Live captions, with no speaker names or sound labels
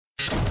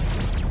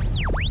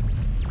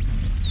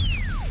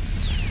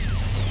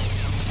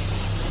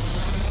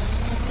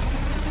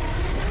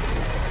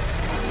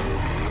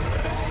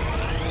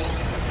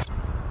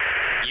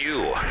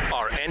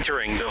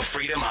Entering the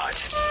Freedom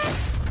Hut.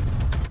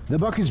 The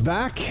Buck is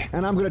back,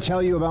 and I'm going to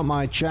tell you about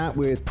my chat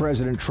with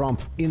President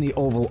Trump in the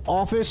Oval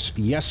Office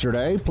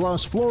yesterday.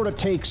 Plus, Florida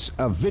takes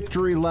a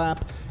victory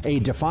lap. A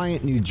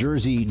defiant New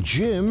Jersey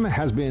gym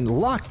has been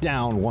locked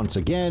down once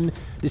again.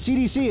 The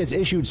CDC has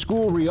issued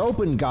school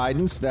reopen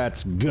guidance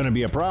that's going to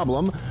be a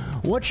problem.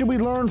 What should we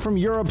learn from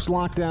Europe's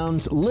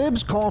lockdowns?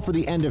 Libs call for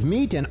the end of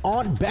meat, and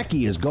Aunt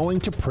Becky is going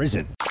to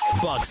prison.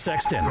 Buck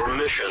Sexton. Your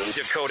mission: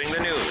 decoding the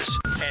news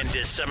and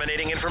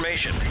disseminating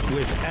information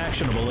with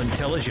actionable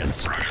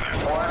intelligence.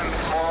 One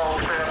small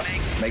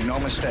step. Make no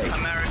mistake.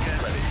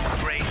 America,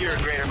 great. You're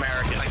a great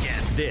American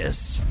again.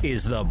 This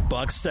is the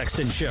Buck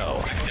Sexton Show.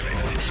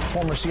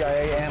 Former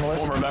CIA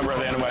analyst. Former member of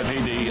the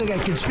NYPD. I think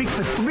I can speak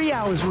for 3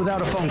 hours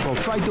without a phone call.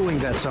 Try doing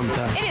that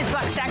sometime. It is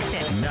Buck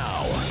Sexton.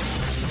 Now.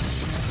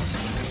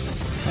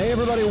 Hey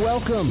everybody,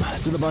 welcome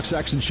to the Buck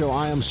Sexton Show.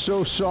 I am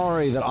so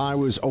sorry that I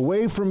was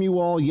away from you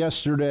all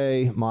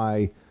yesterday.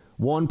 My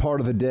one part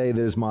of the day that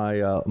is my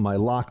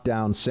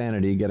lockdown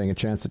sanity, getting a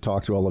chance to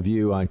talk to all of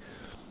you.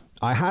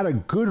 I had a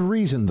good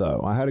reason,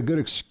 though. I had a good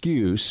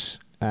excuse,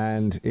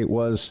 and it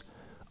was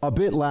a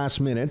bit last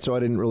minute, so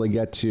I didn't really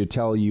get to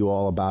tell you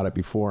all about it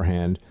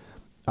beforehand.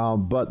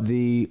 But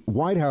the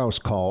White House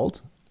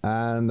called,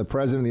 and the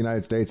President of the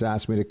United States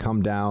asked me to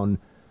come down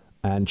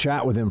and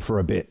chat with him for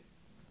a bit.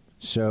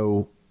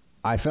 So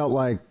I felt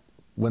like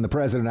when the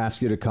president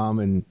asks you to come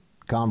and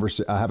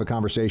have a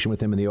conversation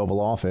with him in the Oval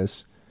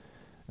Office,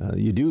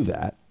 you do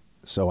that.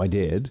 So I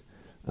did.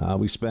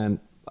 We spent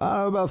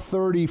about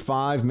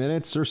 35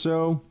 minutes or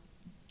so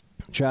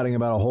chatting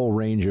about a whole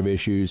range of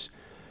issues.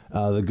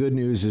 The good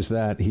news is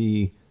that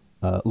he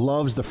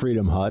loves the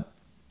Freedom Hut,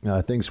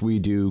 thinks we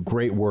do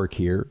great work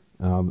here,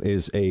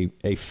 is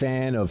a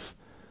fan of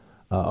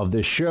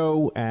this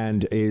show,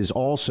 and is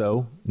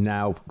also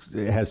now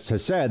has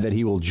said that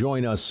he will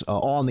join us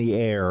on the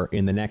air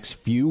in the next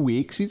few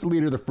weeks. He's the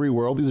leader of the free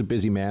world. He's a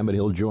busy man, but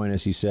he'll join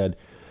us, he said.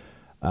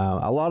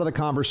 A lot of the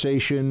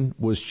conversation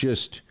was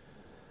just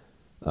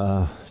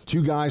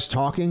two guys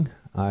talking.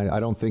 I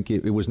don't think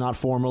it was not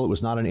formal. It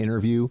was not an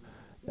interview.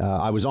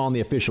 I was on the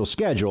official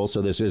schedule,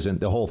 so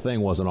the whole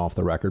thing wasn't off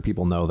the record.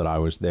 People know that I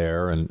was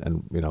there,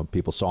 and you know,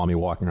 people saw me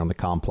walking around the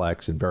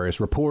complex, and various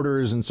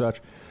reporters and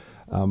such.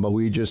 But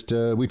we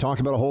talked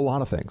about a whole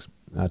lot of things.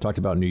 I talked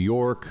about New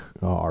York,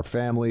 our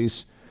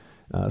families.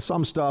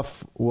 Some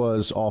stuff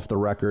was off the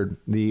record.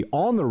 The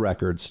on the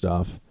record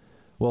stuff,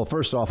 well,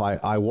 first off,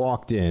 I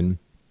walked in.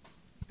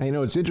 And, you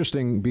know, it's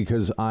interesting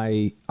because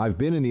I've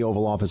been in the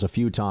Oval Office a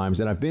few times,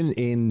 and I've been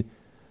in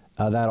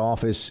that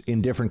office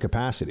in different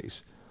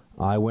capacities.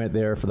 I went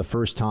there for the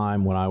first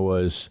time when I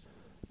was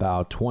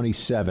about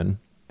 27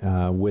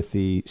 with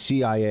the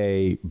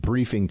CIA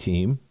briefing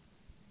team.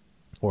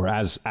 Or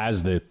as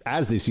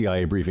the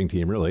CIA briefing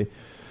team, really.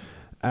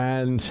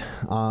 And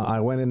I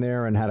went in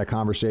there and had a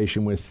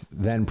conversation with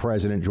then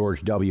President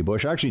George W.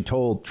 Bush. I actually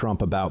told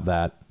Trump about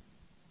that,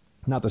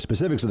 not the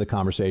specifics of the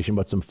conversation,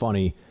 but some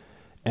funny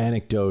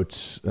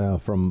anecdotes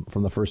from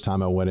the first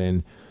time I went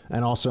in,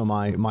 and also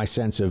my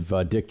sense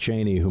of Dick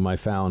Cheney, whom I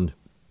found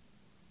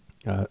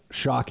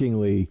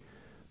shockingly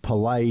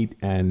polite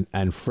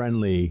and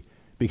friendly,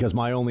 because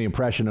my only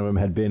impression of him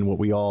had been what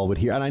we all would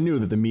hear. And I knew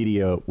that the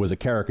media was a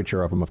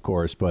caricature of him, of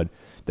course, but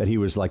that he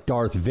was like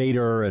Darth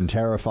Vader and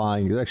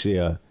terrifying. He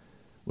actually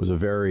was a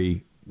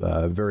very,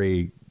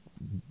 very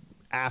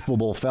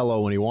affable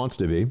fellow when he wants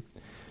to be.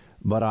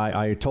 But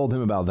I told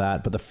him about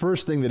that. But the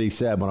first thing that he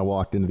said when I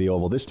walked into the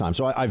Oval this time,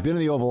 so I've been in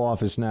the Oval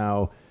Office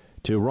now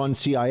to run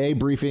CIA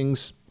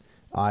briefings.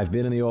 I've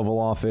been in the Oval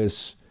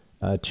Office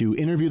to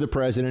interview the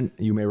president.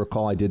 You may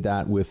recall I did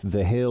that with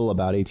The Hill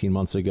about 18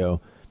 months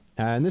ago.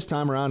 And this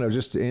time around, I was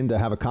just in to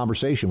have a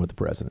conversation with the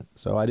president.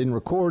 So I didn't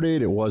record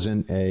it. It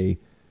wasn't a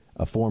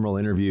formal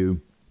interview.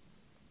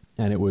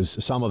 And it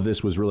was, some of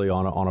this was really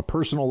on a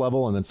personal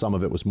level, and then some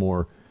of it was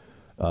more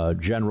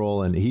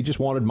general. And he just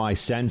wanted my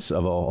sense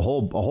of a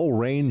whole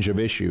range of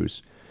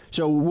issues.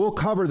 So we'll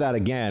cover that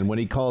again when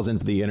he calls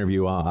into the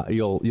interview.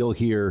 You'll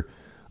hear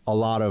a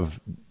lot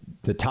of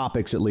the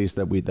topics, at least,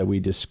 that we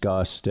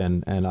discussed.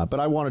 But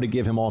I wanted to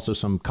give him also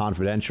some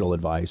confidential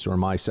advice, or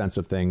my sense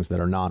of things that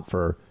are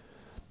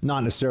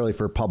not necessarily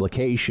for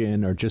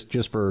publication, or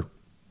just for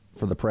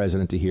the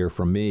president to hear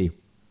from me.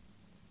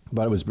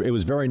 But it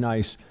was very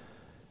nice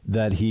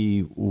that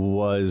he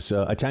was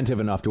attentive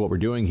enough to what we're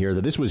doing here,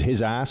 that this was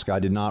his ask. I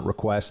did not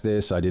request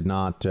this. I did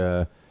not.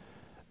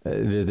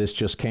 This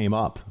just came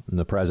up, and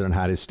the president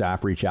had his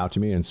staff reach out to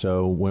me. And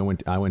so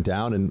I went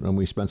down and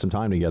we spent some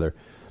time together.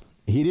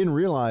 He didn't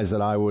realize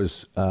that I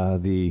was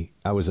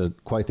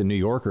quite the New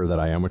Yorker that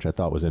I am, which I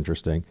thought was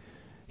interesting.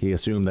 He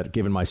assumed that,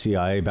 given my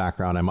CIA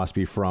background, I must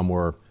be from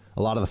where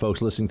a lot of the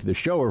folks listening to the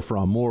show are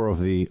from, more of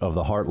the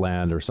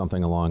heartland or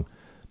something along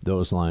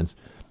those lines.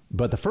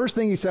 But the first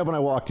thing he said when I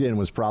walked in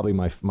was probably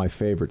my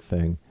favorite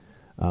thing,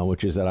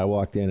 which is that I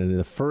walked in, and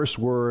the first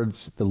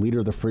words the leader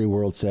of the free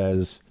world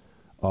says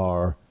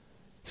are,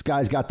 "This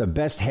guy's got the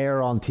best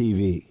hair on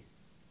TV."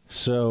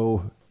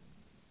 So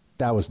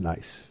that was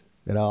nice.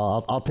 You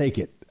know, I'll take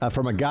it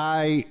from a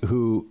guy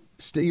who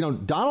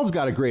Donald's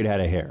got a great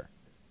head of hair.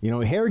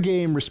 Hair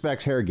game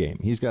respects hair game.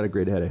 He's got a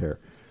great head of hair.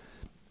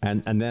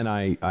 And then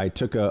I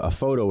took a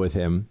photo with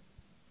him.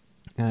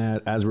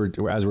 And as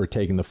we're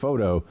taking the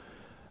photo,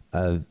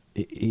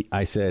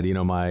 I said,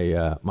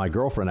 my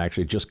girlfriend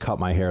actually just cut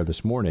my hair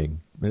this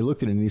morning. And he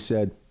looked at it and he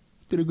said,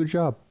 "You did a good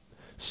job."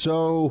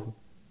 So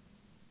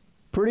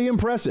pretty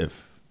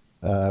impressive.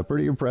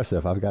 Pretty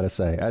impressive, I've got to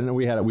say. And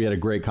we had a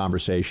great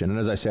conversation. And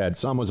as I said,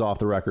 some was off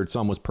the record,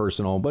 some was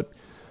personal, but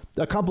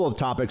a couple of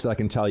topics that I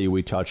can tell you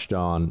we touched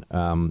on.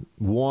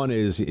 One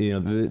is,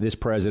 this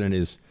president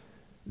is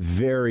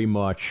very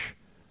much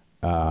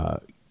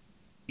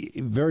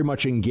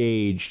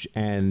engaged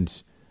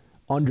and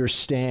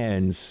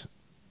understands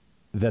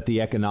that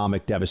the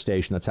economic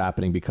devastation that's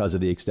happening because of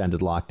the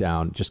extended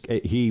lockdown.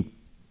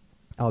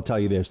 I'll tell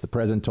you this, the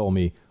president told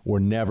me, we're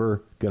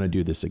never going to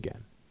do this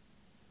again.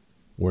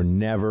 We're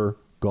never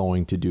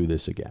going to do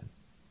this again.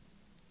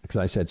 Because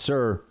I said,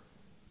 sir,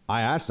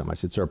 I asked him, I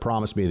said, sir,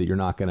 promise me that you're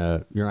not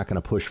going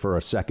to push for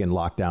a second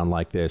lockdown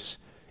like this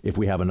if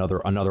we have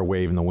another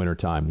wave in the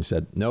wintertime. He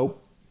said,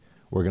 nope,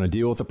 we're going to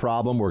deal with the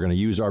problem. We're going to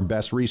use our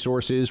best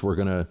resources. We're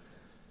going to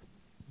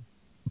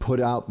put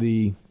out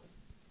the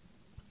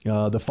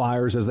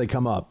fires as they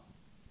come up.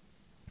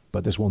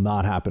 But this will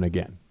not happen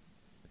again.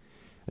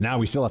 And now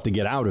we still have to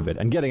get out of it.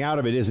 And getting out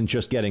of it isn't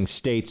just getting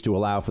states to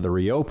allow for the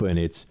reopen.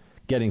 It's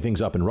getting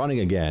things up and running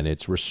again.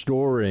 It's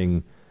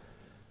restoring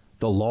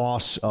the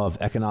loss of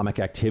economic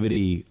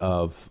activity,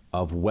 of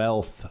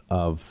wealth,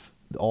 of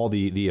all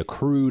the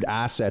accrued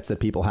assets that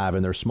people have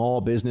in their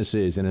small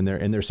businesses and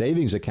in their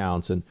savings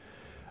accounts, and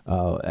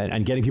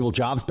getting people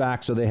jobs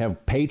back so they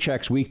have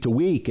paychecks week to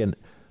week. And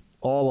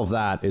all of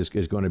that is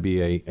going to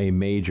be a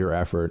major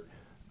effort.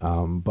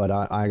 But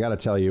I got to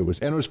tell you,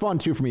 it was fun,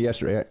 too, for me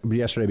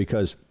yesterday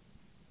because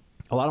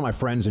a lot of my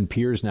friends and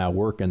peers now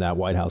work in that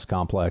White House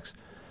complex.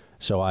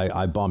 So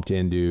I bumped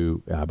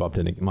into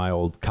my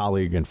old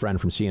colleague and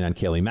friend from CNN,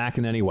 Kayleigh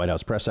McEnany, White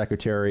House press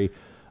secretary.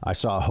 I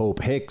saw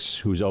Hope Hicks,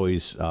 who's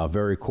always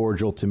very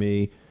cordial to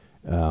me.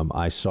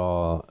 I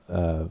saw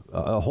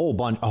a whole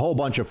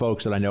bunch of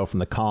folks that I know from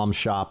the comms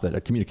shop, a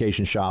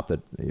communication shop that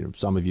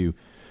some of you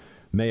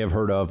may have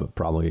heard of, but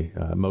probably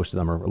most of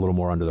them are a little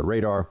more under the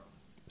radar.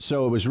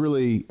 So it was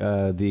really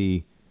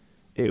it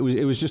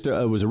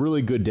was a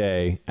really good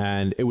day,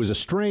 and it was a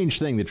strange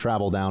thing to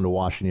travel down to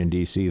Washington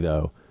D.C.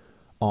 though.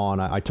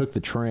 I took the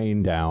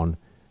train down,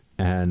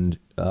 and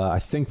I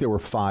think there were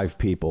 5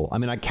 people. I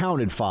mean, I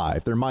counted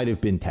 5. There might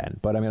have been 10,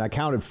 but I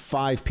counted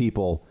 5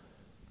 people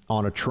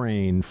on a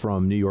train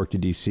from New York to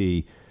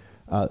D.C.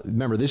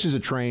 Remember, this is a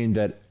train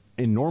that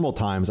in normal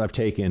times I've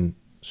taken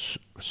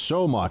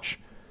so much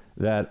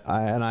that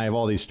I have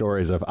all these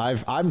stories of.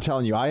 I'm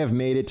telling you, I have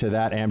made it to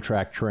that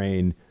Amtrak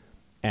train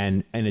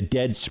and a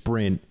dead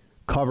sprint,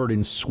 covered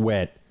in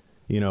sweat,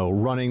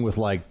 running with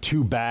like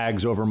 2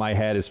 bags over my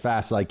head as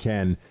fast as I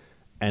can,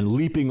 and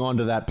leaping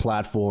onto that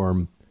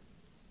platform.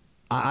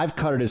 I've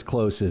cut it as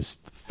close as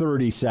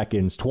 30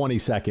 seconds, 20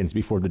 seconds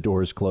before the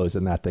doors closed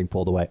and that thing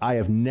pulled away. I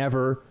have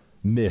never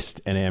missed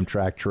an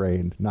Amtrak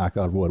train, knock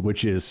on wood,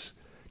 which is,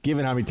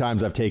 given how many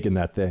times I've taken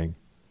that thing,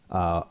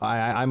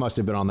 I must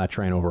have been on that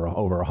train over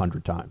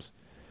 100 times.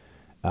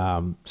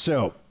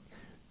 So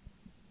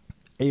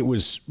it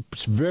was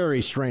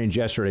very strange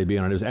yesterday being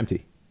on it. It was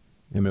empty.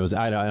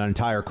 I had an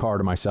entire car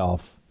to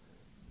myself,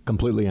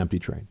 completely empty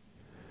train.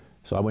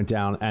 So I went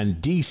down, and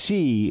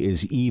D.C.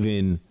 is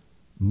even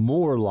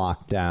more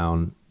locked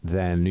down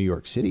than New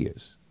York City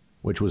is,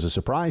 which was a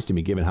surprise to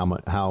me, given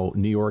how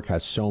New York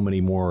has so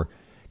many more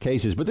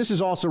cases. But this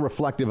is also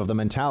reflective of the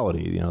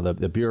mentality.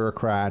 The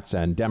bureaucrats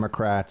and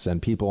Democrats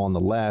and people on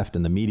the left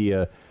and the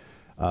media,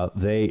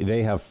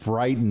 they have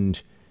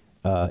frightened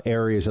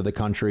areas of the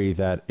country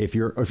that if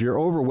you're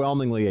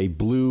overwhelmingly a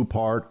blue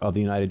part of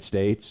the United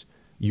States,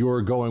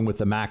 you're going with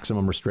the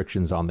maximum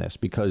restrictions on this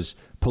because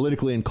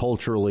politically and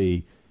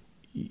culturally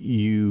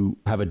you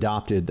have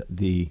adopted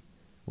the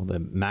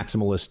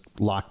maximalist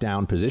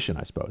lockdown position,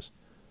 I suppose.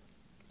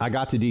 I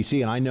got to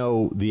D.C. and I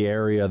know the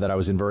area that I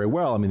was in very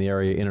well. The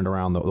area in and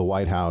around the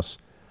White House.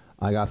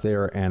 I got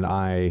there and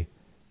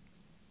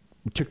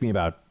it took me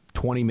about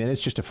 20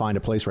 minutes just to find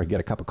a place where I could get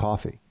a cup of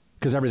coffee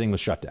because everything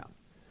was shut down.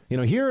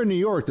 Here in New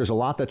York, there's a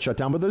lot that's shut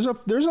down, but there's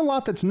a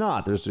lot that's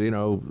not. There's,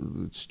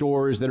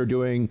 stores that are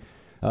doing,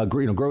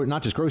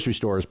 not just grocery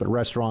stores, but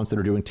restaurants that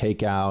are doing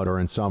takeout or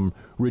in some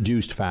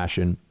reduced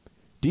fashion.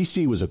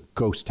 D.C. was a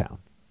ghost town,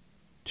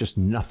 just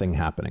nothing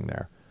happening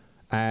there.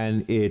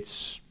 And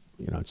it's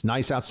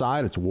nice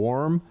outside. It's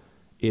warm.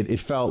 It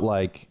felt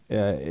like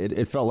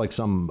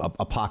some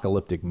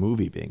apocalyptic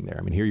movie being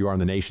there. Here you are in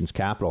the nation's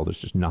capital. There's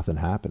just nothing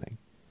happening.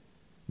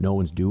 No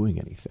one's doing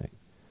anything.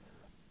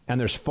 And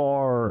there's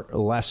far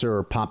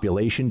lesser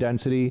population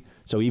density.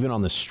 So even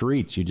on the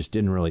streets, I just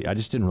didn't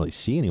really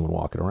see anyone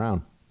walking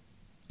around.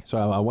 So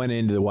I went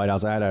into the White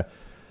House. I had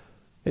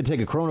to take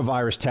a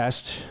coronavirus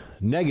test.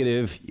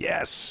 Negative,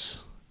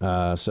 yes.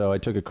 So I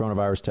took a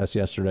coronavirus test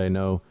yesterday.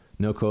 No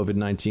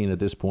COVID-19 at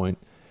this point.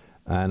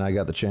 And I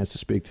got the chance to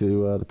speak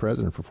to the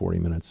president for 40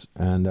 minutes.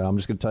 And I'm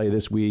just going to tell you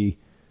this.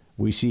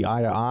 we see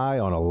eye to eye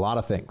on a lot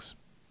of things.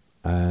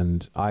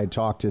 And I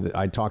talked to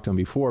him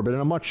before, but in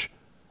a much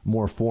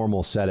more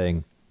formal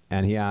setting.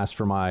 And he asked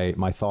for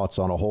my thoughts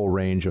on a whole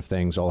range of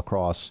things all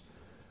across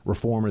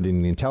reform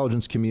in the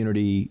intelligence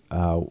community,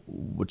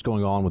 what's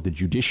going on with the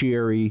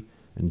judiciary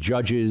and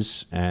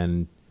judges.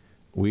 And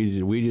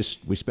we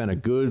spent a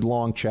good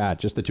long chat,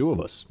 just the two of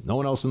us, no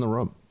one else in the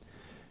room.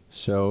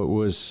 So it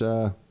was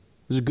a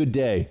good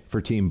day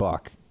for Team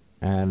Buck.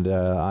 And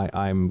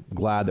I'm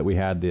glad that we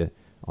had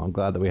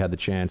the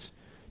chance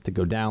to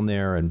go down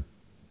there. And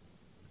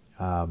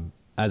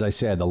as I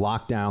said, the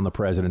lockdown, the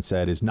president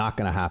said, is not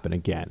going to happen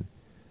again.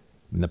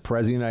 And the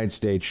president of the United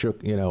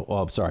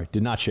States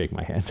did not shake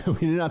my hand.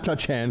 We did not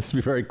touch hands, to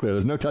be very clear.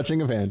 There's no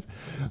touching of hands.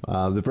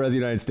 The president of the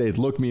United States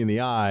looked me in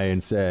the eye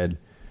and said,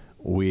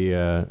 we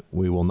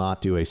will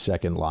not do a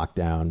second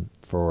lockdown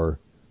for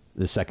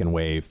the second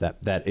wave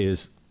that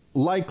is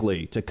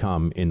likely to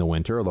come in the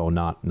winter, although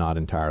not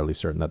entirely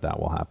certain that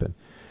will happen.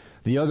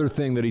 The other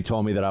thing that he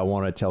told me that I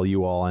want to tell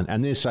you all,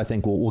 and this I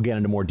think we'll get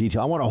into more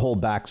detail. I want to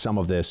hold back some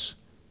of this.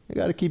 I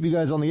got to keep you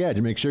guys on the edge.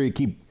 Make sure you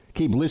keep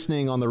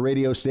listening on the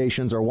radio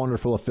stations, our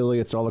wonderful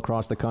affiliates all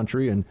across the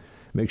country, and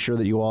make sure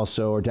that you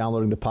also are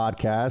downloading the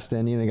podcast.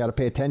 And you got to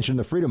pay attention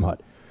to the Freedom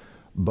Hut.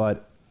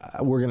 But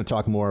we're going to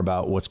talk more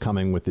about what's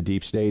coming with the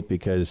deep state,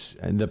 because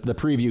the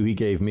preview he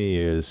gave me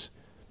is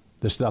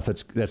the stuff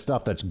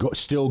that's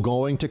still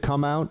going to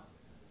come out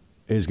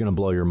is going to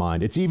blow your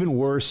mind. It's even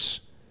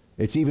worse.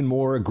 It's even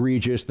more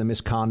egregious, the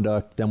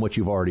misconduct, than what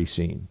you've already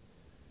seen.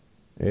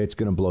 It's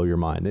going to blow your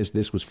mind.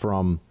 This was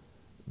from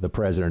the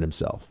president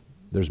himself.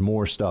 There's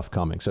more stuff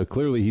coming. So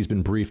clearly he's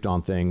been briefed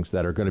on things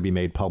that are going to be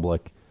made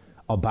public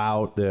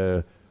about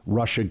the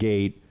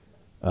Russiagate,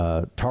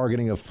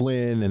 targeting of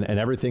Flynn and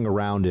everything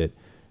around it.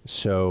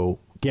 So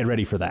get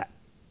ready for that.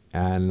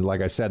 And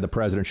like I said, the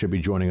president should be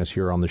joining us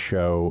here on the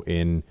show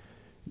in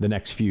the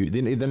next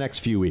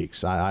few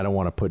weeks. I don't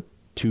want to put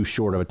too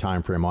short of a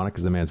time frame on it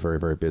because the man's very,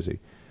 very busy.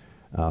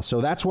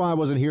 So that's why I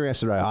wasn't here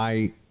yesterday.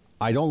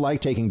 I don't like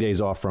taking days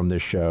off from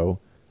this show,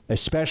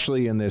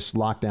 especially in this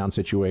lockdown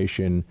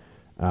situation.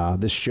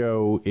 This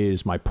show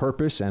is my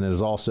purpose, and it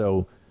is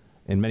also,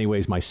 in many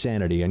ways, my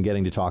sanity, and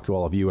getting to talk to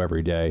all of you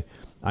every day.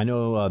 I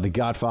know the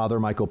Godfather,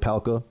 Michael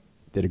Pelka,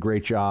 did a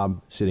great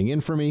job sitting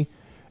in for me.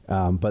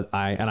 But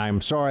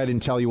I'm sorry I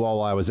didn't tell you all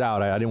while I was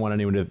out. I didn't want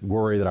anyone to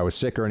worry that I was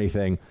sick or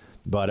anything.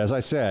 But as I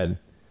said,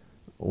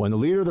 when the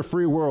leader of the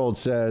free world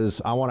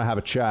says, I want to have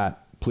a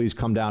chat, please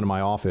come down to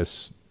my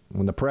office.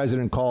 When the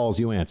president calls,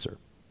 you answer.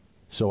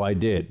 So I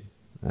did.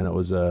 And it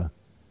was a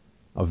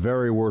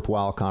very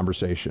worthwhile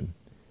conversation.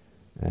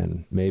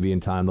 And maybe in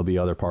time there'll be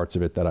other parts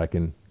of it that I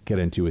can get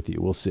into with you.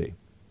 We'll see.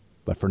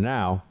 But for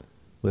now,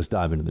 let's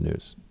dive into the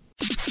news.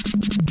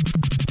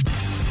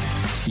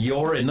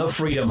 You're in the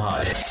Freedom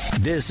Hut.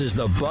 This is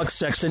the Buck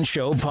Sexton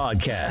Show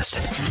podcast.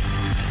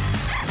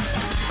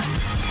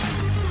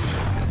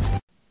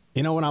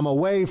 You know, when I'm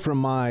away from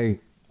my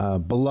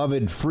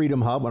beloved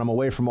Freedom Hut, when I'm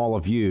away from all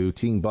of you,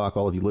 Team Buck,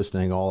 all of you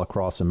listening all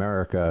across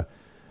America,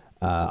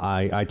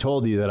 I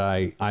told you that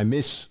I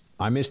miss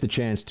the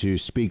chance to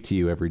speak to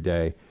you every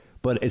day.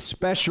 But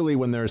especially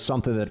when there's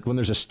when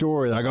there's a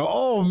story that I go,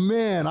 oh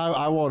man,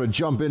 I want to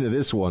jump into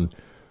this one.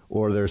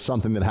 Or there's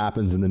something that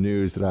happens in the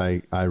news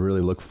that I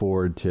really look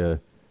forward to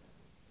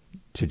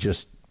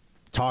just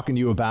talking to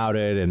you about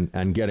it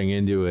and getting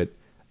into it.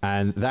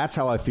 And that's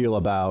how I feel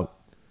about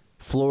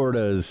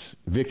Florida's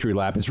victory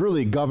lap. It's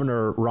really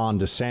Governor Ron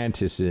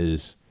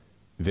DeSantis's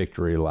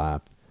victory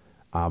lap,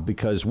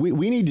 because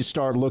we need to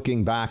start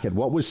looking back at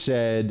what was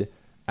said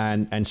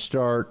and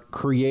start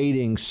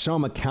creating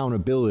some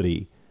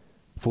accountability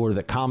for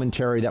the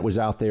commentary that was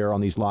out there on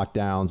these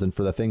lockdowns and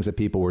for the things that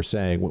people were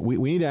saying. We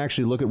need to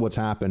actually look at what's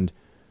happened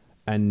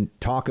and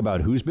talk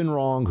about who's been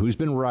wrong, who's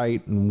been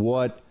right, and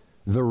what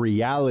the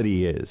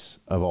reality is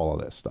of all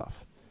of this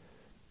stuff.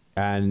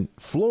 And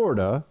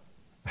Florida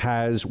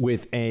has,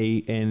 with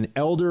an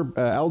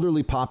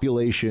elderly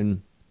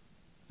population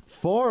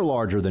far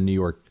larger than New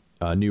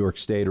York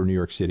State or New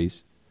York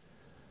City's,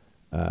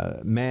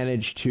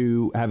 managed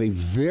to have a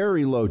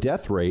very low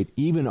death rate,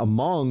 even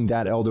among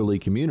that elderly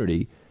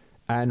community.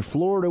 And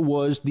Florida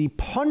was the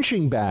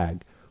punching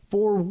bag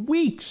for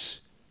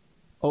weeks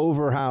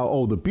over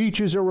how, the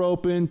beaches are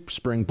open,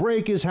 spring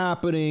break is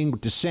happening,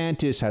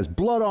 DeSantis has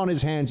blood on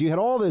his hands. You had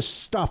all this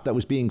stuff that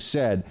was being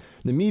said.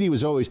 The media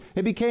was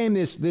it became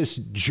this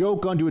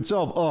joke unto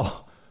itself.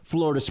 Oh,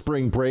 Florida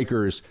spring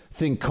breakers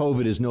think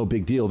COVID is no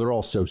big deal. They're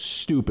all so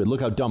stupid.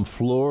 Look how dumb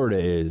Florida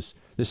is.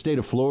 The state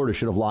of Florida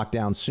should have locked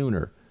down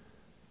sooner.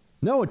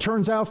 No, it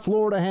turns out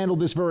Florida handled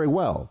this very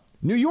well.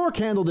 New York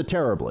handled it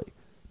terribly.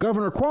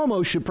 Governor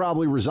Cuomo should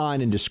probably resign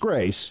in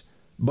disgrace,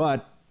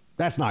 but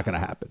that's not going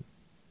to happen.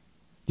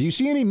 Do you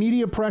see any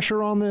media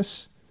pressure on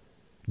this?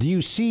 Do you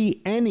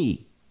see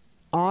any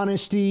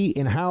honesty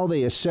in how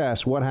they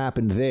assess what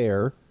happened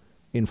there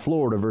in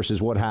Florida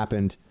versus what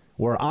happened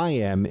where I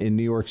am in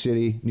New York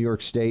City, New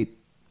York State?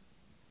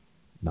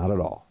 Not at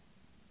all.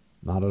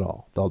 Not at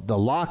all. The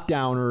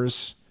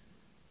lockdowners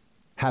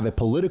have a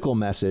political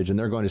message, and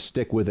they're going to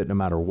stick with it no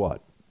matter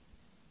what.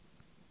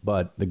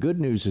 But the good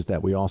news is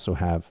that we also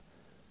have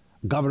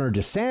Governor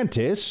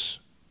DeSantis,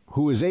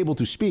 who is able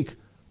to speak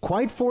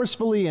quite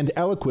forcefully and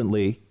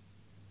eloquently,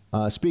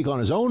 speak on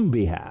his own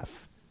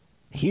behalf.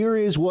 Here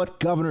is what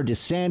Governor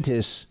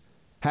DeSantis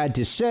had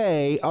to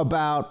say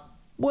about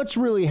what's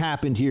really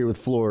happened here with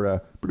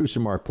Florida. Producer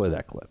Mark, play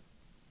that clip.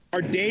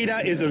 Our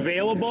data is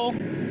available.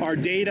 Our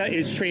data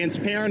is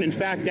transparent. In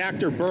fact,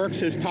 Dr. Birx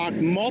has talked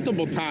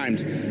multiple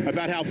times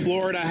about how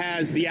Florida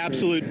has the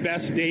absolute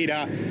best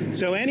data.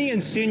 So any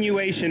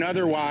insinuation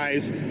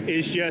otherwise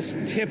is just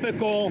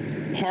typical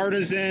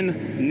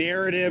partisan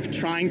narrative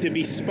trying to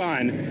be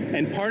spun.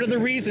 And part of the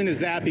reason is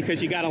that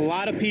because you got a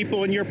lot of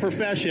people in your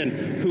profession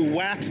who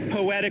waxed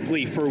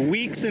poetically for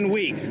weeks and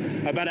weeks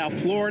about how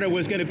Florida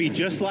was going to be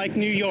just like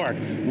New York.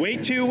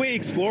 Wait 2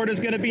 weeks, Florida's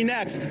going to be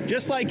next.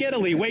 Just like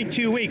Italy, wait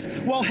 2 weeks.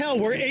 Well, hell,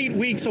 we're 8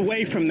 weeks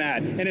away from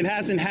that, and it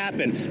hasn't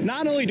happened.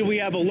 Not only do we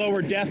have a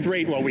lower death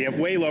rate, well, we have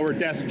way lower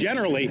deaths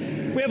generally.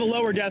 We have a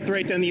lower death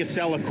rate than the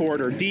Acela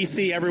Corridor,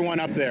 D.C., everyone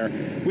up there.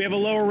 We have a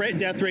lower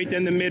death rate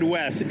than the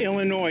Midwest,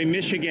 Illinois,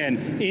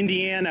 Michigan,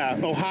 Indiana,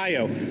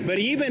 Ohio. But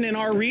even in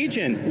our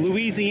region,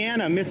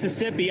 Louisiana,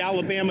 Mississippi,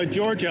 Alabama,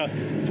 Georgia,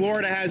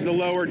 Florida has the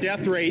lower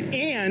death rate.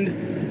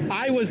 And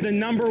I was the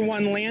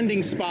 #1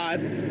 landing spot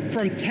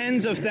from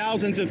tens of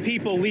thousands of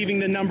people leaving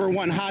the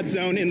 #1 hot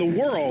zone in the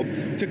world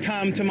to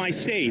come to my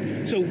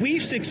state. So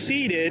we've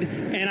succeeded,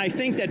 and I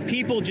think that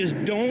people just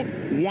don't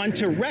want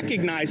to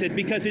recognize it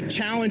because it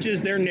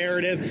challenges their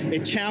narrative,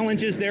 it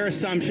challenges their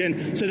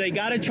assumption, so they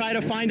got to try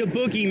to find a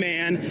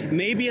boogeyman.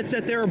 Maybe it's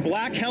that there are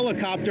black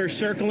helicopters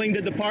circling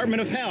the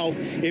Department of Health.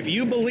 If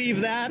you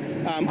believe that,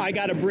 I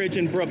got a bridge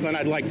in Brooklyn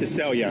I'd like to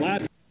sell you.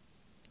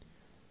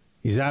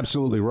 He's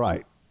absolutely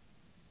right.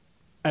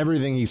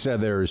 Everything he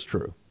said there is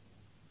true.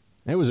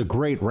 It was a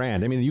great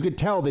rant. I mean, you could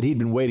tell that he'd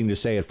been waiting to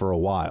say it for a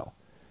while.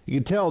 You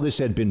could tell this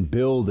had been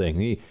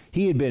building.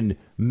 He had been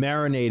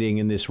marinating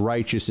in this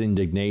righteous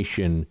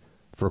indignation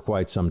for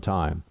quite some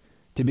time.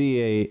 To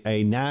be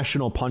a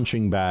national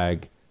punching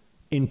bag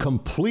in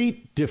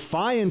complete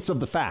defiance of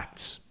the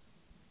facts,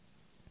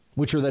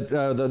 which are that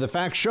the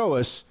facts show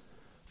us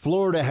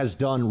Florida has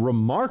done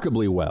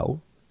remarkably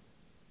well.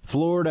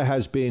 Florida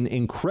has been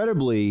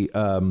incredibly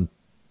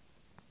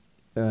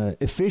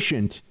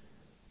efficient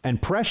and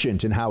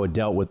prescient in how it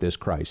dealt with this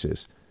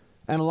crisis.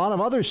 And a lot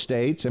of other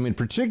states, I mean,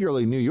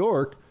 particularly New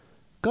York,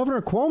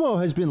 Governor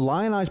Cuomo has been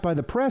lionized by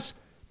the press.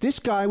 This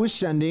guy was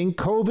sending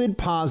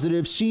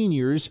COVID-positive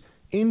seniors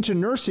into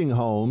nursing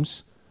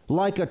homes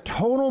like a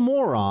total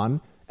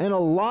moron, and a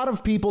lot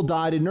of people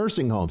died in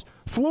nursing homes.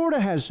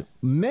 Florida has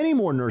many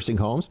more nursing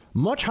homes,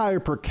 much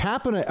higher per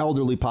capita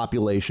elderly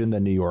population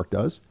than New York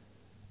does,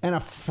 and a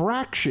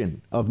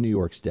fraction of New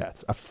York's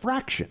deaths, a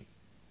fraction.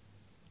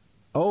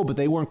 Oh, but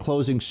they weren't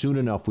closing soon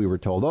enough, we were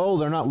told. Oh,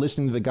 they're not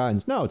listening to the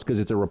guidance. No, it's because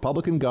it's a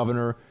Republican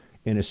governor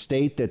in a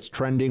state that's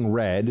trending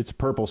red. It's a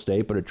purple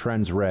state, but it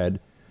trends red.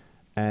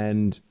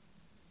 And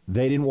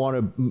they didn't want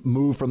to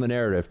move from the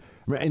narrative.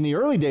 In the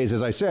early days,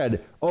 as I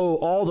said,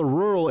 all the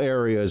rural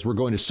areas were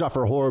going to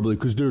suffer horribly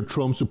because they're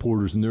Trump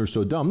supporters and they're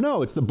so dumb.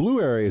 No, it's the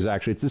blue areas,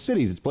 actually. It's the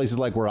cities. It's places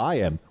like where I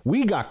am.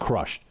 We got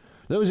crushed.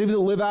 Those of you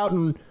that live out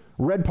in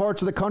red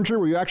parts of the country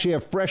where you actually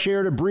have fresh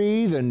air to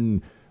breathe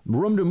and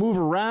room to move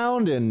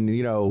around and,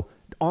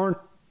 aren't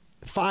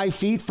 5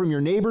 feet from your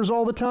neighbors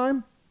all the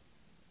time,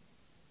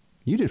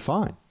 you did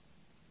fine.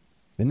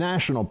 The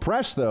national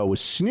press, though, was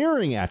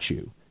sneering at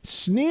you.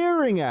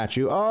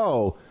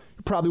 Oh,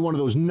 you're probably one of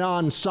those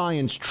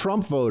non-science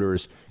Trump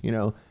voters.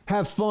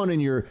 Have fun in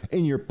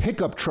your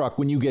pickup truck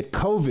when you get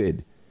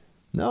COVID.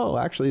 No,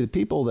 actually, the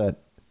people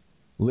that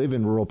live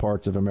in rural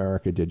parts of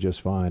America did just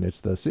fine.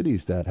 It's the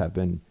cities that have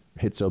been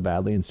hit so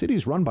badly, and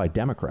cities run by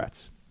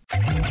Democrats.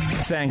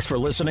 Thanks for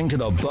listening to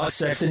the Buck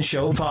Sexton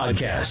Show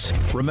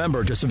podcast.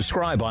 Remember to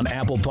subscribe on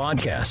Apple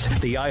Podcast,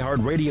 the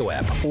iHeartRadio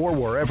app, or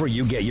wherever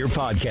you get your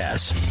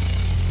podcasts.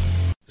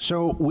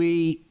 So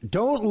we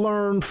don't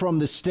learn from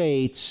the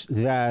states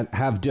that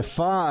have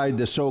defied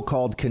the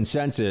so-called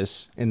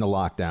consensus in the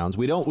lockdowns.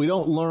 We don't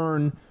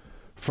learn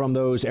from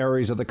those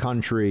areas of the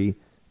country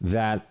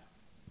that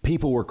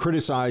people were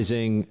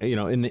criticizing,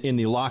 in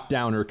the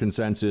lockdowner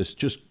consensus,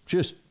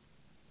 just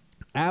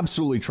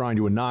absolutely trying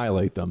to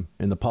annihilate them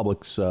in the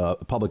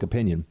public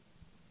opinion.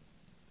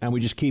 And we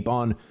just keep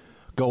on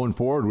going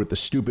forward with the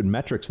stupid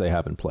metrics they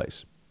have in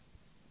place.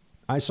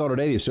 I saw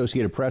today the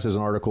Associated Press has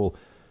an article,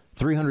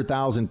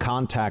 300,000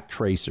 contact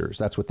tracers.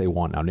 That's what they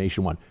want now,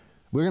 nationwide.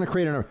 We're going to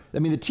create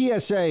the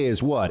TSA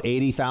is what,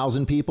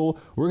 80,000 people?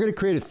 We're going to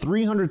create a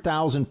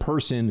 300,000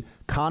 person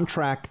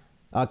contact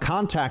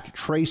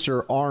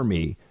tracer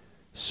army.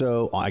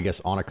 So I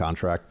guess on a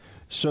contract,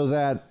 so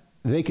that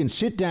they can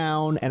sit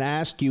down and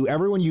ask you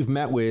everyone you've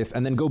met with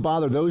and then go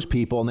bother those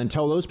people and then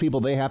tell those people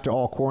they have to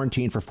all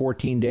quarantine for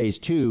 14 days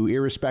too,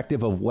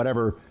 irrespective of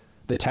whatever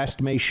the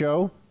test may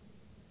show,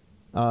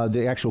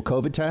 the actual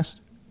COVID test.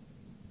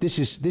 This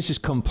is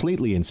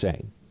completely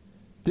insane.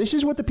 This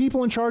is what the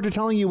people in charge are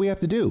telling you we have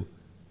to do.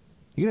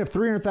 You can have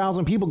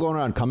 300,000 people going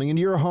around, coming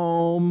into your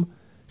home,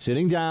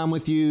 sitting down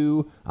with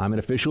you. I'm an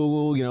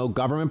official,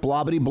 government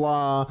blah, blah,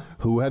 blah.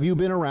 Who have you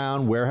been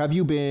around? Where have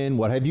you been?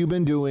 What have you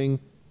been doing?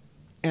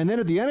 And then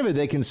at the end of it,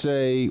 they can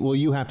say, well,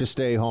 you have to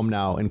stay home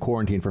now in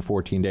quarantine for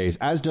 14 days,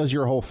 as does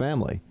your whole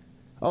family.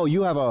 Oh,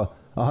 you have a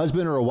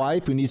husband or a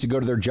wife who needs to go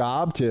to their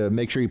job to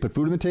make sure you put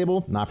food on the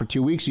table? Not for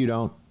 2 weeks, you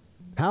don't.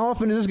 How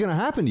often is this going to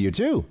happen to you,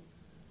 too?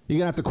 You're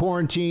going to have to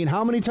quarantine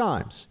how many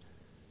times?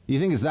 You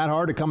think it's that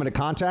hard to come into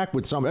contact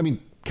with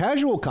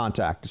casual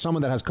contact to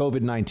someone that has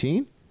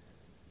COVID-19?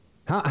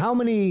 How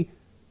many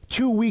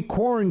 2-week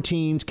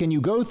quarantines can you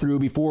go through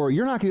before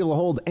you're not going to be able to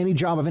hold any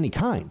job of any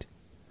kind?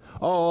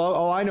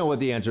 Oh, I know what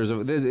the answer is.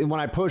 When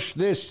I push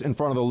this in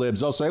front of the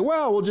libs, they'll say,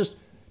 well, we'll just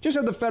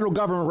have the federal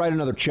government write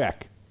another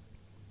check.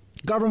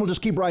 Government will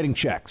just keep writing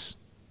checks.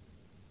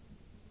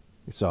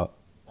 This is a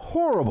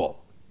horrible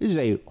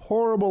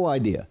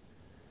idea.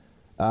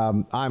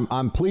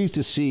 I'm pleased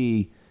to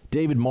see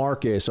David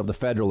Marcus of the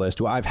Federalist,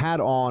 who I've had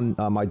on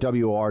my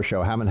WR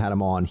show. I haven't had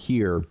him on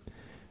here.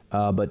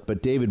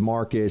 But David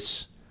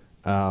Marcus,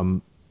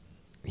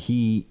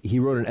 he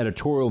wrote an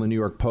editorial in the New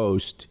York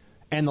Post,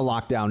 end the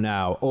lockdown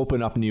now,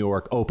 open up New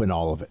York, open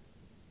all of it.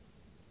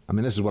 I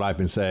mean, this is what I've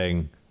been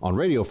saying on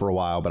radio for a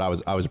while, but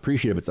I was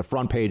appreciative. It's the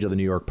front page of the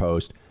New York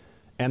Post.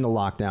 End the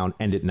lockdown,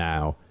 end it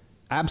now.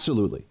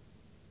 Absolutely.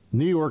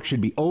 New York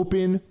should be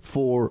open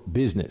for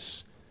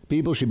business.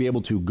 People should be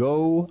able to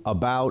go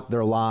about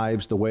their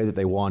lives the way that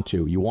they want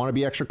to. You want to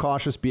be extra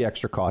cautious? Be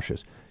extra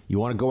cautious. You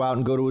want to go out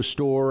and go to a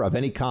store of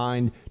any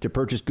kind to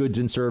purchase goods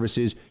and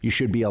services? You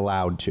should be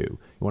allowed to. You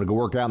want to go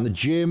work out in the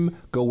gym?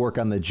 Go work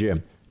on the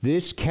gym.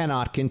 This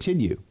cannot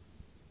continue.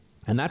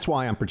 And that's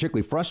why I'm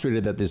particularly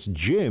frustrated that this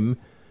gym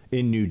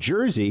in New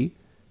Jersey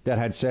that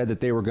had said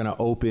that they were going to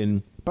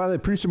open. By the way,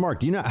 producer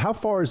Mark, do you know how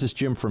far is this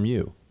gym from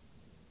you?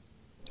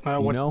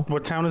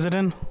 What town is it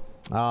in?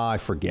 I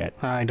forget.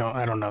 I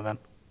don't know then.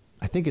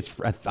 I think it's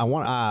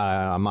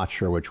I'm not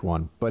sure which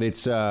one, but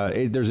it's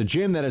there's a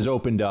gym that has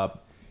opened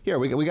up. Here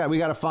we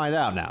got to find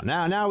out now.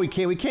 Now we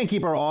can't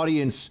keep our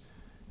audience.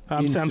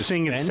 I'm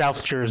seeing it's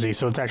South Jersey,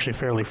 so it's actually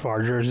fairly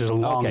far. Jersey's a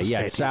long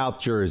state. It's South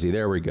Jersey.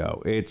 There we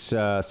go. It's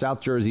South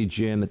Jersey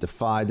gym that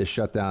defied the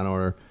shutdown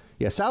order.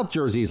 Yeah, South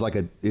Jersey is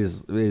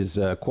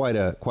quite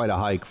a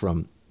hike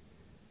from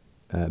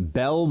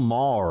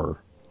Belmar.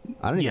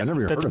 I've never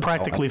heard of it. That's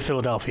practically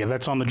Philadelphia.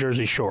 That's on the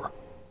Jersey Shore.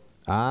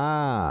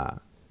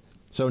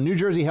 So New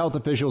Jersey health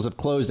officials have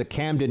closed a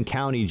Camden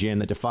County gym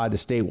that defied the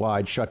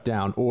statewide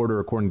shutdown order,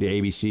 according to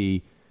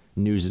ABC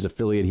News'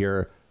 affiliate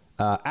here.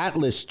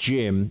 Atlas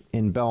Gym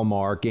in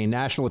Belmar gained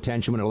national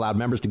attention when it allowed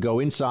members to go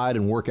inside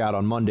and work out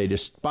on Monday,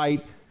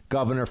 despite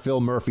Governor Phil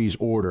Murphy's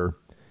order.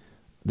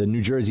 The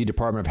New Jersey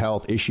Department of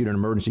Health issued an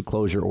emergency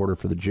closure order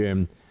for the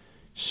gym.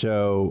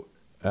 So,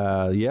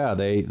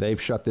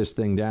 they've shut this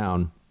thing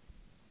down.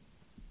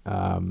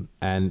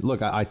 And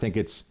look, I think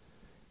it's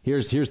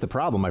here's the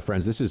problem, my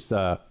friends. This is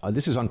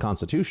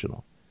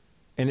unconstitutional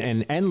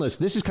and endless.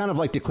 This is kind of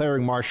like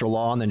declaring martial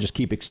law and then just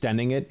keep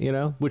extending it,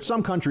 which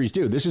some countries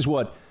do. This is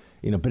what,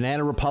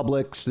 banana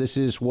republics. This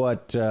is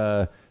what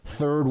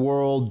third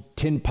world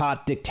tin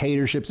pot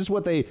dictatorships. This is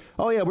what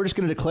we're just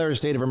going to declare a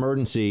state of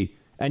emergency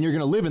and you're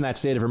going to live in that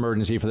state of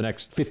emergency for the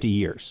next 50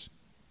 years.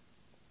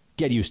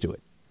 Get used to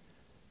it.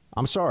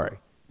 I'm sorry.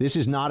 This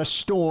is not a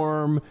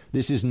storm.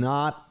 This is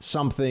not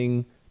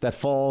something that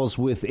falls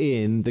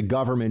within the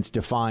government's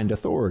defined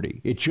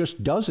authority. It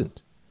just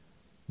doesn't.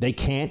 They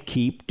can't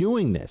keep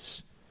doing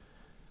this.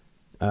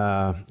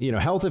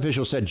 Health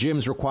officials said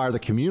gyms require the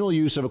communal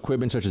use of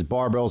equipment such as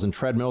barbells and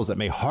treadmills that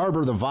may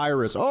harbor the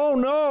virus. Oh,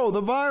 no,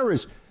 the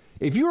virus.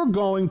 If you're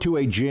going to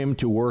a gym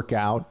to work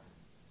out,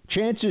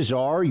 chances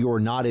are you're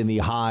not in the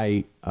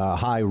high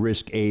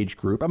risk age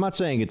group. I'm not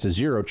saying it's a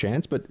zero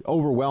chance, but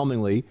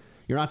overwhelmingly,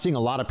 you're not seeing a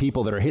lot of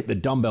people that are hitting the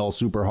dumbbell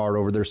super hard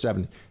over their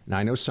 70. And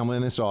I know someone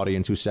in this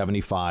audience who's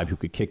 75 who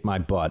could kick my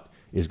butt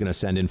is going to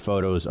send in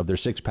photos of their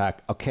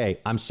six-pack. Okay,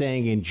 I'm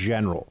saying in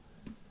general.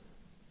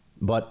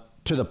 But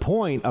to the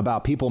point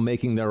about people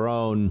making their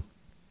own,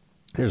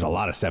 there's a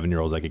lot of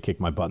 7-year-olds that could kick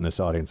my butt in this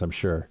audience, I'm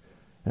sure.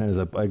 And there's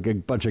a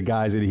bunch of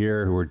guys in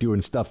here who are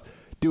doing stuff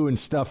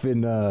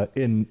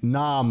in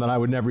Nam that I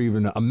would never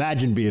even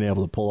imagine being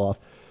able to pull off.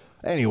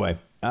 Anyway,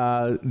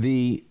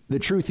 the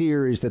truth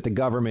here is that the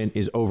government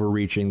is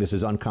overreaching. This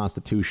is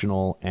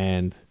unconstitutional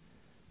and,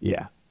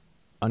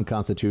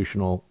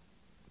 unconstitutional.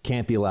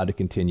 Can't be allowed to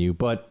continue.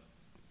 But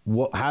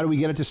how do we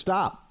get it to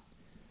stop?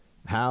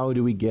 How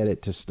do we get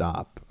it to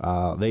stop?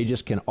 They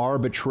just can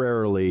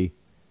arbitrarily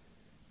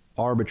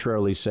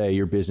say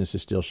your business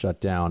is still shut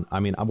down.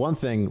 I mean, one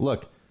thing,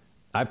 look,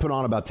 I put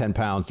on about 10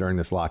 pounds during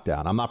this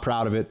lockdown. I'm not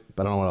proud of it,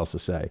 but I don't know what else to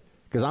say.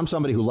 Because I'm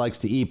somebody who likes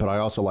to eat, but I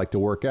also like to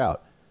work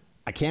out.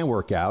 I can't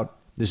work out.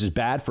 This is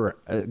bad for,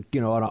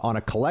 on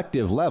a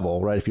collective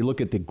level, right? If you look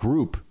at the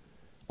group,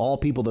 all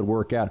people that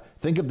work out,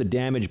 think of the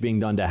damage being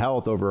done to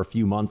health over a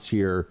few months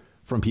here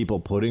from people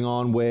putting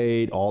on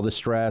weight, all the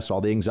stress, all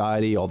the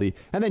anxiety,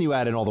 and then you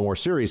add in all the more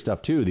serious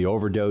stuff too, the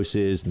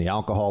overdoses and the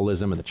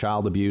alcoholism and the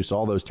child abuse,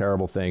 all those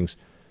terrible things.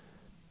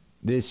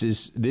 This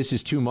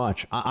is too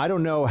much. I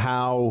don't know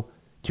how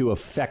to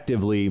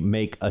effectively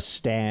make a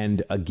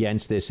stand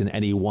against this in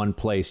any one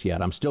place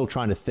yet. I'm still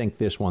trying to think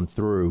this one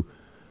through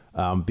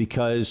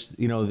because,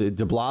 you know, the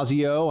de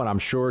Blasio, and I'm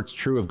sure it's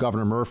true of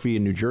Governor Murphy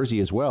in New Jersey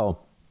as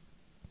well,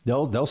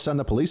 they'll send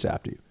the police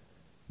after you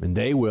and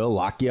they will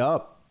lock you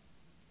up.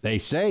 They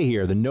say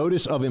here the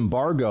notice of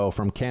embargo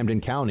from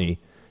Camden County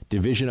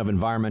Division of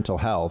Environmental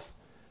Health.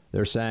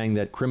 They're saying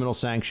that criminal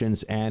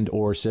sanctions and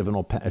or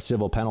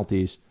civil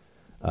penalties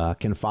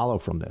can follow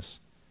from this.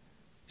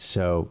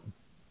 So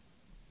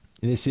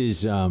this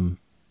is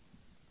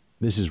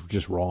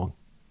just wrong.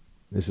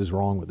 This is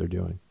wrong what they're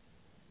doing.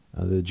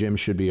 The gym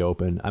should be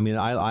open. I mean,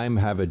 I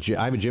have a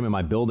gym in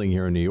my building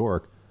here in New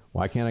York.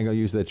 Why can't I go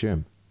use that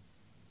gym?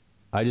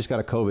 I just got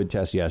a COVID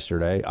test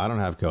yesterday. I don't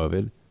have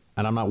COVID,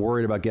 and I'm not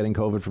worried about getting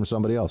COVID from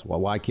somebody else.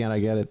 Well, why can't I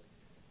get it?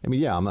 I mean,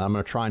 yeah, I'm going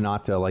to try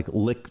not to like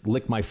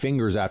lick my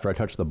fingers after I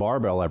touch the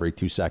barbell every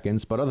 2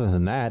 seconds. But other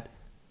than that,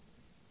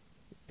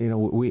 you know,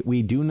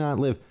 we do not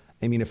live.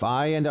 I mean, if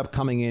I end up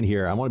coming in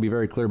here, I want to be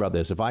very clear about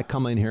this. If I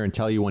come in here and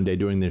tell you one day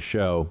doing this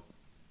show,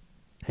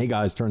 hey,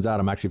 guys, turns out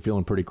I'm actually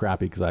feeling pretty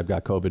crappy because I've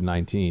got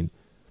COVID-19.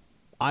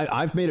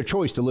 I've made a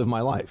choice to live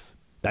my life.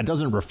 That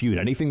doesn't refute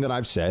anything that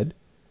I've said.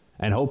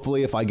 And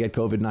hopefully if I get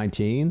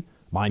COVID-19,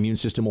 my immune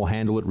system will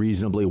handle it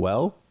reasonably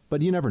well.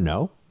 But you never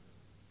know.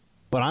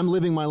 But I'm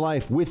living my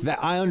life with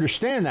that. I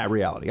understand that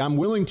reality. I'm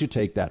willing to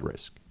take that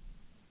risk.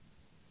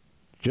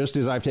 Just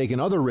as I've taken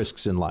other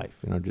risks in life.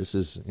 You know, just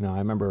as, you know, I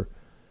remember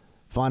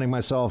finding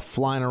myself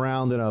flying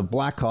around in a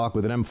Black Hawk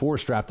with an M4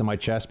 strapped to my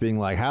chest, being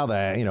like, how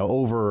the, you know,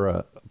 over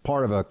a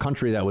part of a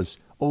country that was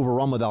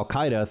overrun with Al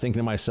Qaeda, thinking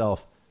to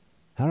myself,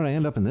 how did I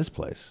end up in this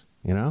place?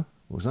 You know,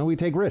 so we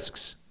take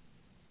risks.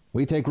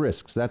 We take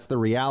risks. That's the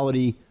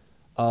reality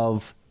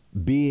of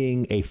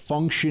being a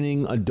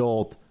functioning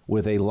adult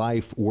with a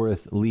life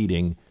worth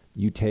leading.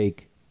 You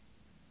take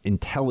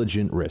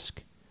intelligent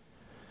risk.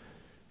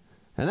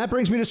 And that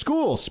brings me to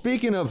school.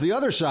 Speaking of the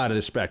other side of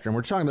the spectrum,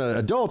 we're talking about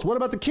adults. What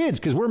about the kids?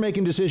 Because we're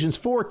making decisions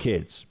for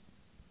kids.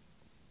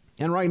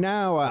 And right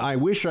now, I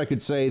wish I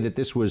could say that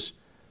this was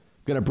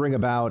going to bring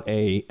about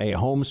a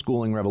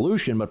homeschooling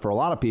revolution. But for a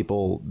lot of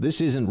people,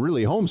 this isn't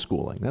really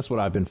homeschooling. That's what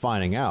I've been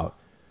finding out.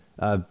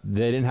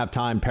 They didn't have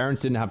time.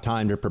 Parents didn't have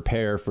time to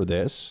prepare for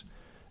this.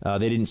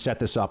 They didn't set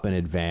this up in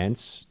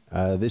advance.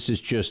 This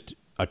is just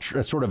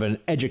a sort of an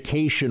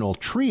educational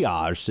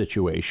triage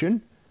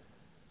situation.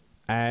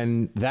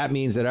 And that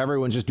means that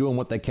everyone's just doing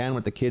what they can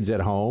with the kids at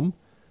home.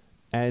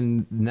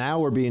 And now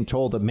we're being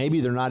told that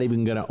maybe they're not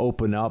even going to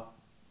open up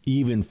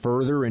even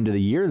further into the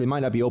year. They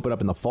might not be open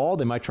up in the fall.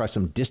 They might try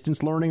some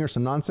distance learning or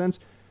some nonsense.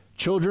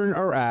 Children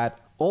are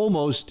at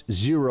almost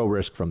zero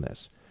risk from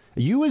this.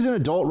 You as an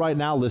adult right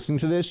now listening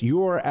to this,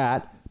 you are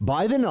at,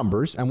 by the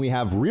numbers, and we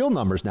have real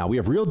numbers now. We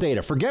have real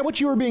data. Forget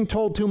what you were being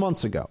told 2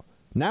 months ago.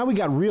 Now we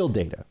got real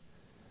data.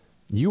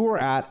 You are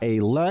at a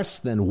less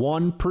than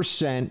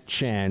 1%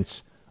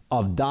 chance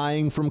of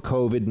dying from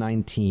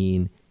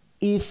COVID-19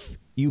 if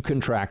you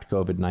contract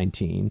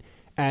COVID-19.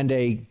 And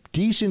a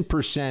decent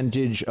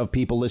percentage of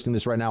people listening to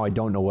this right now, I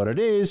don't know what it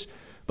is,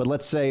 but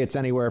let's say it's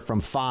anywhere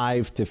from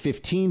 5 to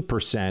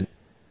 15%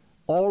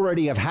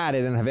 already have had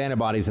it and have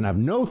antibodies and have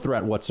no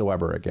threat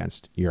whatsoever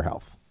against your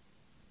health,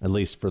 at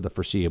least for the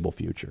foreseeable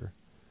future.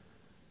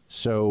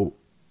 So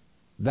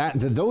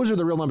those are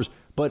the real numbers.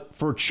 But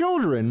for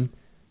children,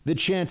 the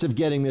chance of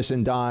getting this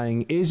and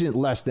dying isn't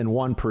less than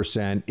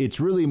 1%. It's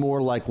really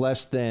more like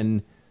less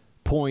than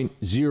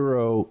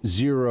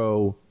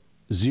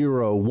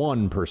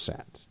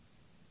 0.0001%.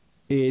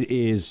 It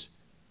is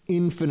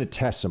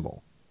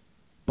infinitesimal.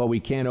 But we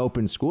can't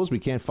open schools. We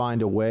can't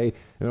find a way.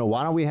 You know,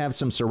 why don't we have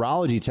some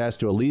serology tests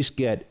to at least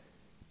get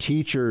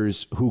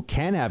teachers who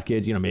can have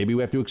kids? You know, maybe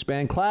we have to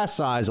expand class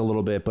size a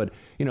little bit. But,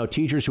 you know,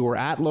 teachers who are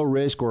at low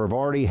risk or have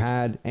already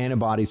had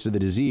antibodies to the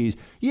disease.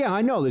 Yeah,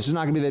 I know this is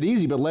not going to be that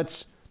easy, but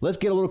let's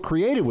get a little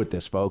creative with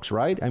this, folks,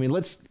 right? I mean,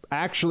 let's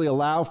actually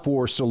allow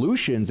for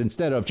solutions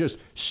instead of just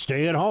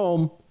stay at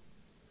home.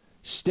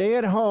 Stay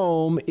at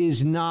home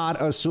is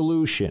not a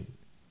solution.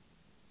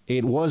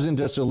 It wasn't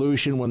a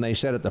solution when they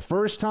said it the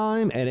first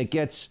time, and it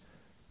gets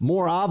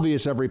more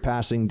obvious every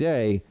passing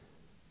day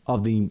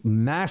of the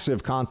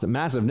massive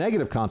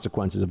negative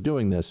consequences of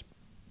doing this.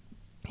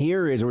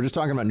 We're just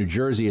talking about New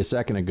Jersey a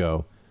second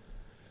ago.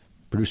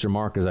 Producer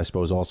Mark is, I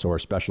suppose, also our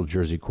special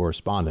Jersey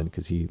correspondent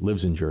because he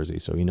lives in Jersey,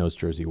 so he knows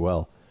Jersey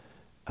well.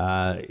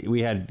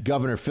 We had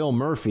Governor Phil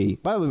Murphy.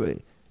 By the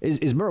way,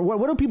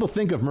 what do people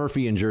think of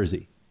Murphy in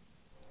Jersey?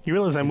 You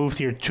realize I moved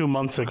here 2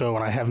 months ago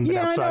and I haven't been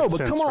outside since. Yeah, I know,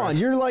 but come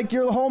on. Right?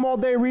 You're home all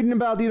day reading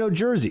about,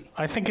 Jersey.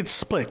 I think it's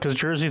split because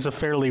Jersey's a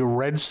fairly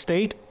red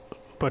state,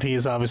 but he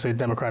is obviously a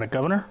Democratic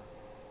governor.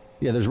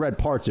 Yeah, there's red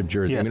parts of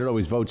Jersey. Yes. I mean, it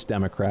always votes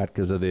Democrat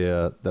because of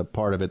the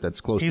part of it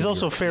that's close to He's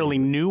also fairly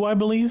new, I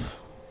believe.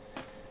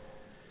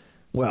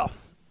 Well,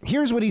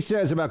 here's what he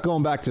says about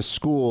going back to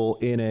school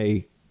in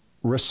a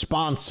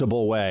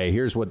responsible way.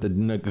 Here's what the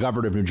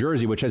governor of New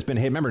Jersey, which has been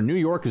hit. Remember, New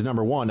York is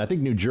number one. I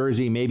think New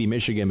Jersey, maybe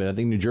Michigan, but I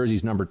think New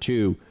Jersey's number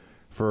two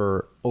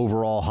for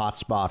overall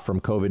hotspot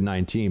from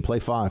COVID-19. Play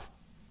 5.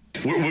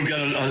 we've got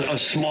a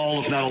small,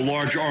 if not a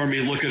large army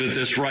looking at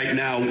this right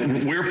now.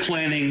 We're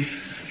planning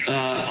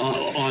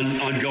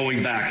on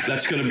going back.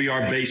 That's going to be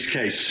our base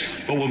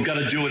case. But we've got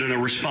to do it in a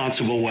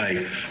responsible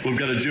way. We've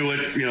got to do it,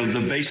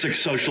 the basic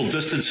social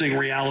distancing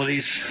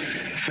realities,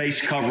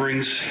 face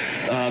coverings,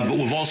 but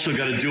we've also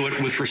got to do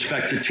it with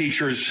respect to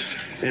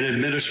teachers and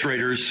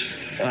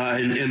administrators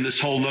in this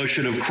whole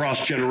notion of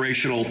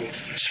cross-generational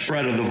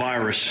spread of the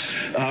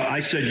virus. I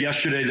said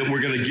yesterday that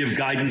we're going to give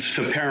guidance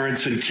to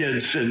parents and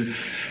kids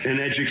and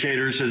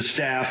educators and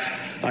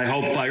staff, I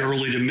hope by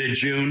early to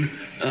mid-June.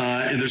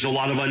 And there's a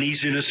lot of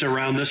uneasiness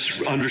around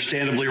this,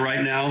 understandably,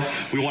 right now.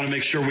 We want to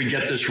make sure we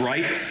get this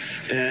right.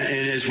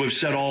 And as we've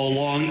said all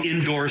along,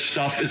 indoor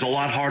stuff is a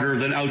lot harder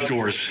than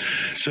outdoors.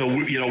 So,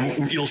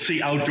 you'll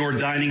see outdoor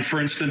dining, for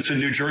instance, in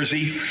New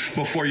Jersey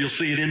before you'll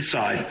see it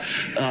inside.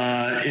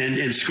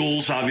 And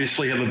schools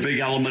obviously have a big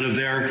element of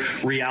their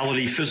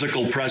reality,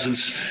 physical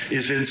presence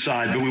is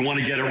inside. But we want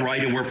to get it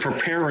right, and we're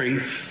preparing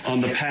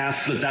on the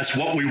path that's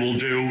what we will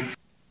do.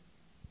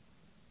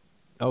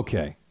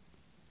 Okay.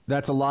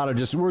 That's a lot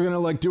of we're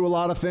going to do a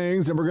lot of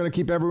things, and we're going to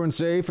keep everyone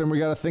safe, and we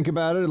got to think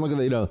about it and look at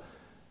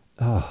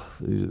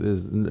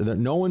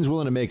no one's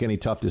willing to make any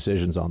tough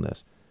decisions on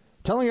this.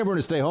 Telling everyone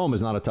to stay home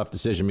is not a tough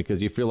decision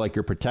because you feel like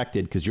you're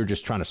protected because you're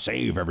just trying to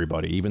save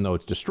everybody, even though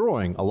it's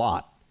destroying a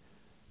lot.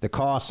 The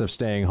cost of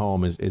staying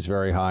home is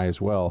very high as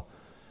well.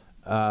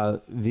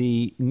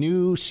 The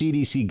new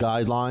CDC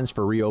guidelines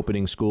for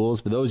reopening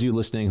schools, for those of you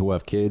listening who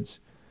have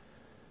kids,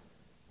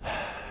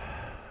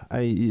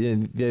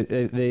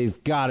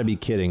 they've got to be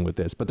kidding with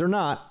this, but they're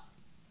not.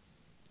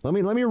 Let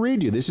me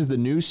read you. This is the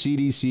new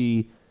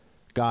CDC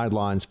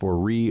guidelines for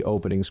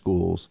reopening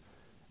schools,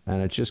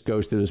 and it just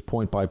goes through this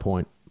point by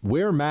point.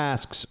 Wear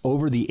masks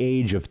over the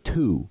age of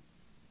 2.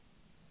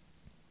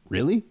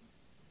 Really?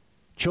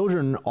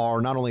 Children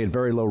are not only at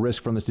very low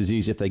risk from this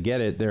disease. If they get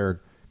it,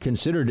 they're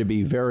considered to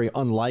be very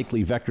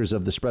unlikely vectors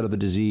of the spread of the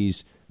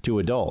disease to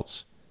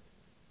adults.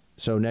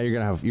 So now you're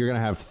gonna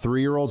have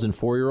 3-year-olds and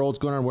 4-year-olds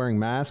going on wearing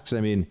masks.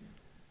 I mean,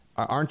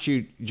 aren't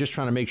you just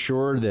trying to make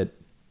sure that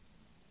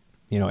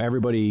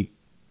everybody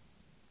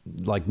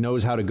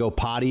knows how to go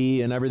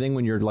potty and everything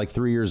when you're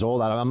 3 years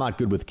old? I'm not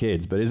good with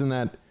kids, but isn't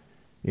that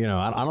I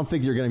don't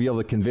think you're going to be able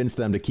to convince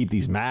them to keep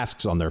these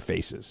masks on their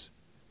faces.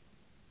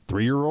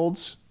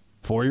 3-year-olds,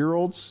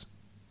 4-year-olds,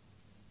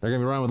 they're going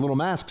to be running with little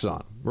masks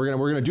on. We're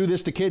going to do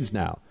this to kids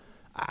now.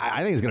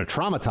 I think it's going to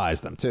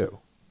traumatize them too.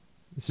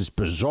 This is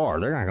bizarre.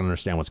 They're not going to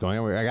understand what's going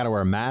on. I got to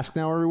wear a mask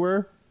now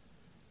everywhere.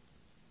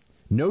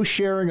 No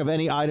sharing of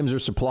any items or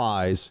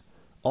supplies.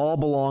 All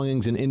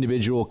belongings in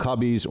individual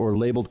cubbies or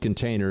labeled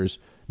containers.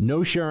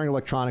 No sharing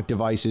electronic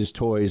devices,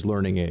 toys,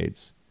 learning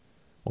aids.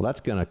 Well, that's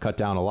going to cut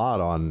down a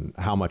lot on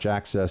how much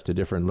access to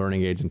different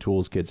learning aids and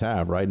tools kids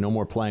have, right? No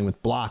more playing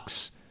with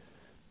blocks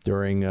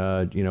during,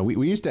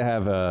 we used to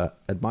have,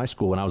 at my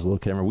school when I was a little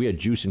kid, I remember we had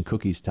juice and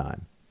cookies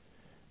time.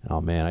 Oh,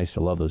 man, I used to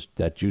love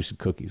that juice and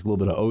cookies. A little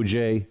bit of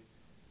OJ.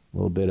 A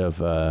little bit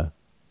of,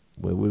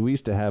 we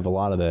used to have a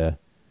lot of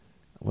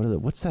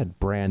what's that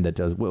brand that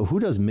does, who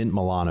does Mint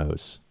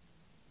Milanos?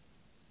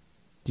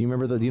 Do you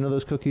remember do you know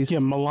those cookies? Yeah,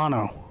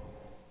 Milano.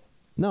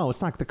 No,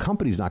 it's not, the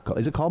company's not called,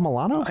 is it called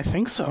Milano? I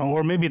think so.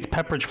 Or maybe it's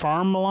Pepperidge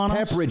Farm Milano.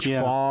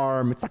 Pepperidge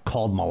Farm. It's not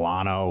called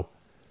Milano.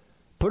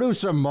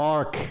 Producer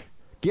Mark,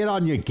 get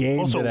on your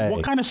game today. Also,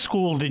 what kind of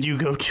school did you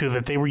go to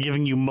that they were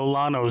giving you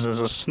Milanos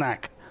as a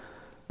snack?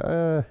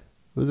 It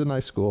was a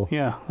nice school.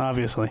 Yeah,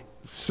 obviously.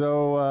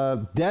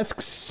 So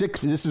desks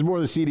 6, this is more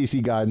the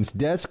CDC guidance,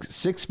 desks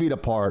 6 feet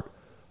apart,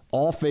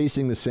 all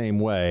facing the same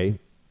way.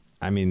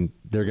 I mean,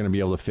 they're going to be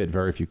able to fit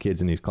very few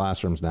kids in these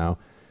classrooms now.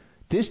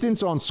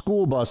 Distance on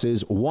school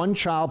buses, 1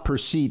 child per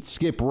seat,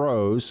 skip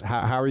rows.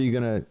 How are you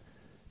going to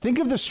think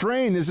of the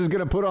strain this is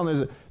going to put on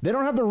this? They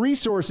don't have the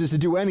resources to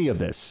do any of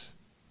this.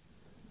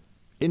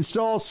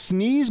 Install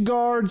sneeze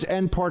guards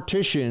and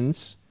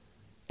partitions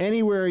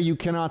anywhere you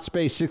cannot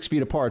space 6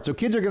 feet apart. So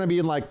kids are going to be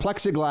in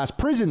plexiglass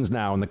prisons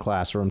now in the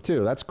classroom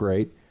too. That's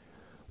great.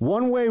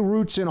 One-way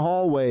routes in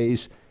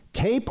hallways,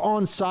 tape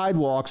on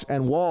sidewalks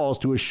and walls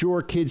to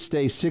assure kids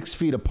stay 6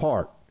 feet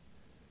apart.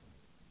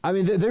 I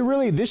mean,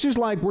 this is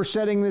we're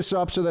setting this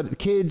up so that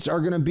kids are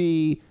going to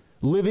be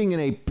living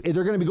they're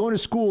going to be going to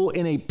school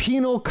in a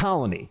penal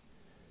colony.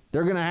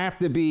 They're going to have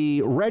to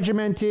be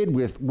regimented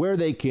with where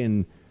they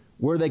can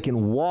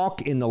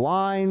walk in the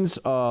lines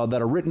that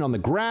are written on the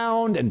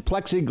ground and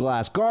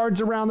plexiglass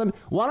guards around them.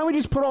 Why don't we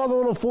just put all the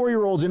little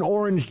 4-year-olds in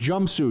orange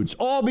jumpsuits?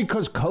 All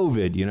because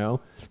COVID,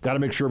 Got to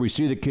make sure we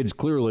see the kids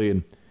clearly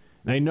and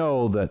they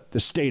know that the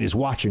state is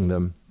watching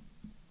them.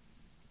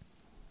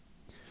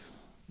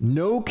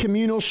 No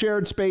communal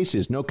shared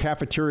spaces, no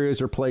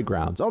cafeterias or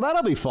playgrounds. Oh,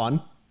 that'll be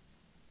fun.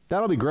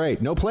 That'll be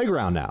great. No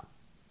playground now.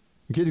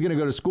 Your kid's going to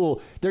go to school.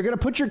 They're going to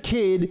put your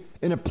kid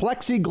in a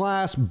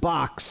plexiglass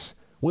box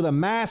with a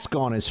mask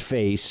on his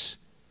face,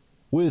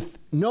 with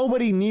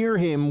nobody near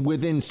him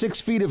within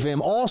 6 feet of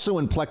him, also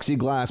in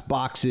plexiglass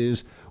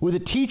boxes, with a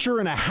teacher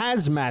in a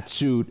hazmat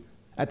suit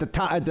in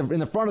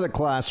the front of the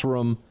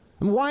classroom.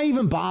 And why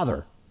even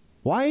bother?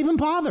 Why even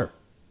bother?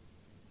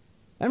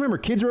 And remember,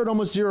 kids are at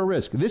almost zero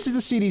risk. This is the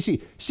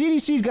CDC.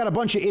 CDC's got a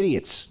bunch of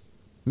idiots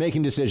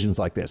making decisions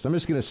like this. I'm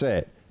just going to say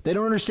it. They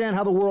don't understand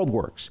how the world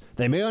works.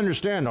 They may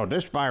understand,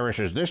 this virus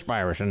is this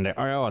virus, and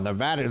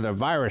the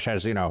virus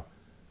has,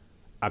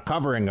 a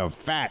covering of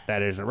fat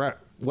that is,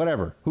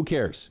 whatever. Who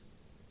cares?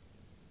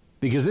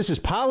 Because this is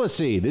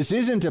policy. This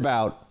isn't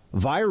about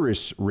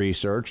virus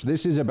research.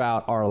 This is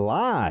about our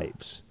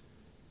lives.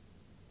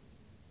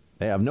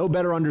 They have no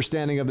better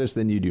understanding of this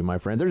than you do, my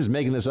friend. They're just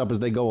making this up as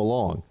they go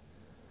along.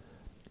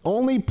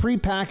 Only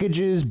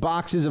pre-packages,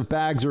 boxes of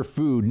bags or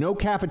food. No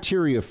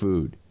cafeteria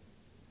food.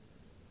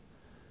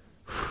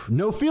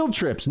 No field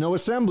trips, no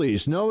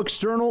assemblies, no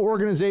external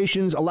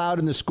organizations allowed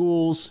in the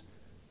schools.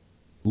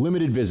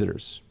 Limited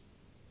visitors.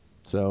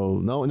 So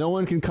no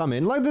one can come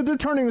in. Like they're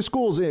turning the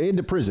schools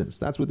into prisons.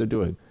 That's what they're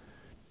doing.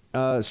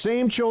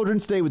 Same children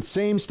stay with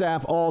same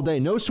staff all day.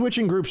 No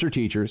switching groups or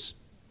teachers.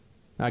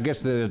 I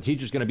guess the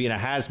teacher's going to be in a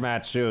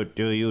hazmat suit.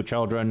 Do you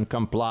children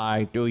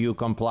comply? Do you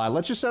comply?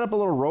 Let's just set up a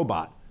little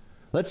robot.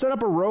 Let's set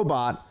up a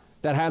robot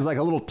that has like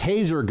a little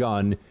taser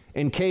gun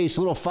in case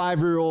little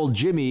 5-year-old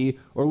Jimmy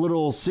or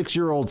little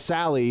 6-year-old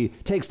Sally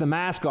takes the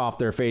mask off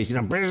their face.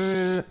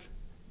 Do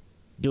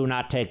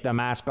not take the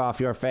mask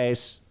off your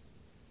face.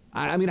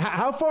 I mean,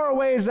 how far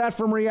away is that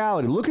from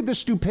reality? Look at the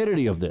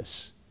stupidity of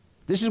this.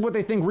 This is what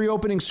they think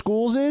reopening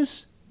schools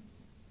is?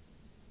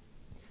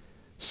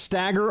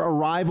 Stagger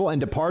arrival and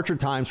departure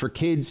times for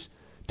kids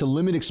to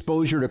limit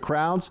exposure to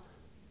crowds.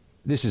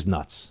 This is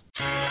nuts.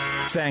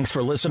 Thanks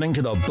for listening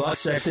to the Buck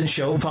Sexton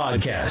Show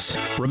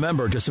podcast.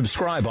 Remember to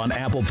subscribe on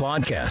Apple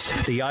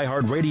Podcasts, the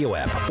iHeartRadio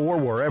app, or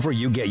wherever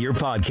you get your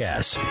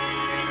podcasts.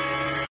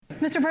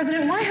 Mr.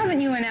 President, why haven't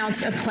you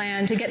announced a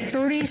plan to get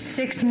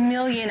 36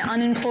 million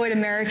unemployed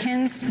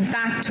Americans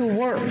back to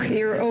work?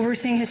 You're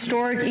overseeing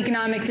historic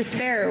economic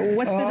despair.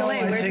 What's the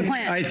delay? Where's the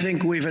plan? I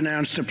think we've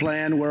announced a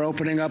plan. We're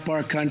opening up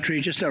our country.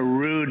 Just a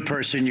rude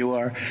person you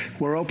are.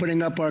 We're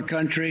opening up our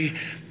country.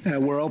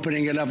 We're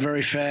opening it up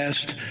very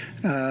fast.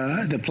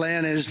 The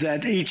plan is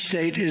that each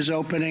state is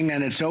opening,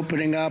 and it's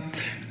opening up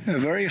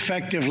very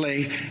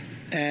effectively.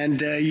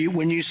 And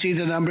when you see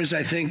the numbers,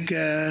 I think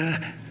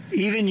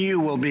even you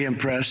will be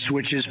impressed,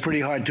 which is pretty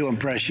hard to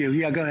impress you.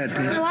 Yeah, go ahead,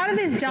 please. A lot of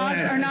these jobs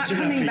are not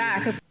coming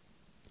back.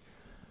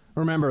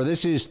 Remember,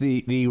 this is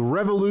the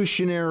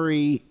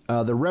revolutionary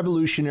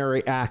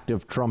act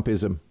of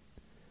Trumpism,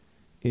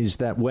 is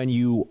that when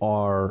you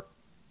are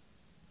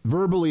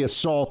verbally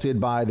assaulted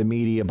by the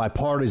media, by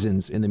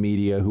partisans in the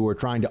media who are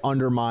trying to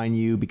undermine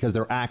you because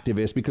they're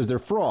activists, because they're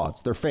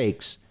frauds, they're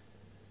fakes,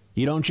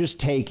 you don't just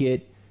take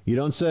it. You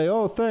don't say,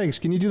 oh, thanks.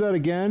 Can you do that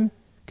again?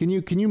 Can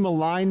you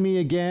malign me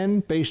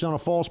again based on a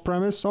false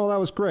premise? Oh, that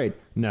was great.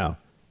 No,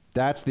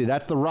 that's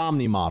the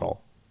Romney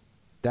model.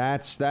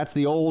 That's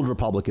the old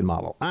Republican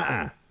model.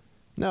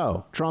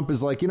 No, Trump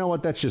is like, you know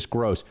what? That's just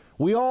gross.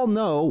 We all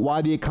know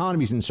why the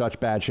economy's in such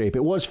bad shape.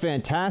 It was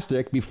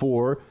fantastic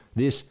before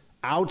this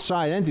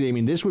outside entity. I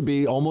mean, this would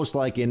be almost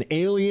like an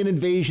alien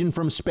invasion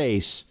from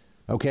space.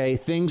 OK,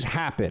 things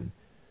happen.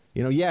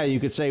 Yeah, you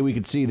could say we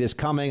could see this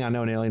coming. I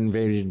know an alien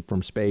invasion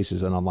from space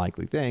is an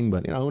unlikely thing,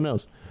 but, who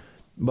knows?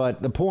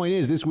 But the point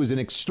is, this was an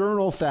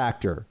external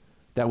factor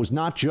that was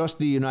not just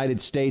the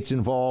United States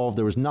involved.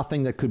 There was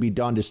nothing that could be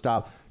done to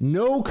stop.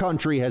 No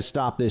country has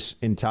stopped this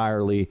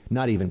entirely,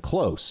 not even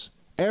close.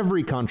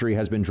 Every country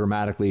has been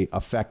dramatically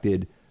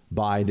affected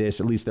by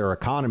this. At least their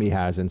economy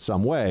has in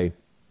some way.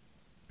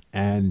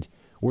 And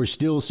we're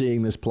still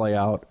seeing this play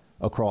out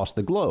across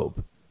the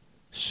globe.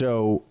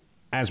 So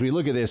as we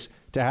look at this,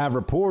 to have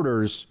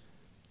reporters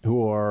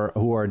who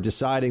are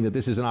deciding that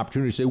this is an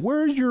opportunity to say,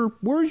 where's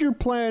your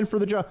plan for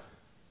the job?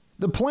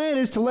 The plan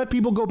is to let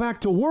people go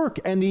back to work,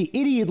 and the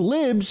idiot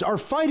libs are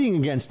fighting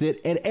against it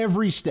at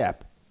every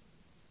step.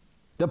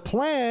 The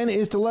plan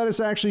is to let us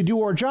actually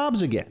do our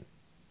jobs again.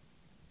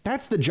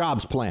 That's the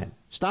jobs plan.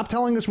 Stop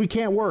telling us we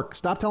can't work.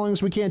 Stop telling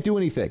us we can't do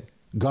anything.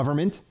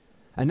 Government.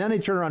 And then they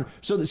turn around.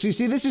 So you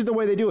see, this is the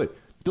way they do it.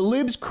 The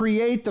libs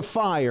create the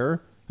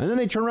fire, and then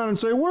they turn around and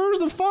say, where's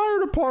the fire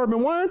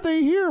department? Why aren't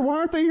they here? Why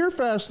aren't they here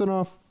fast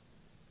enough?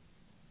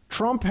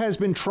 Trump has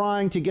been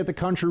trying to get the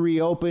country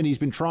reopened. He's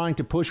been trying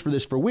to push for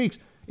this for weeks.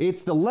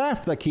 It's the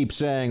left that keeps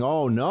saying,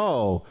 oh,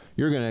 no,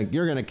 you're going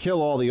to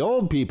kill all the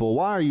old people.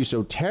 Why are you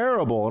so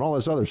terrible? And all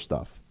this other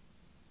stuff.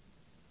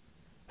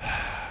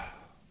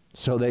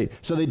 So they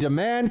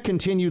demand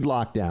continued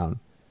lockdown.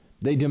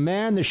 They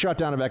demand the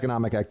shutdown of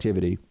economic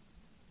activity.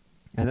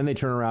 And then they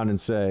turn around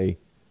and say,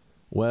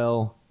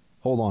 well,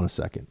 hold on a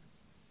second.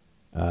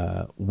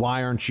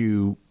 Why aren't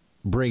you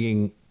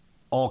bringing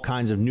all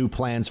kinds of new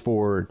plans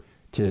forward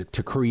to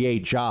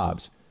create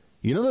jobs?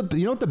 You know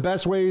what the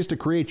best way is to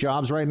create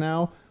jobs right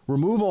now?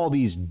 Remove all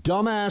these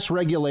dumbass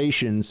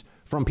regulations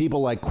from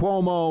people like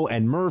Cuomo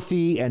and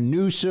Murphy and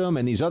Newsom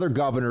and these other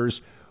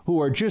governors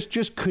who are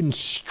just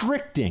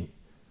constricting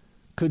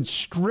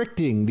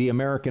the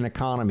American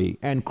economy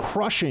and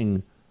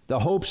crushing the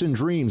hopes and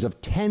dreams of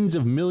tens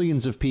of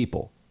millions of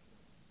people.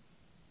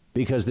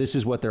 Because this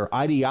is what their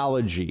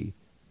ideology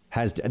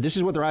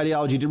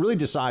really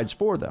decides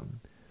for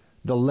them.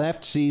 The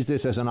left sees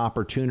this as an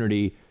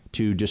opportunity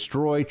to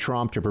destroy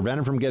Trump, to prevent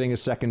him from getting a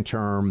second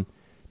term,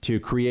 to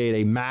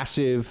create a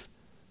massive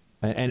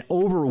and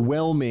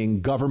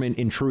overwhelming government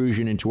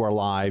intrusion into our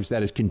lives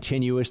that is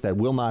continuous, that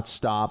will not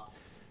stop,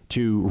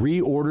 to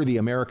reorder the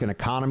American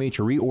economy,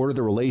 to reorder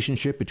the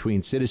relationship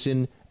between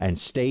citizen and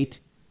state.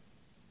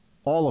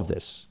 All of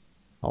this.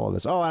 Oh,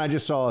 and I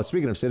just saw,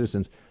 speaking of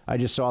citizens, I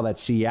just saw that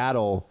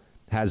Seattle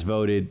has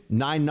voted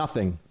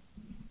 9-0.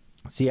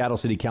 Seattle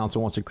City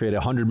Council wants to create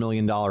a $100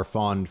 million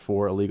fund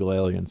for illegal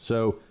aliens.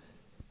 So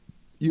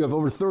you have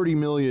over 30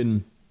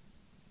 million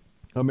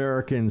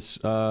Americans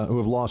who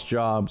have lost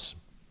jobs.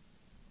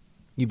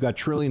 You've got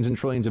trillions and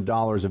trillions of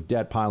dollars of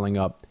debt piling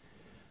up.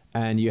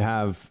 And you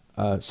have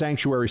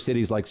sanctuary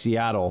cities like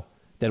Seattle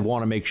that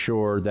want to make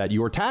sure that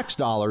your tax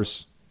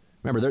dollars,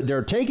 remember,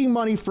 they're taking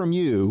money from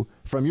you,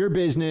 from your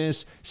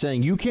business,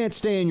 saying you can't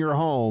stay in your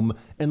home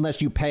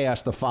unless you pay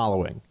us the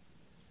following.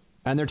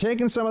 And they're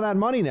taking some of that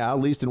money now,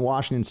 at least in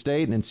Washington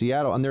State and in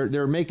Seattle, and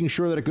they're making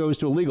sure that it goes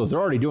to illegals. They're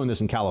already doing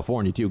this in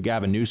California, too.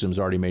 Gavin Newsom's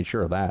already made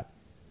sure of that.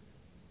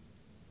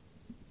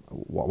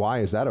 Why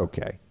is that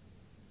okay?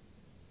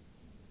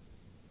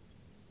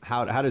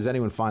 How does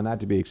anyone find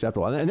that to be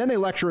acceptable? And then they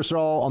lecture us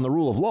all on the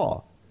rule of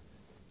law.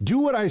 Do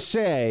what I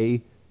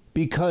say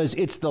because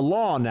it's the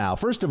law now.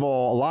 First of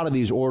all, a lot of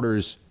these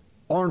orders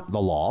aren't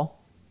the law.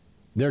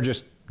 They're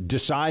just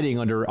deciding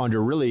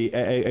under really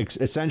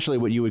essentially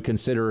what you would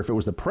consider, if it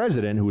was the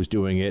president who was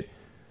doing it,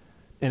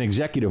 an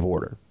executive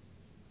order.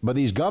 But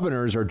these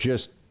governors are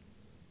just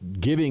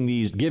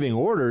giving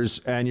orders,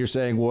 and you're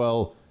saying,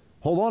 well,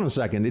 hold on a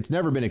second. It's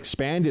never been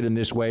expanded in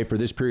this way for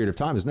this period of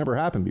time. It's never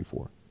happened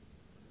before.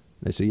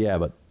 They say, yeah,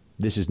 but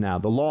this is now.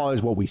 The law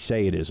is what we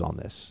say it is on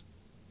this.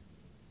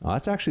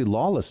 That's actually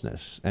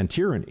lawlessness and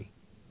tyranny.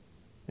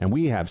 And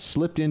we have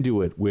slipped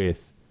into it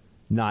with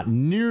not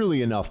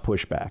nearly enough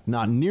pushback,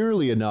 not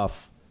nearly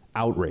enough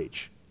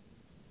outrage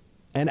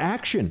and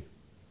action.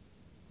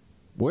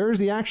 Where's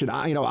the action?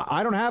 I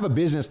don't have a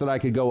business that I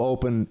could go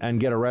open and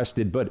get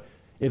arrested, but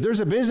if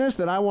there's a business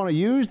that I want to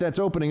use that's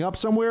opening up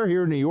somewhere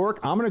here in New York,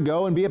 I'm going to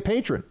go and be a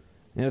patron.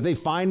 And if they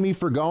find me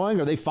for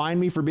going, or they find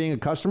me for being a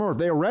customer, or if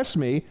they arrest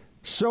me,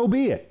 so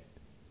be it.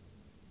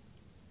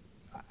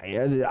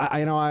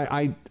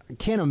 I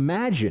can't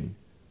imagine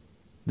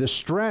the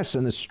stress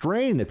and the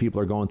strain that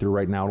people are going through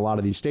right now in a lot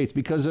of these states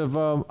because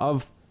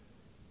of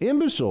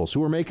imbeciles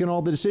who are making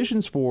all the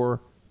decisions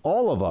for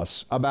all of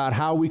us about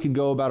how we can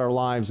go about our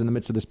lives in the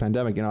midst of this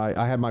pandemic.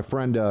 I had my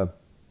friend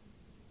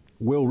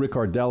Will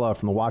Ricardella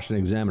from the Washington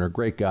Examiner,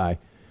 great guy,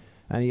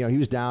 and he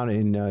was down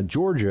in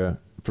Georgia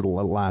for the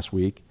last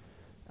week,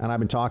 and I've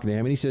been talking to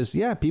him, and he says,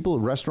 yeah,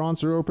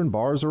 restaurants are open,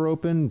 bars are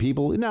open,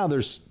 now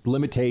there's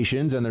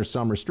limitations and there's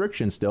some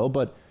restrictions still,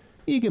 but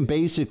you can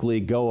basically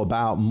go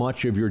about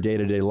much of your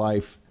day-to-day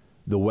life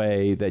the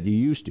way that you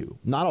used to.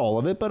 Not all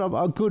of it, but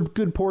a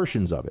good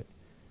portions of it.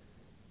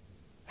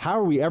 How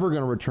are we ever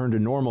going to return to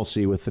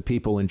normalcy with the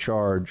people in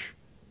charge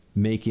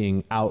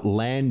making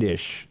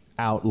outlandish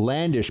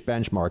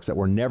benchmarks that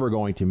we're never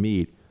going to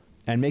meet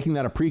and making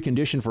that a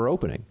precondition for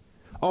opening?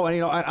 Oh,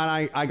 and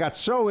I got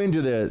so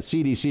into the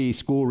CDC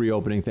school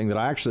reopening thing that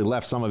I actually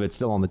left some of it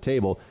still on the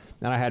table.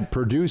 And I had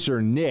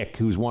producer Nick,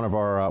 who's one of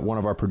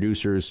our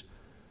producers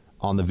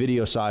on the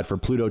video side for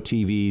Pluto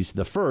TV's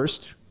The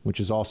First, which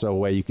is also a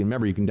way you can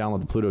download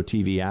the Pluto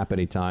TV app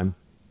anytime.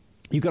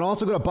 You can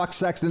also go to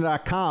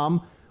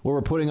bucksexton.com, where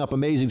we're putting up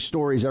amazing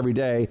stories every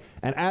day.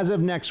 And as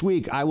of next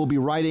week, I will be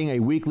writing a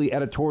weekly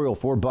editorial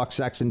for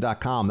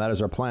bucksexton.com. That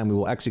is our plan. We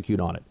will execute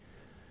on it.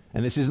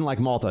 And this isn't like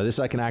Malta. This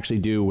I can actually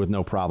do with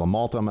no problem.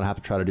 Malta, I'm going to have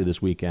to try to do this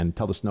weekend.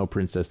 Tell the Snow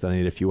Princess that I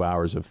need a few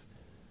hours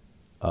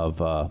of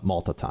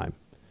Malta time.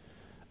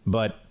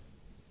 But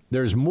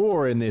there's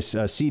more in this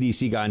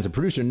CDC guidance. And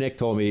producer Nick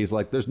told me, he's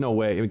like, there's no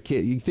way.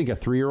 You think a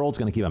 3-year-old's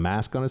going to keep a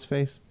mask on his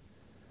face?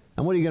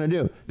 And what are you going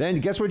to do? Then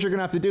guess what you're going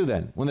to have to do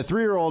then? When the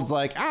 3-year-old's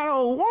like, I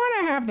don't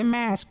want to have the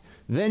mask.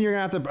 Then you're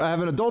going to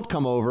have an adult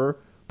come over,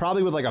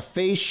 probably with like a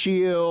face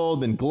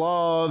shield and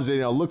gloves.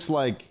 And, looks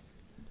like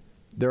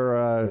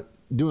they're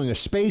doing a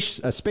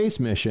space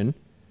mission.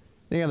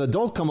 Then you have the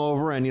adult come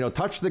over and,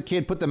 touch the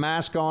kid, put the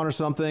mask on or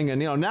something. And,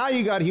 now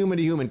you got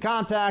human-to-human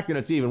contact and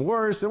it's even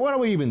worse. And what are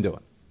we even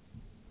doing?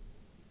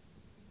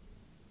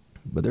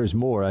 But there's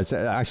more.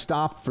 I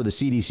stopped for the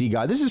CDC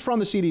guy. This is from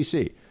the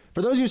CDC.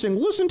 For those of you saying,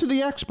 listen to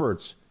the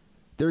experts,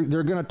 they're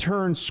going to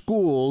turn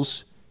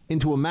schools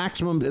into a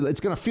maximum. It's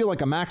going to feel like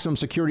a maximum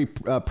security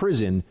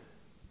prison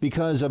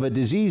because of a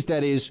disease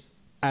that is,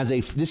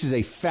 this is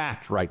a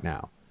fact right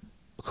now.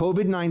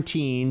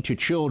 COVID-19 to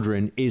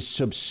children is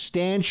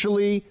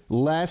substantially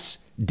less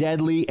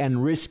deadly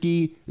and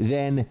risky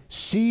than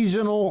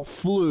seasonal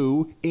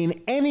flu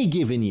in any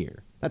given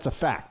year. That's a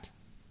fact.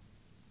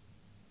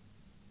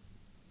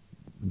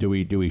 Do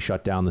we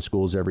shut down the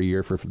schools every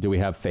year? Do we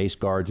have face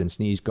guards and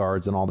sneeze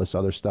guards and all this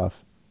other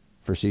stuff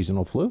for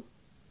seasonal flu?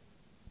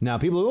 Now,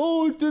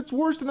 people are, it's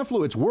worse than the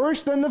flu. It's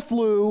worse than the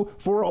flu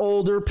for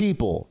older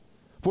people.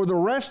 For the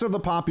rest of the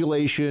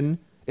population,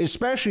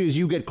 especially as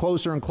you get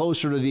closer and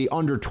closer to the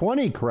under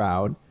 20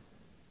 crowd,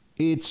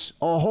 it's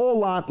a whole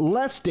lot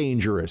less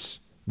dangerous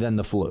than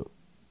the flu.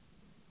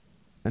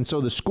 And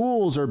so the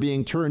schools are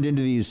being turned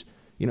into these,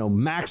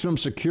 maximum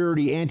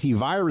security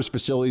antivirus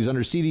facilities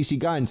under CDC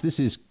guidance. This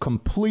is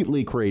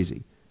completely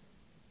crazy.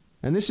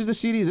 And this is the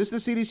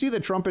CDC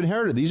that Trump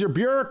inherited. These are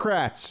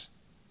bureaucrats.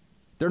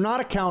 They're not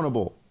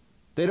accountable.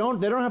 They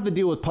don't have to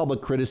deal with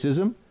public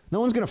criticism. No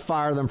one's going to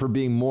fire them for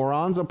being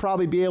morons. They'll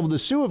probably be able to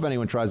sue if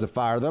anyone tries to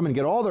fire them and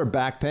get all their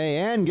back pay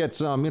and get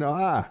some,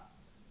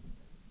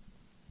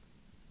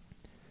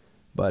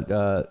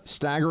 But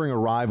staggering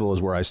arrival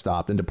is where I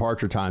stopped, and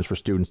departure times for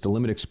students to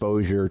limit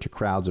exposure to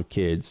crowds of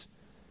kids.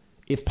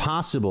 If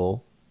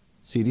possible,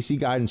 CDC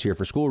guidance here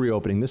for school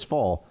reopening this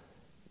fall,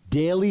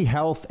 daily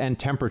health and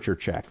temperature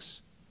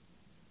checks.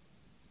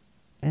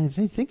 And if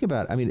they think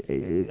about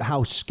it,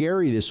 how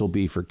scary this will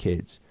be for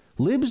kids.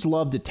 Libs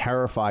love to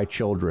terrify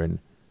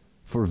children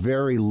for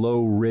very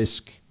low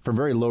risk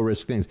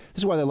things. This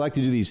is why they like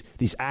to do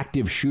these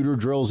active shooter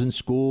drills in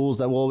schools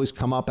that will always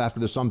come up after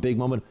there's some big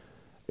moment.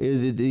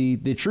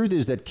 The truth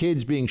is that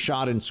kids being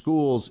shot in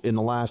schools in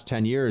the last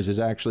 10 years is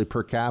actually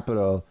per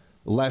capita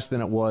less than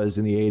it was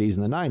in the 80s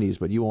and the 90s.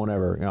 But you won't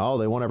ever,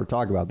 they won't ever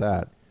talk about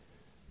that.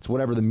 It's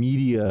whatever the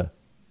media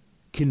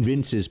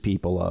convinces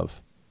people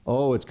of.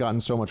 Oh, it's gotten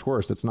so much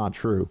worse. That's not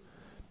true.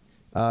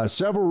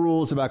 Several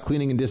rules about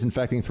cleaning and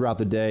disinfecting throughout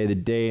the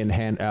day and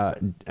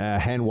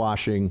hand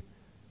washing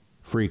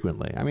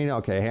frequently.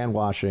 Hand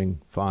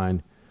washing,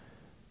 fine.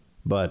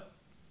 But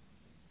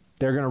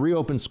they're going to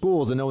reopen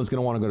schools and no one's going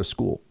to want to go to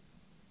school.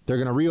 They're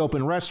going to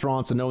reopen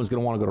restaurants and no one's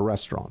going to want to go to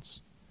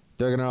restaurants.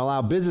 They're going to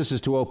allow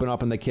businesses to open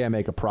up and they can't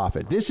make a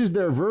profit. This is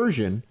their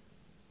version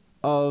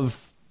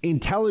of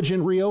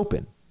intelligent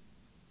reopen.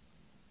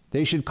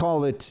 They should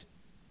call it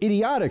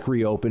idiotic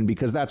reopen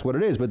because that's what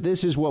it is. But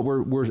this is what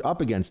we're up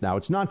against now.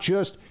 It's not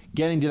just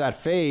getting to that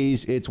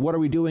phase. It's what are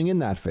we doing in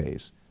that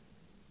phase?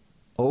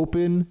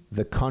 Open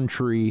the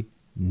country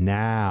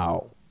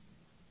now.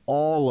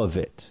 All of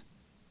it.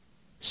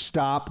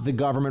 Stop the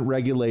government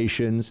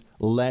regulations.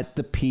 Let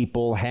the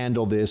people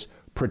handle this.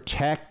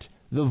 Protect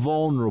the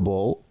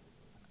vulnerable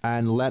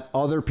and let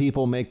other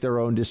people make their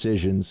own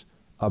decisions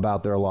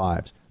about their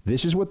lives.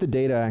 This is what the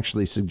data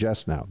actually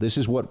suggests now. This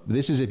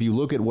is if you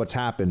look at what's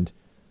happened,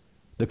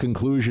 the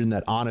conclusion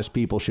that honest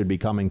people should be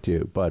coming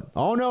to. But,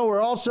 oh no, we're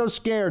all so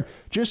scared.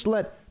 Just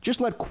let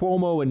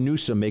Cuomo and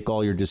Newsom make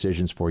all your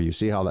decisions for you.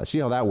 See how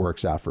that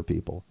works out for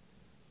people.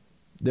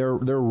 They're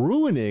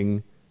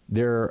ruining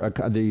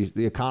the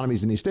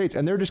economies in these states,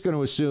 and they're just going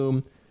to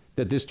assume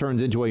that this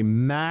turns into a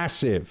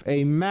massive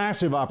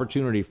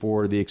opportunity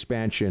for the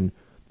expansion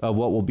of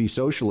what will be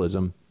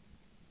socialism,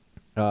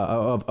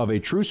 of a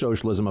true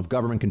socialism of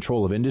government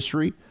control of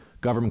industry,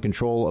 government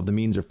control of the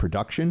means of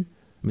production.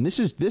 This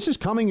is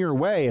coming your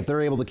way if they're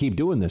able to keep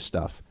doing this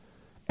stuff.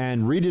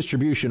 And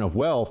redistribution of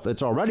wealth,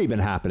 it's already been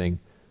happening,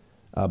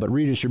 but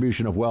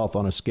redistribution of wealth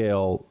on a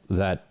scale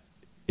that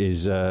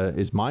is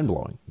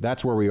mind-blowing.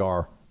 That's where we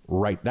are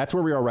right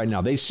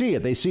now. They see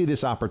it. They see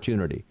this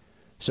opportunity.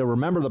 So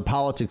remember the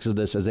politics of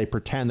this as they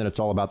pretend that it's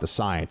all about the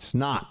science. It's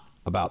not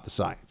about the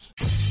science.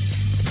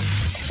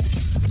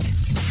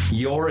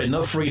 You're in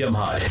the Freedom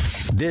Hut.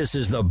 This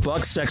is the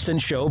Buck Sexton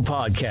Show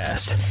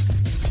podcast.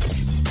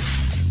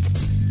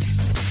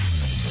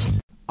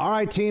 All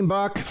right, Team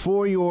Buck,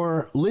 for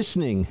your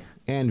listening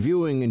and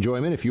viewing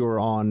enjoyment, if you're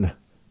on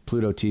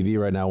Pluto TV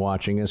right now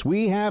watching us,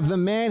 we have the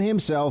man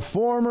himself,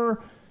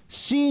 former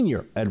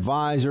senior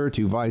advisor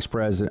to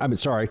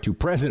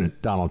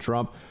President Donald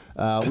Trump.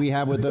 We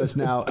have with us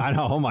now, I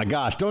know, oh my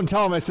gosh, don't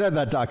tell him I said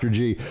that, Dr.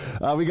 G.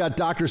 We got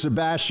Dr.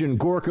 Sebastian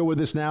Gorka with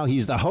us now.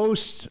 He's the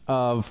host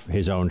of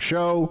his own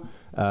show.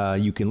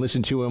 You can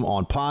listen to him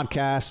on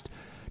podcast.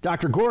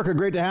 Dr. Gorka,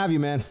 great to have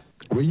you, man.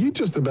 Were you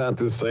just about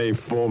to say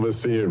former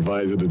senior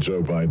advisor to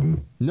Joe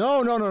Biden?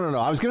 No.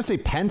 I was going to say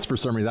Pence for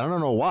some reason. I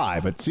don't know why,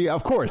 but see,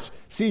 of course,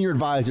 senior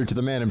advisor to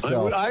the man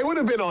himself. I would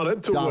have been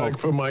honored to work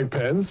for Mike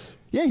Pence.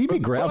 Yeah, he'd be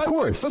great, of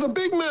course. For the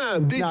big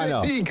man,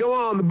 DJT, come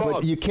on, the boss.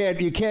 But you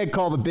can't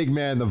call the big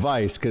man the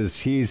vice because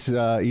he's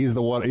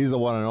the one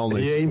and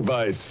only. He ain't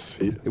vice.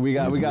 We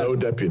got no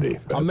deputy.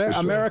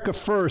 America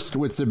First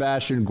with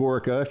Sebastian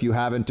Gorka. If you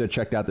haven't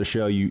checked out the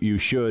show, you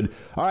should.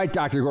 All right,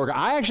 Dr. Gorka.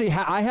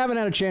 I haven't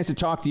had a chance to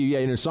talk to you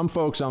yet. Some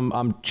folks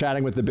I'm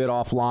chatting with a bit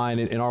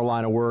offline in our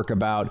line of work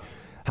about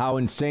how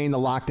insane the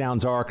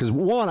lockdowns are. Because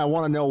one, I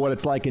want to know what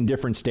it's like in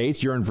different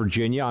states. You're in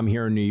Virginia. I'm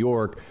here in New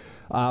York.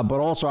 But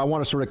also, I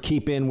want to sort of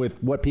keep in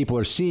with what people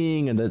are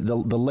seeing and the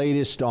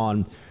latest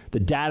on the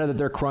data that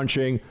they're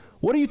crunching.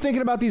 What are you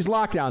thinking about these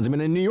lockdowns?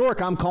 In New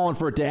York, I'm calling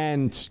for it to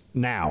end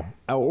now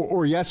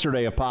or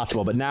yesterday if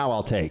possible, but now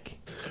I'll take.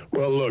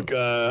 Well, look,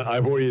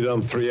 I've already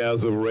done 3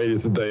 hours of radio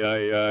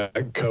today.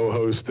 I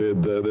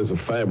co-hosted, there's a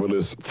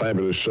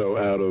fabulous show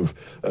out of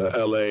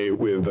L.A.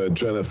 with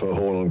Jennifer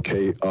Horn on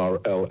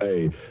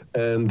KRLA.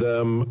 And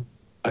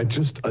I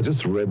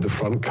just read the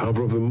front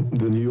cover of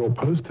the New York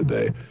Post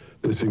today.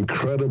 This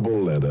incredible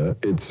letter.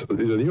 It's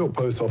the New York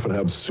Post often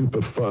have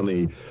super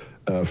funny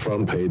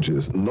front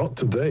pages. Not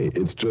today.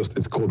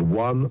 It's called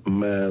One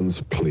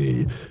Man's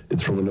Plea.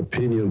 It's from an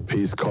opinion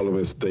piece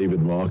columnist,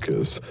 David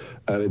Marcus,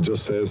 and it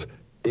just says,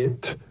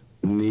 it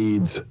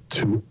needs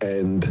to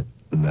end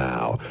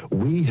now.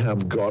 We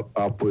have got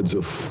upwards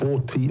of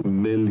 40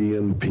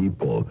 million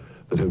people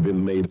that have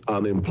been made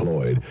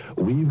unemployed.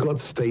 We've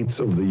got states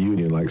of the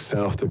union like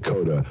South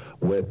Dakota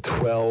where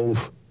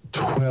 12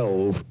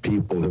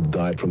 people have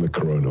died from the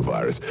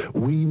coronavirus.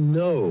 We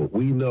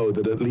know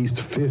that at least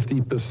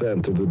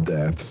 50% of the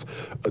deaths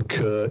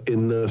occur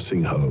in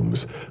nursing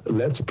homes.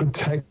 Let's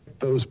protect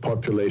those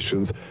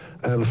populations.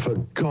 And for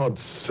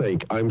God's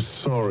sake, I'm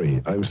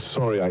sorry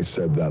I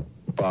said that,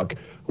 Buck.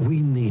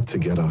 We need to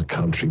get our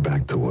country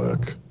back to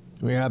work.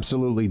 We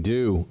absolutely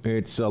do.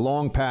 It's a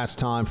long past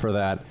time for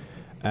that.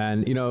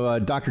 And,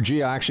 Dr.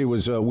 G, I actually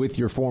was with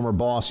your former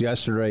boss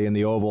yesterday in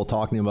the Oval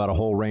talking about a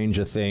whole range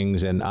of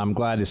things, and I'm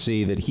glad to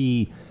see that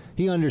he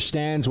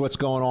understands what's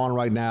going on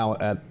right now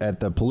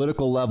at the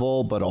political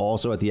level, but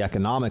also at the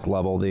economic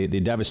level, the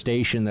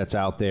devastation that's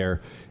out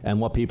there and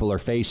what people are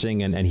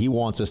facing, and he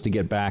wants us to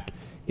get back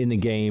in the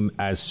game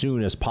as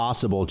soon as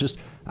possible. Just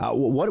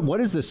what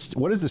is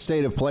the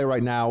state of play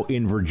right now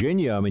in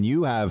Virginia? I mean,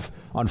 you have,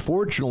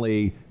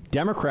 unfortunately,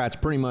 Democrats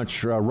pretty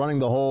much running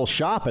the whole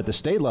shop at the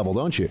state level,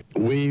 don't you?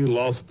 We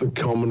lost the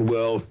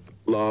Commonwealth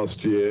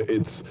last year.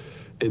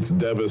 It's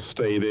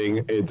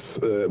devastating. It's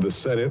the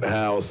Senate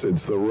House.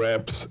 It's the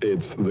reps.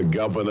 It's the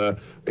governor.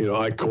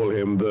 I call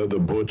him the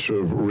butcher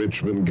of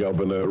Richmond,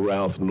 Governor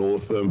Ralph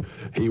Northam.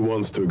 He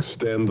wants to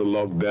extend the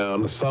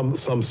lockdown.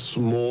 Some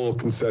small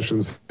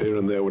concessions here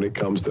and there when it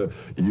comes to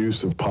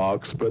use of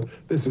parks, but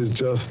this is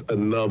just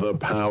another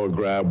power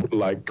grab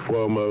like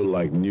Cuomo,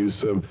 like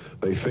Newsom.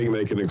 They think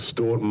they can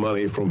extort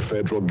money from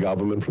federal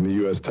government, from the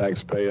U.S.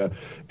 taxpayer.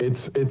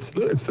 It's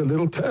the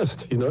little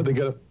test.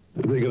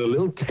 They get a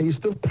little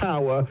taste of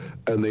power,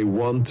 and they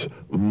want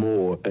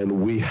more, and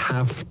we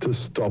have to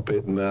stop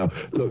it now.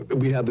 Look,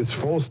 we had this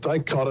false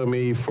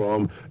dichotomy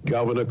from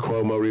Governor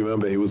Cuomo.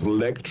 Remember, he was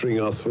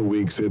lecturing us for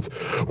weeks. It's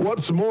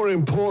what's more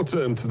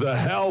important, the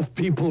health,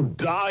 people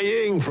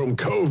dying from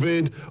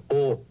COVID,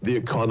 or the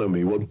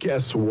economy? Well,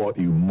 guess what,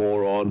 you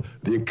moron?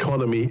 The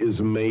economy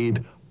is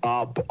made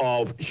up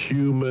of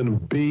human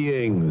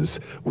beings.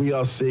 We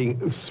are seeing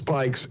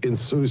spikes in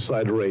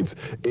suicide rates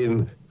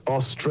in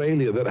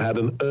Australia that had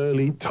an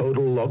early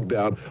total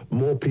lockdown.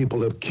 More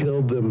people have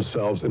killed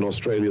themselves in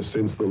Australia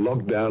since the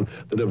lockdown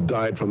than have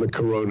died from the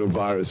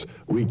coronavirus.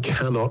 We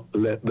cannot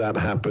let that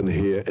happen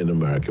here in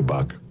America,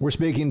 Buck. We're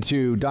speaking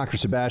to Dr.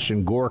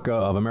 Sebastian Gorka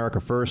of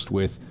America First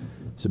with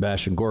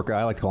Sebastian Gorka.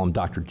 I like to call him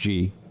Dr.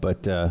 G,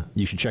 but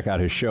you should check out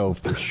his show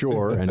for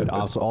sure. And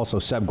also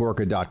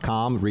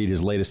sebgorka.com, read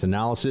his latest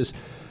analysis.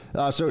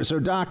 So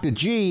Dr.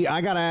 G, I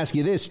got to ask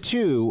you this,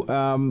 too.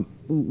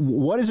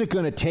 What is it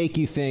going to take,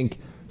 you think,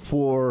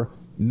 for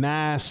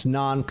mass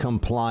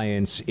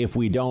noncompliance if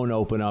we don't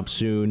open up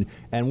soon?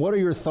 And what are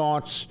your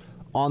thoughts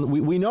on,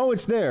 we know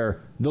it's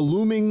there, the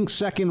looming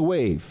second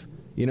wave,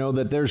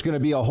 that there's going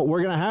to be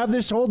we're going to have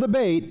this whole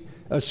debate,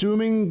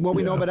 assuming what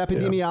we know about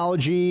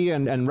epidemiology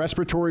and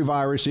respiratory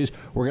viruses.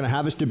 We're going to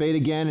have this debate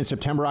again in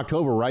September,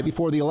 October, right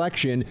before the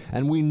election.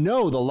 And we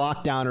know the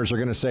lockdowners are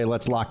going to say,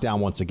 let's lock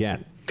down once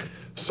again.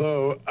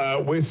 So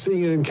we're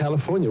seeing it in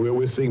California.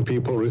 We're seeing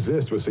people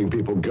resist. We're seeing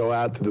people go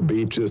out to the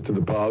beaches, to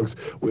the parks.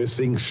 We're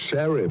seeing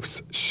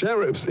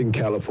sheriffs in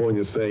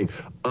California saying,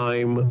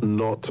 I'm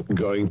not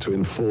going to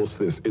enforce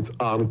this. It's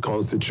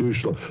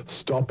unconstitutional.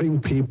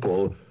 Stopping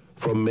people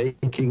from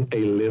making a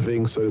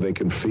living so they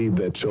can feed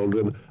their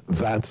children,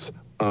 that's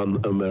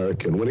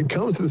un-American. When it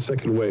comes to the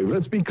second wave,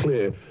 let's be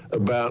clear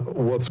about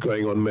what's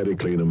going on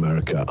medically in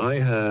America. I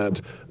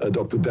had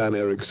Dr. Dan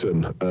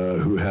Erickson,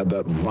 who had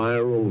that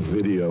viral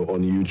video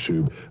on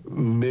YouTube,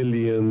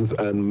 millions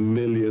and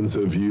millions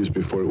of views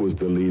before it was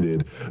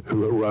deleted,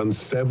 who runs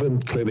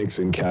 7 clinics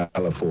in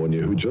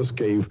California, who just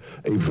gave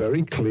a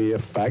very clear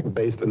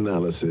fact-based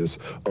analysis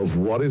of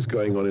what is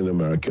going on in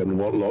America and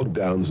what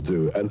lockdowns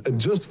do.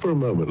 And just for a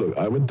moment, look,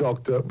 I'm a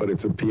doctor, but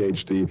it's a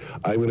PhD.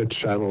 I'm going to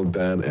channel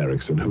Dan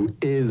Erickson, who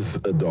is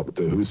a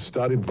doctor, who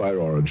studied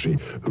virology,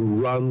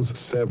 who runs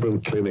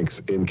 7 clinics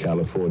in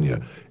California.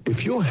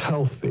 If you're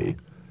healthy,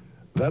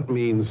 that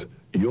means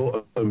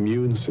your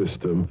immune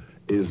system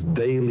is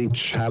daily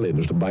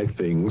challenged by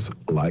things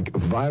like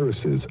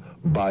viruses,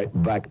 by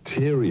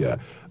bacteria.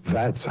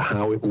 That's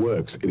how it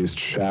works. It is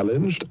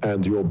challenged,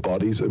 and your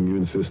body's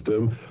immune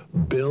system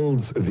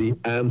builds the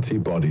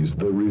antibodies,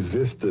 the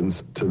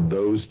resistance to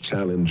those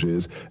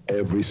challenges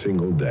every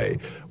single day.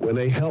 When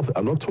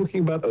I'm not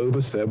talking about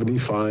over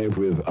 75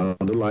 with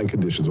underlying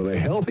conditions. When a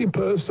healthy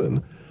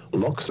person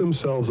locks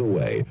themselves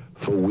away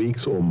for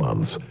weeks or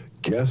months,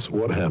 guess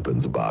what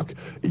happens, Buck?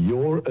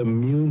 Your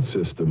immune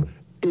system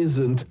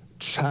isn't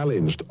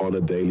challenged on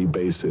a daily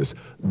basis,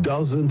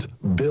 doesn't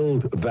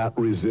build that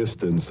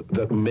resistance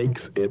that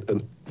makes it a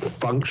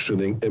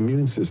functioning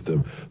immune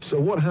system. So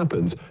what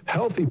happens?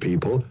 Healthy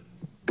people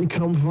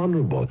become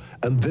vulnerable.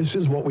 And this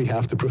is what we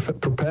have to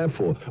prepare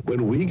for.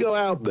 When we go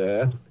out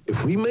there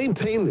If we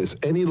maintain this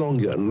any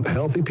longer and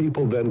healthy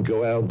people then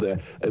go out there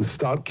and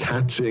start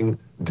catching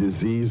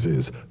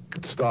diseases,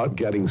 start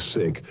getting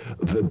sick,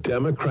 the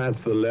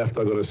Democrats, the left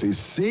are going to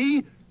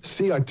see,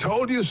 I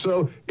told you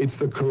so, it's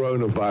the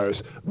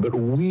coronavirus, but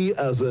we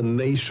as a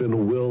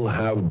nation will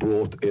have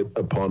brought it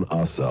upon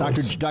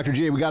ourselves. Dr.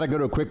 G, we got to go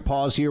to a quick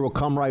pause here. We'll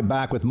come right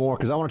back with more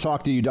because I want to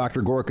talk to you,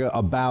 Dr. Gorka,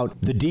 about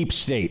the deep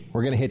state.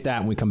 We're going to hit that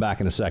when we come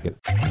back in a second.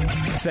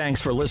 Thanks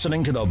for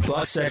listening to the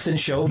Buck Sexton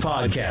Show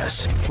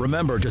podcast.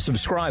 Remember to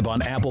subscribe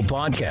on Apple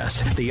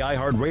Podcast, the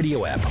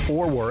iHeartRadio app,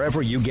 or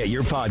wherever you get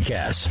your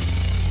podcasts.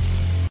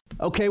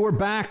 Okay, we're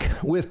back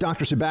with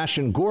Dr.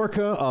 Sebastian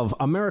Gorka of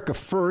America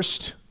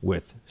First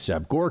with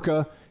Seb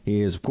Gorka.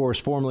 He is, of course,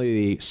 formerly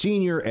the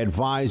senior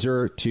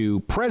advisor to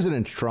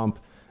President Trump,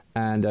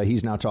 and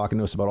he's now talking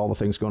to us about all the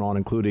things going on,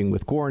 including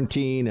with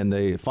quarantine and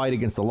the fight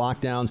against the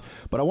lockdowns.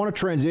 But I want to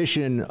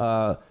transition,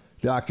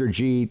 Dr.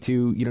 G,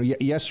 to,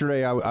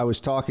 yesterday I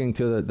was talking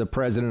to the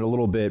president a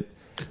little bit,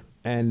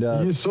 and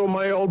you saw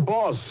my old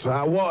boss.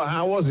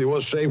 How was he?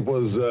 What shape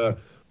was the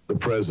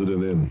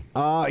president in?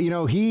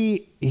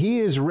 He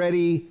is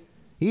ready.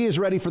 He is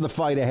ready for the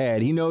fight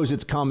ahead. He knows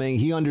it's coming.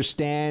 He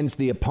understands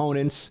the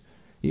opponents.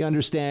 He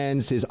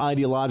understands his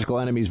ideological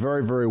enemies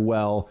very, very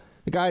well.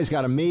 The guy's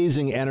got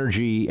amazing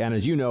energy, and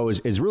as you know,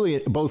 is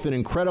really both an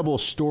incredible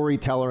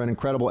storyteller and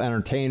incredible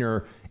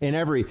entertainer in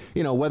every,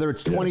 whether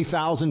it's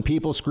 20,000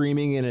 people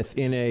screaming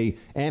in a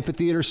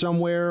amphitheater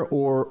somewhere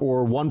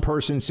or one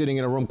person sitting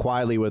in a room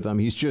quietly with him.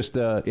 He's just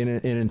an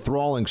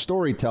enthralling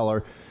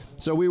storyteller.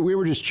 So we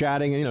were just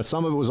chatting,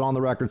 some of it was on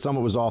the record, some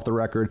of it was off the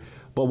record.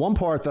 But one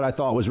part that I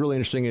thought was really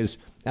interesting is,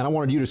 and I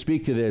wanted you to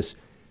speak to this,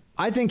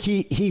 I think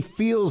he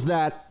feels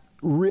that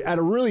at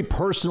a really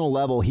personal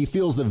level, he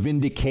feels the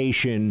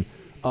vindication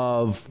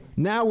of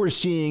now we're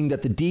seeing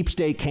that the deep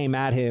state came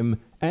at him,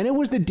 and it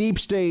was the deep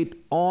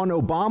state on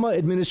Obama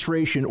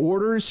administration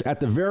orders at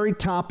the very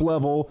top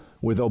level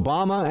with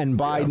Obama and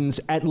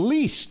Biden's at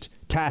least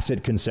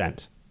tacit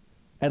consent,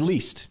 at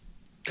least.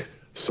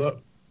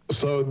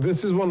 So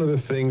this is one of the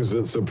things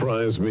that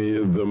surprised me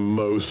the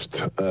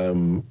most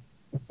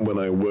when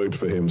I worked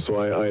for him. So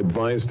I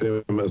advised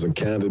him as a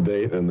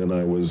candidate, and then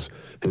I was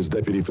his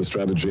deputy for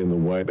strategy in the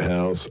White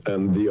House.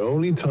 And the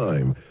only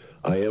time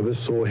I ever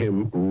saw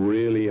him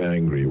really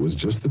angry, it was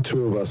just the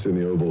two of us in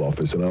the Oval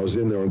Office, and I was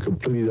in there on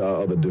completely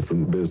other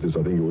different business.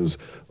 I think it was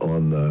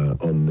on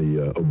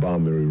the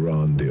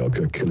Obama-Iran deal,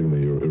 killing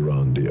the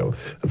Iran deal.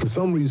 And for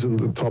some reason,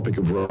 the topic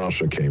of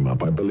Russia came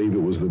up. I believe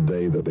it was the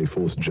day that they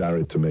forced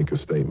Jared to make a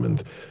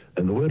statement.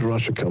 And the word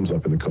Russia comes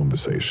up in the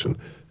conversation,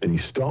 and he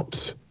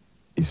stops.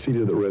 He's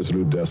seated at the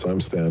Resolute desk. I'm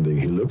standing.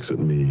 He looks at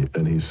me,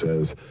 and he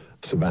says,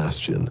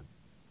 Sebastian,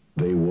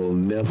 they will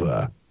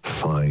never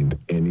find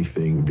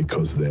anything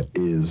because there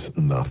is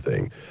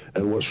nothing.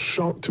 And what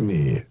shocked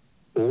me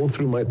all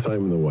through my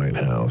time in the White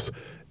House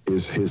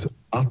is his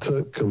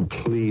utter,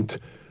 complete,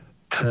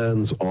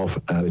 hands-off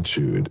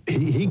attitude.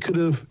 He could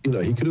have,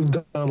 he could have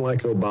done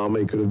like Obama,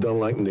 he could have done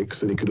like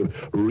Nixon, he could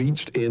have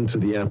reached into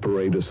the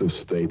apparatus of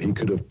state, he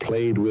could have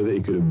played with it,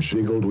 he could have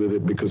jiggled with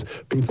it, because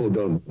people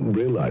don't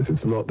realize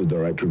it's not the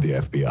director of the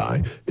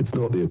FBI, it's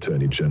not the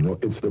Attorney General,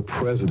 it's the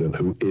president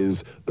who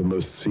is the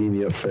most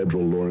senior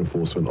federal law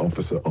enforcement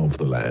officer of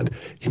the land.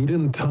 He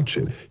didn't touch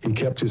it. He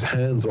kept his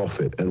hands off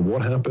it. And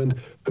what happened?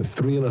 For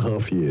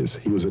 3.5 years,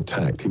 he was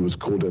attacked. He was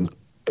called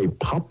a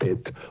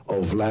puppet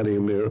of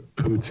Vladimir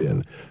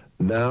Putin.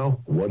 Now,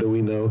 what do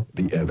we know?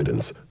 The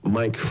evidence.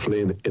 Mike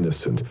Flynn,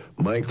 innocent.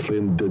 Mike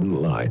Flynn didn't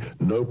lie.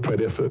 No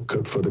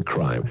predicate for the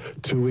crime.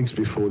 2 weeks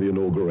before the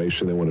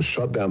inauguration, they want to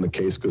shut down the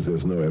case because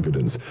there's no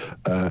evidence.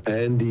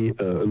 Peter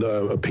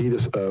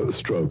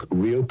Strzok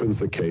reopens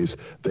the case.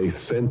 They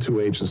send 2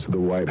 agents to the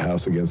White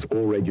House against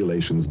all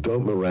regulations.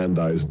 Don't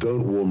Mirandize.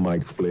 Don't warn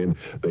Mike Flynn.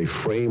 They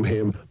frame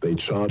him. They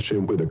charge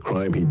him with a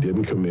crime he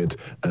didn't commit.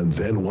 And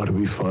then what do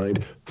we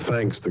find?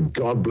 Thanks to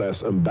God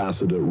bless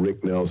Ambassador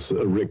Rick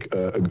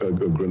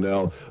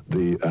Grenell,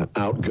 the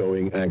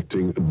outgoing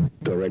acting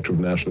director of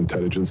national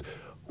intelligence,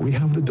 we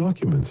have the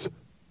documents.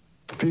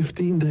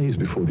 15 days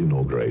before the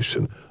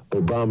inauguration,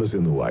 Obama's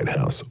in the White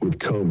House with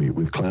Comey,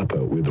 with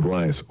Clapper, with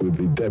Rice, with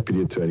the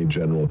deputy attorney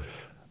general,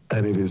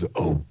 and it is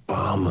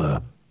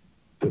Obama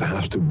that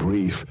has to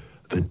brief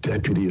the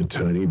deputy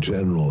attorney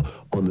general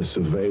on the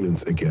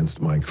surveillance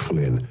against Mike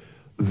Flynn.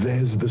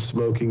 There's the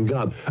smoking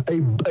gun.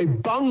 A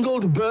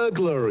bungled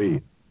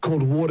burglary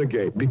called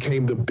Watergate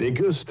became the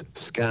biggest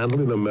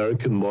scandal in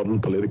American modern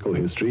political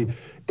history.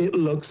 It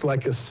looks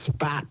like a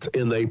spat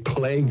in a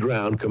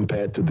playground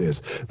compared to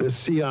this. The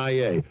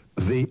CIA,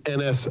 the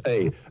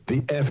NSA,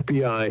 the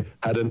FBI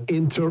had an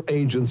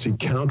interagency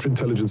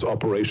counterintelligence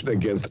operation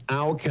against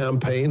our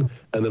campaign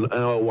and then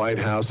our White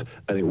House,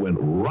 and it went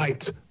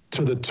right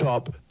to the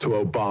top to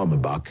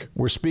Obama, Buck.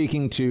 We're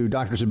speaking to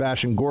Dr.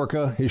 Sebastian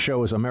Gorka. His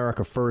show is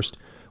America First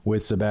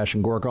with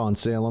Sebastian Gorka on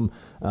Salem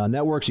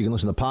Networks. You can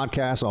listen to the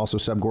podcast, also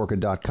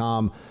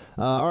sebgorka.com.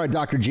 All right,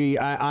 Dr. G,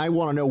 I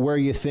want to know where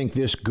you think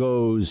this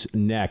goes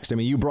next. I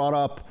mean, you brought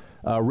up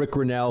Rick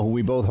Grinnell, who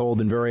we both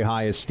hold in very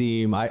high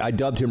esteem. I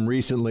dubbed him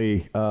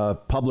recently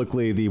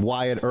publicly the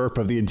Wyatt Earp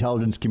of the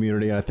intelligence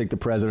community, and I think the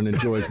president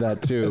enjoys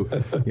that too.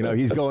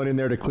 He's going in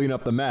there to clean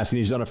up the mess, and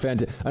he's done a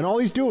fantastic. And all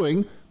he's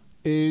doing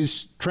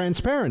is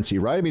transparency,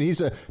 right? I mean,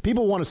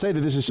 people want to say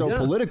that this is so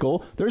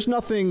political. There's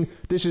nothing.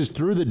 This is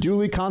through the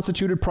duly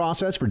constituted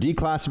process for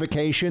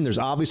declassification. There's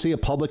obviously a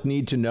public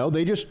need to know.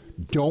 They just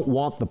don't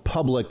want the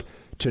public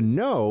to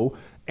know.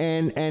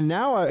 And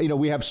now,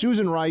 we have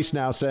Susan Rice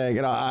now saying,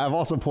 and I've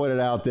also pointed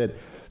out that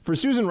for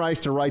Susan Rice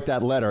to write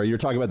that letter, you're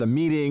talking about the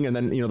meeting and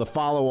then, the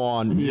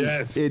follow-on,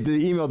 the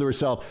email to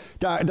herself.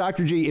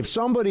 Dr. G, if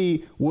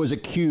somebody was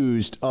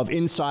accused of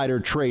insider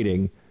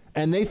trading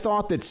and they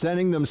thought that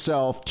sending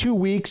themselves 2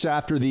 weeks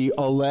after the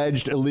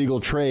alleged illegal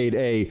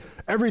trade,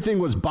 everything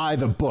was by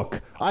the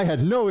book, I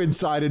had no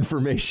inside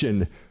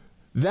information,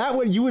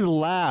 you would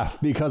laugh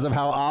because of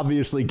how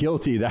obviously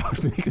guilty that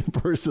would make the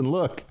person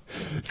look.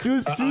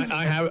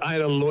 I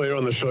had a lawyer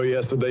on the show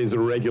yesterday. He's a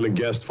regular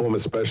guest, former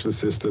special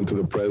assistant to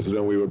the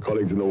president. We were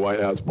colleagues in the White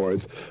House,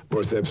 Boris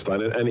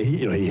Epstein, and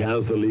he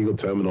has the legal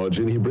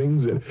terminology and he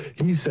brings it.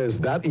 He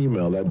says that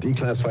email, that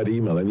declassified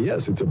email, and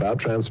yes, it's about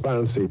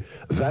transparency.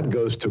 That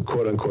goes to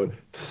quote unquote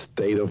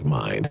state of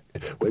mind.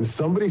 When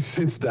somebody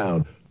sits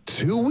down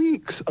 2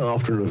 weeks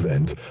after an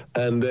event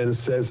and then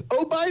says,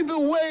 oh, by the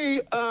way,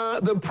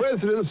 the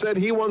president said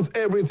he wants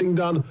everything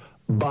done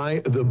by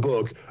the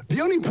book.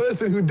 The only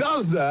person who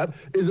does that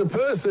is a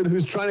person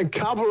who's trying to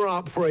cover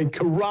up for a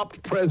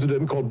corrupt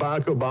president called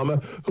Barack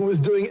Obama, who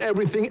is doing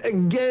everything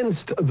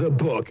against the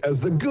book.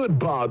 As the good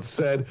bard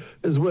said,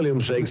 as William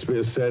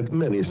Shakespeare said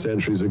many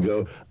centuries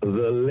ago,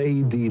 the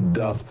lady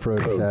doth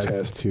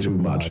protest too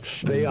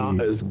much. They are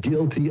as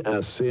guilty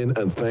as sin,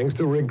 and thanks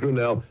to Rick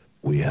Grinnell,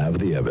 we have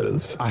the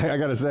evidence. I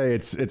got to say,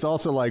 it's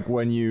also like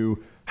when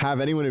you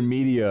have anyone in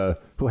media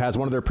who has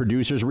one of their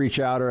producers reach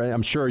out, or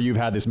I'm sure you've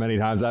had this many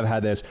times, I've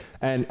had this,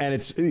 and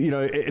it's,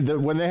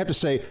 when they have to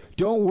say,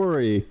 don't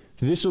worry,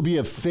 this will be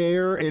a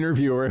fair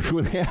interview, or if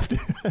they have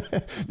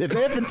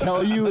to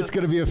tell you it's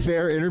going to be a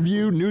fair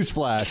interview,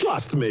 newsflash.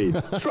 Trust me.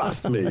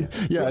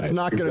 Yeah, right, it's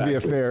not going to be a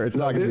fair. It's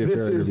not going to be a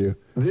fair interview.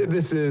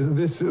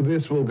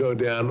 This will go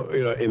down,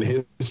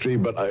 in history.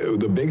 But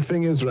the big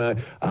thing is,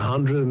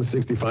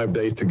 165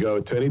 days to go.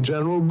 Attorney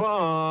General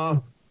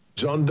Barr,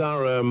 John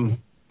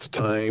Durham. It's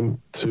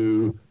time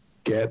to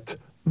get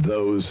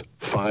those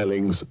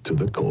filings to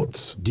the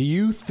courts. Do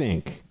you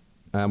think?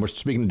 We're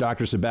speaking to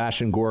Dr.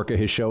 Sebastian Gorka.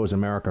 His show is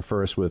America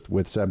First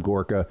with Seb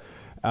Gorka.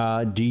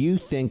 Do you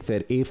think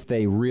that if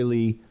they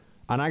really,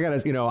 and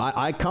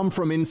I come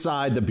from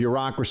inside the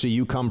bureaucracy,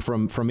 you come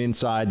from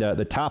inside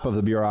the top of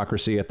the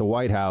bureaucracy at the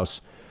White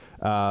House.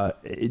 I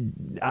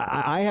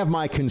have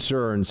my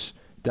concerns,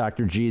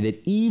 Dr. G,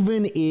 that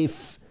even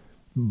if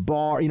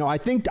Barr, I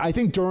think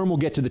Durham will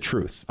get to the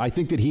truth. I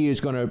think that he is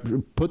going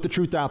to put the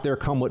truth out there,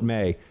 come what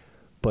may.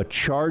 But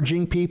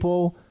charging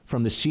people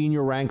from the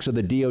senior ranks of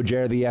the DOJ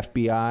or the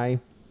FBI,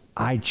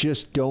 I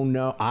just don't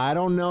know. I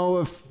don't know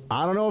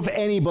if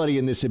anybody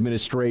in this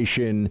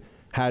administration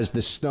has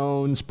the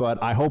stones,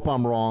 but I hope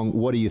I'm wrong.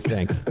 What do you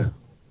think?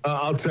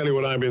 I'll tell you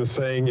what I've been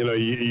saying.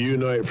 You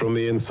know it from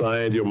the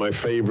inside. You're my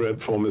favorite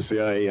former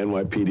CIA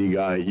NYPD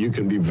guy. You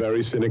can be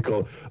very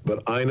cynical,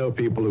 but I know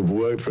people who've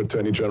worked for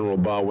Attorney General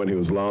Barr when he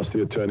was last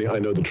the attorney. I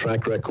know the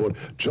track record.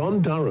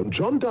 John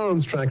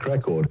Durham's track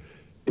record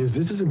is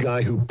this is a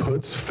guy who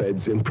puts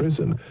feds in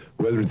prison.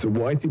 Whether it's the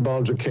Whitey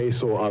Bulger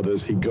case or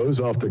others, he goes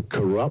after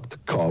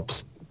corrupt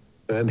cops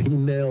and he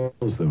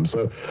nails them.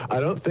 So I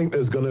don't think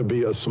there's going to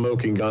be a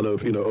smoking gun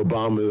of,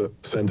 Obama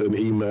sent an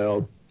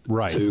email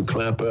to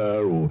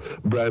Clapper or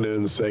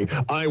Brennan saying,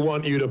 I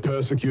want you to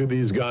persecute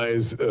these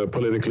guys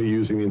politically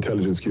using the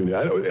intelligence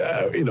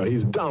community.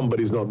 He's dumb, but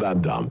he's not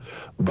that dumb.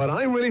 But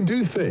I really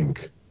do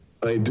think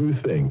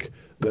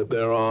that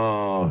there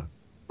are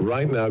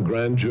right now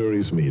grand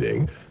juries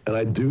meeting, and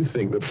I do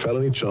think that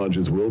felony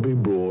charges will be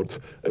brought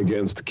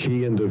against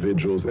key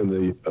individuals in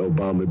the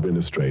Obama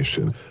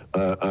administration.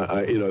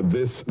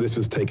 This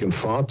has taken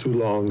far too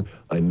long.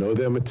 I know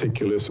they're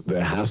meticulous.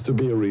 There has to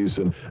be a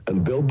reason.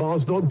 And Bill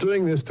Barr's not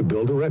doing this to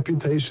build a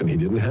reputation. He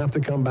didn't have to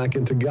come back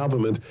into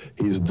government.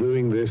 He's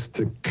doing this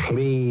to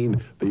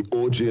clean the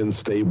Augean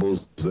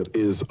stables that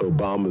is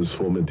Obama's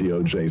former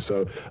DOJ.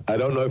 So I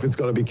don't know if it's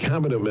going to be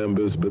cabinet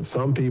members, but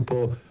some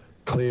people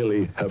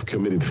clearly have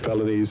committed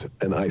felonies,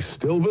 and I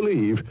still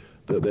believe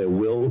that there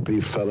will be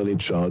felony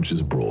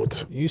charges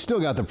brought. You still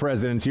got the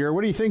president's here.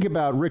 What do you think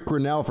about Rick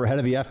Grinnell for head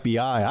of the FBI?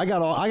 I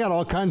got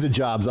all kinds of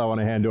jobs I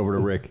want to hand over to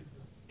Rick.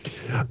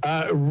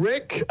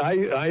 Rick,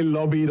 I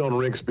lobbied on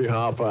Rick's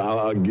behalf.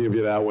 I'll give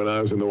you that when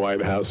I was in the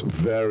White House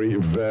very,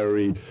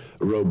 very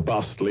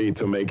robustly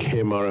to make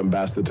him our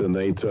ambassador to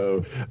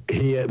NATO.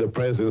 The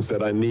president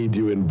said, I need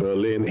you in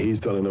Berlin.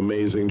 He's done an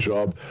amazing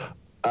job.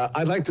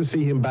 I'd like to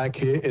see him back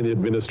here in the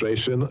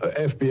administration.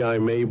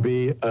 FBI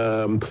maybe.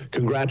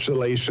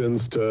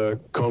 Congratulations to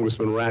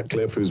Congressman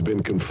Ratcliffe, who's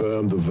been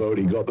confirmed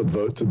he got the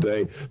vote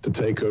today to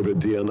take over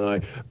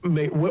DNI.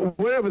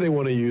 Wherever they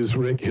want to use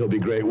Rick, he'll be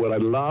great. What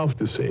I'd love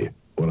to see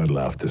what I'd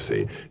love to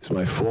see. It's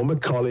my former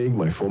colleague,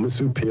 my former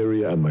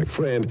superior, and my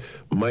friend,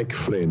 Mike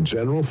Flynn.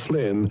 General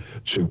Flynn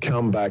should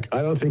come back.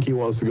 I don't think he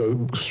wants to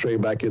go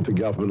straight back into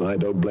government. I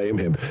don't blame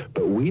him.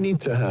 But we need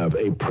to have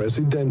a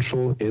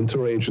presidential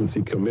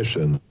interagency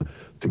commission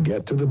to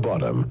get to the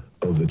bottom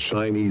of the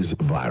Chinese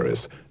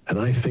virus. And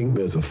I think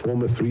there's a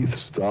former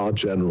 3-star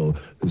general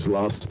whose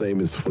last name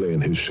is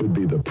Flynn, who should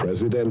be the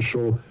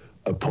presidential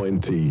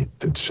appointee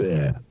to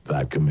chair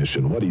that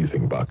commission. What do you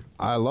think, Buck?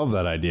 I love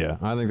that idea.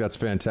 I think that's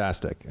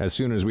fantastic. As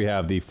soon as we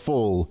have the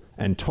full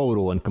and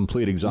total and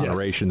complete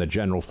exoneration that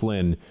General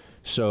Flynn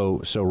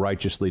so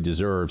righteously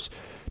deserves.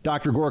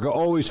 Dr. Gorka,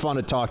 always fun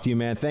to talk to you,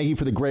 man. Thank you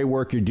for the great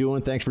work you're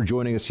doing. Thanks for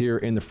joining us here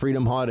in the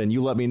Freedom Hut. And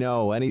you let me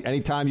know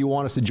anytime you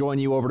want us to join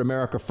you over to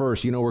America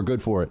First. You know we're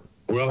good for it.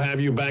 We'll have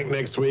you back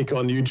next week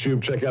on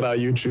YouTube. Check out our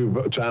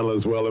YouTube channel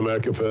as well,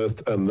 America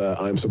First. And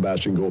I'm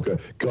Sebastian Gorka.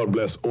 God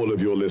bless all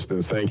of your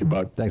listeners. Thank you,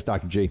 Buck. Thanks,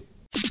 Dr. G.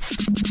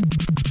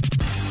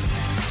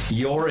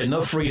 You're in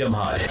the Freedom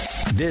Hut.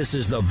 This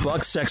is the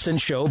Buck Sexton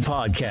Show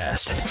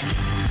podcast.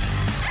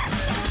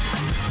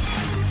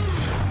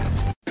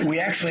 We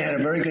actually had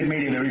a very good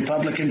meeting. The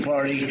Republican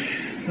Party,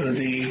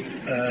 the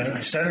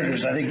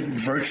senators, I think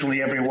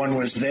virtually everyone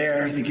was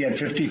there. I think you had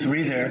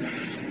 53 there.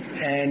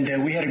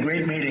 And we had a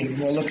great meeting.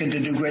 We're looking to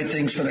do great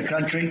things for the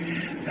country.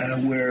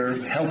 We're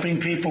helping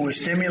people with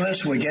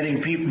stimulus. We're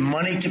getting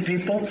money to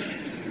people.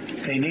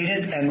 They need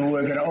it, and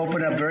we're going to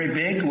open up very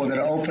big. We're going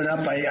to open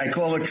up, I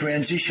call it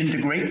transition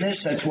to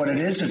greatness. That's what it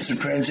is. It's a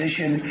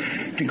transition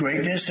to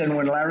greatness. And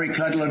when Larry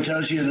Kudlow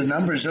tells you the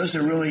numbers, those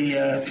are really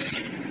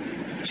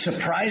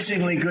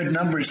surprisingly good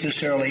numbers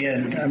this early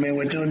in. I mean,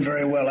 we're doing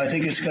very well. I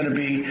think it's going to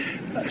be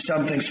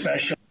something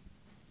special.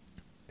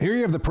 Here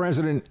you have the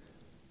president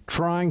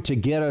trying to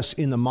get us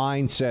in the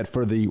mindset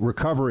for the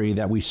recovery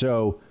that we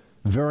so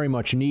very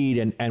much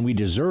need and we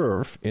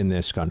deserve in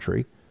this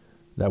country,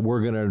 that we're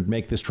going to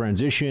make this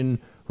transition.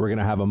 We're going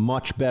to have a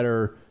much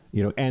better,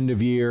 end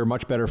of year,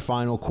 much better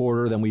final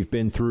quarter than we've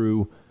been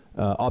through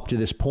up to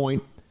this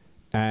point.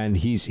 And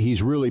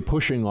he's really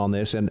pushing on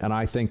this. And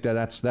I think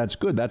that's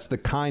good. That's the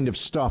kind of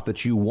stuff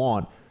that you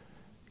want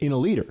in a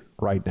leader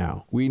right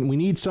now. We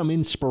need some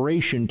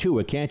inspiration, too.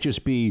 It can't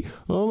just be,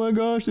 oh, my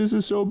gosh, this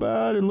is so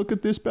bad. And look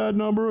at this bad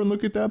number and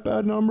look at that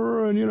bad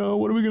number. And,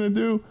 what are we going to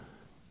do?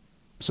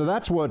 So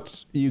that's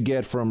what you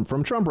get from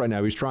Trump right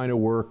now. He's trying to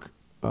work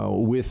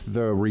with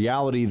the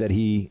reality that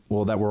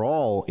that we're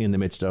all in the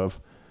midst of.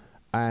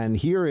 And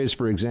here is,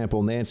 for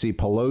example, Nancy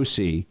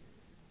Pelosi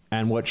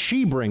and what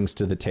she brings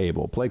to the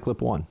table. Play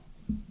clip 1.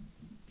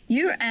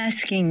 You're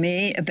asking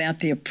me about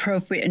the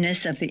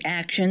appropriateness of the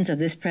actions of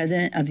this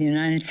president of the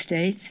United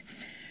States?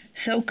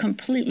 So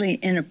completely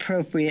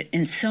inappropriate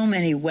in so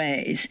many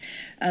ways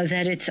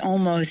that it's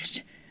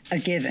almost a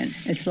given.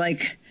 It's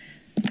like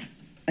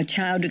a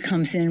child who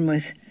comes in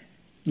with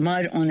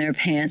mud on their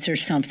pants or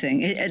something.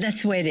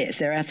 That's the way it is.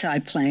 They're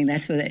outside playing.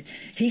 That's what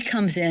he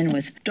comes in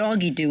with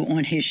doggy doo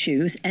on his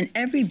shoes, and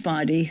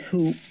everybody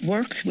who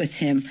works with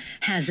him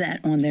has that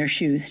on their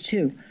shoes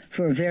too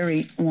for a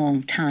very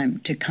long time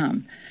to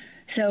come.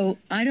 So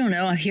I don't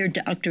know. I hear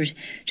doctors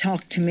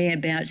talk to me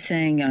about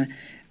saying,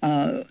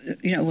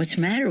 what's the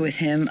matter with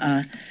him?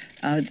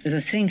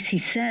 The things he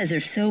says are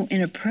so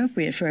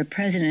inappropriate for a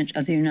president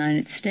of the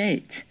United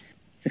States.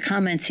 The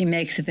comments he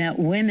makes about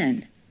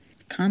women.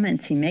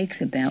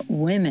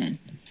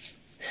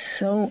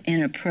 So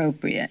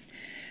inappropriate.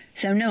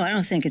 So, no, I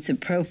don't think it's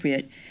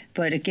appropriate.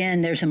 But,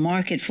 again, there's a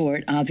market for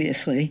it,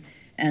 obviously,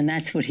 and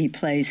that's what he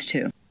plays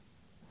to.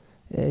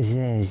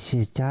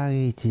 She's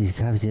doggy. She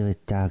comes in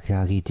with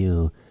doggy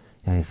doo,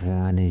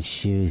 on his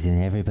shoes,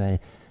 and everybody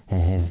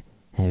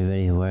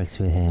who works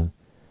with him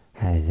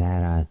has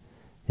that on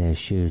their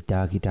shoes.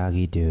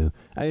 Doggy doo.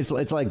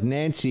 It's like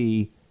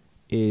Nancy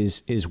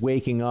is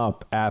waking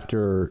up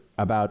after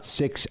about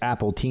 6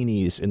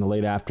 Appletinis in the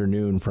late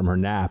afternoon from her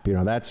nap.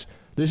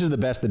 This is the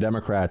best the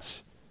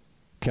Democrats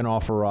can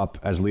offer up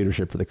as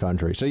leadership for the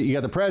country. So you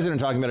got the president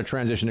talking about a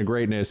transition to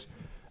greatness.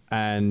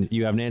 And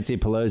you have Nancy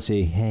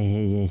Pelosi.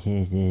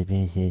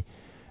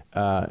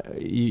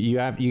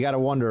 You got to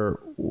wonder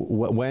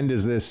when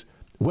does the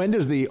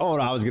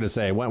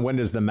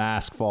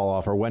mask fall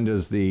off, or when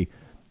does the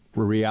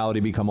reality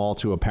become all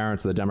too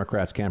apparent so the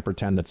Democrats can't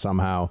pretend that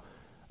somehow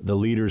the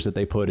leaders that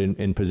they put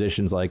in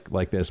positions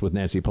like this with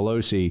Nancy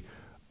Pelosi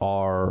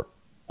are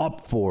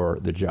up for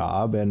the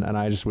job. And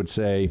I just would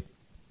say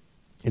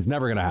it's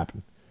never going to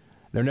happen.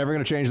 They're never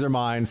going to change their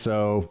mind,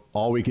 so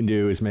all we can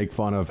do is make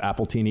fun of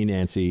Appletini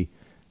Nancy.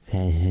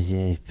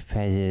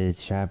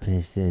 President Trump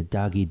has the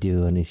doggy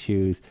doo on his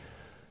shoes.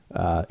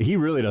 He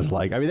really doesn't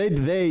like. I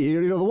mean,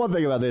 the one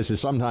thing about this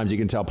is sometimes you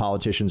can tell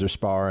politicians are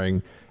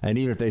sparring, and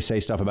even if they say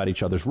stuff about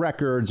each other's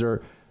records,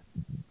 or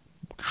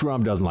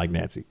Trump doesn't like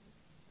Nancy,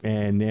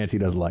 and Nancy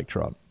doesn't like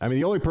Trump. I mean,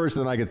 the only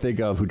person that I could think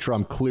of who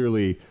Trump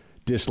clearly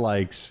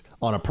dislikes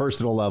on a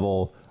personal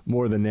level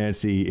more than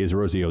Nancy is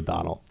Rosie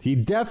O'Donnell. He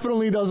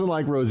definitely doesn't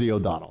like Rosie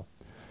O'Donnell.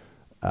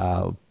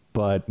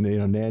 But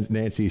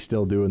Nancy's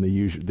still doing the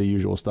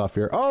usual stuff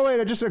here. Oh,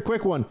 wait, just a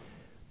quick one.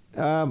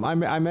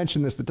 I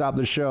mentioned this at the top of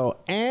the show.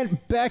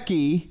 Aunt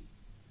Becky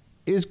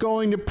is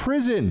going to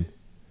prison.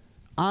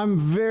 I'm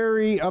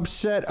very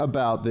upset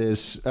about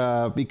this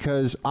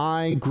because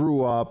I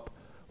grew up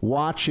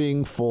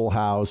watching Full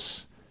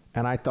House,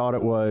 and I thought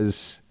it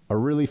was a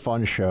really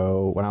fun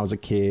show when I was a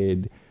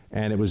kid,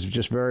 and it was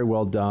just very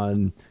well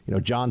done. You know,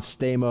 John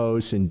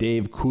Stamos and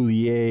Dave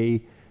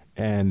Coulier,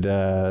 and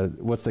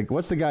what's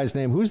the guy's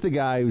name? Who's the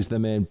guy who's the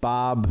man?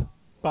 Bob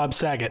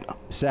Saget.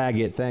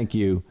 Saget, thank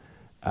you.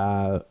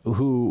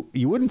 Who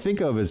you wouldn't think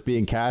of as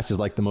being cast as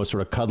like the most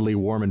sort of cuddly,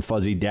 warm and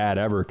fuzzy dad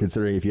ever,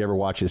 considering if you ever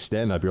watch his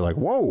stand-up, you're like,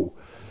 whoa.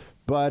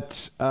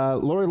 But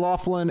Lori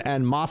Loughlin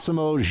and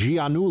Massimo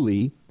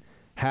Giannulli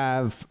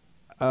have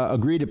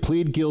agreed to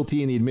plead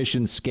guilty in the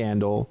admissions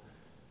scandal,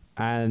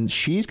 and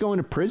she's going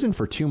to prison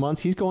for 2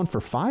 months. He's going for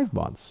 5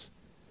 months.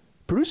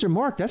 Producer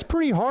Mark, that's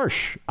pretty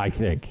harsh, I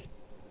think.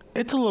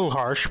 It's a little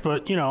harsh,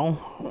 but, you know,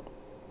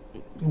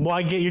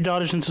 why get your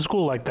daughters into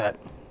school like that?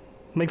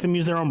 Make them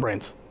use their own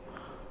brains.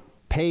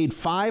 Paid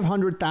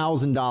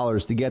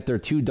 $500,000 to get their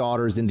 2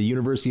 daughters into the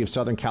University of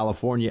Southern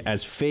California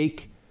as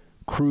fake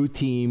crew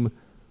team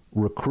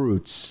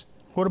recruits.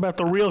 What about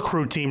the real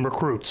crew team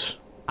recruits?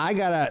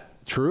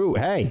 True.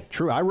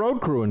 I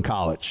rode crew in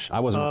college. I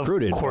wasn't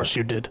recruited. Of course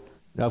you did.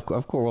 Of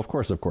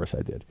course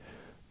I did.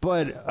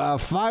 But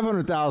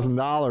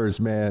 $500,000,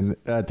 man,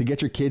 to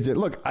get your kids in.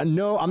 Look,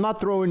 no, I'm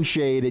not throwing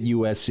shade at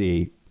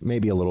USC.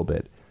 Maybe a little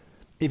bit.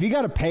 If you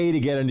got to pay to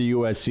get into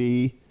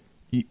USC,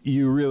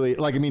 you really,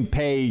 like, I mean,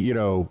 pay, you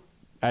know,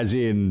 as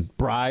in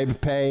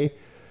bribe pay,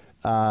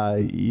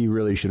 you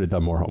really should have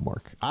done more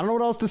homework. I don't know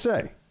what else to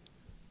say.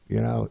 You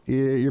know,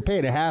 you're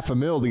paying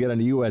 $500,000 to get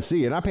into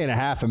USC. You're not paying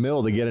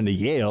 $500,000 to get into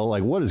Yale.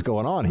 Like, what is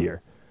going on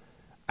here?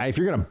 If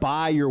you're going to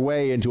buy your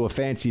way into a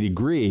fancy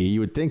degree,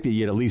 you would think that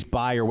you'd at least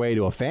buy your way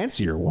to a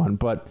fancier one.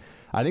 But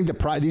I think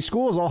these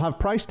schools all have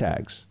price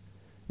tags.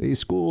 These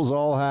schools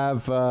all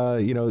have,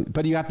 but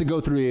you have to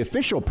go through the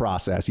official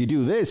process. You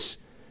do this,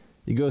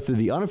 you go through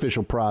the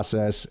unofficial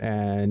process,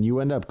 and you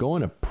end up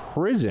going to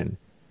prison.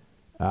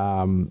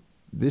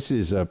 This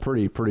is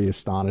pretty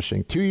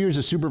astonishing. 2 years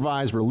of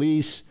supervised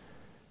release,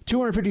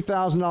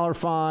 $250,000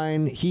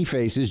 fine. He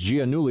faces,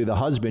 Giannulli, the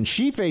husband.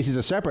 She faces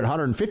a separate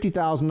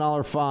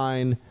 $150,000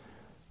 fine.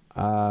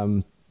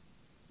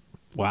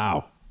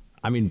 Wow.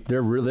 I mean,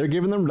 they're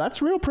giving them,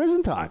 that's real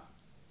prison time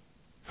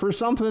for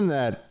something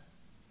that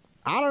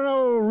I don't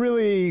know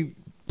really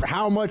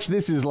how much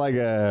this is like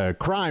a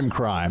crime.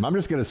 I'm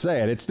just going to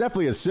say it. It's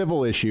definitely a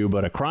civil issue,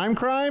 but a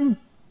crime?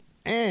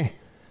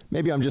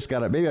 Maybe I just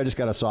got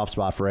a soft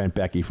spot for Aunt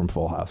Becky from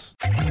Full House.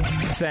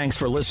 Thanks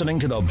for listening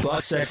to the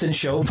Buck Sexton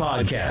Show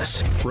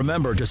podcast.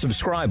 Remember to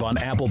subscribe on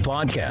Apple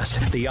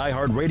Podcast, the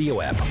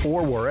iHeartRadio app,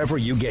 or wherever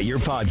you get your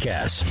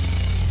podcasts.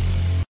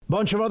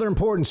 Bunch of other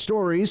important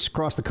stories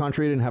across the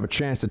country I didn't have a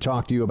chance to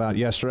talk to you about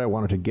yesterday. I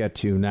wanted to get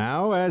to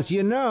now. As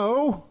you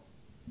know,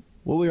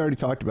 well, we already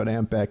talked about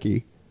Aunt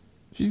Becky.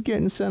 She's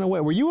getting sent away.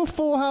 Were you a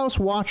Full House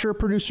watcher,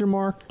 Producer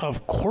Mark?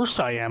 Of course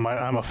I am.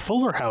 I'm a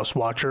Fuller House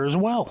watcher as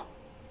well.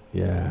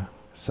 Yeah,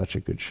 such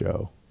a good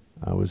show.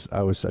 I was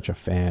such a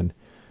fan.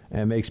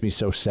 And it makes me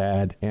so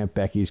sad. Aunt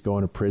Becky's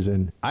going to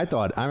prison. I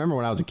remember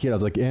when I was a kid, I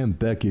was like, Aunt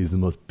Becky's the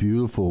most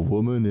beautiful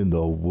woman in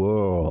the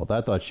world.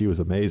 I thought she was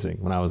amazing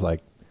when I was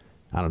like,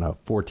 I don't know,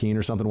 14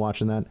 or something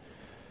watching that.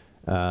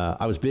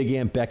 I was a big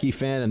Aunt Becky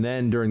fan. And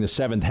then during the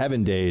Seventh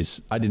Heaven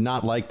days, I did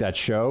not like that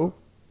show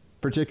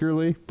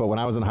particularly. But when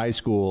I was in high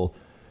school,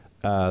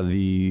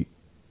 the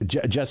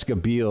Jessica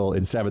Biel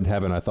in Seventh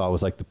Heaven, I thought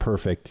was like the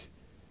perfect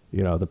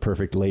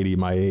lady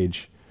my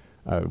age.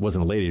 It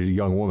wasn't a lady, it was a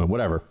young woman,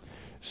 whatever.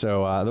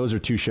 So those are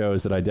two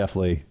shows that I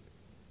definitely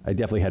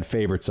had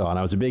favorites on.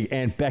 I was a big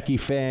Aunt Becky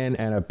fan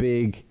and a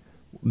big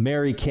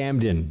Mary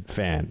Camden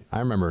fan. I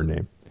remember her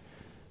name.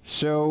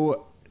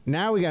 So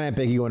now we got Aunt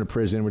Becky going to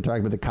prison. We're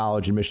talking about the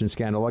college admission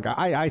scandal. Like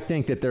I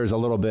think that there's a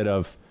little bit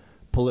of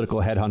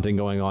political headhunting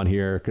going on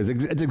here because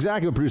it's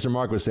exactly what Producer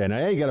Mark was saying.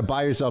 Hey, you got to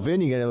buy yourself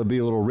in. You got to be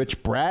a little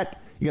rich brat.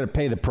 You got to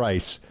pay the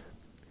price.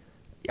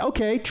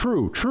 Okay,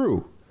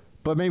 true.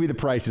 But maybe the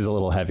price is a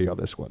little heavy on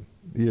this one.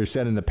 You're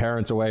sending the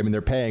parents away. I mean,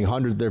 they're paying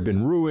hundreds. They've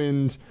been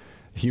ruined,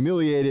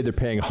 humiliated. They're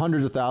paying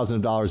hundreds of thousands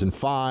of dollars in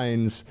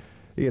fines.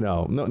 You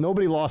know,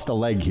 nobody lost a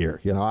leg here.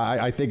 You know,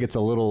 I think it's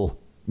a little,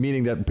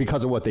 meaning that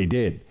because of what they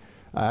did,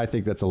 I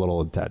think that's a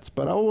little intense.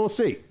 But we'll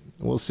see.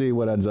 We'll see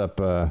what ends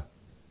up.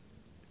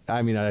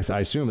 I mean, I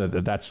assume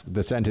that's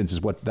the sentence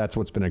is that's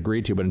what's been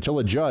agreed to. But until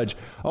a judge.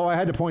 Oh, I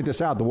had to point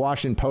this out. The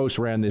Washington Post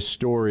ran this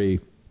story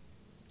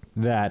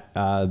that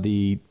in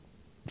the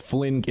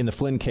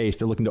Flynn case,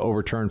 they're looking to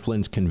overturn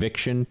Flynn's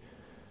conviction.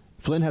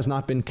 Flynn has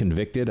not been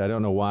convicted. I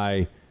don't know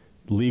why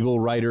legal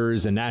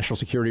writers and national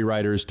security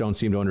writers don't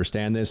seem to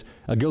understand this.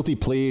 A guilty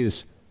plea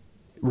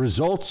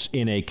results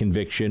in a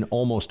conviction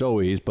almost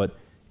always, but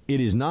it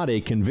is not a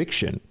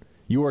conviction.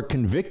 You are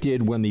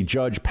convicted when the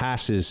judge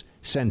passes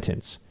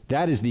sentence.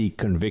 That is the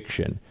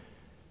conviction.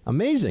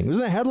 Amazing. It was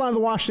in the headline of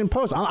the Washington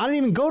Post. I didn't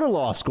even go to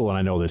law school and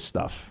I know this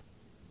stuff.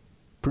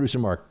 Producer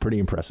Mark, pretty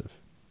impressive.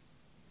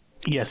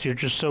 Yes, you're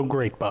just so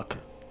great, Buck.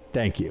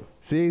 Thank you.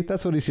 See,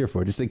 that's what he's here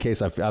for, just in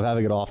case I'm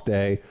having an off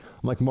day.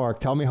 I'm like, Mark,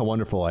 tell me how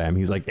wonderful I am.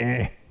 He's like,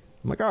 I'm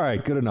like, all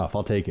right, good enough.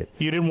 I'll take it.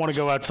 You didn't want to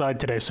go outside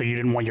today, so you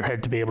didn't want your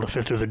head to be able to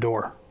fit through the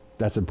door.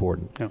 That's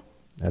important. Yeah.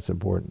 That's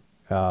important.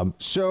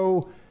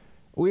 So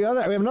we have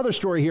another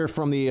story here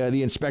from the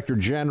Inspector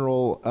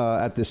General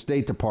at the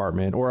State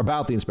Department, or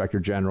about the Inspector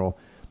General.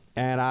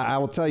 And I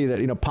will tell you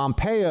that,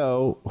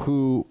 Pompeo,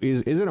 who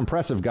is an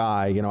impressive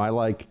guy, I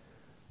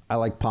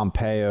like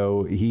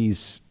Pompeo.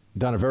 He's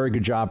done a very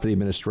good job for the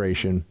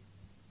administration.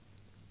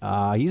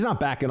 He's not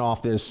backing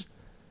off this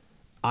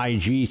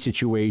IG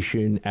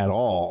situation at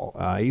all.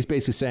 He's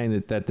basically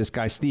saying that this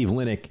guy, Steve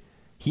Linick,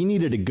 he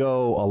needed to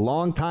go a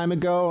long time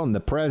ago, and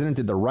the president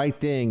did the right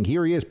thing.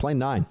 Here he is, playing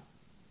 9.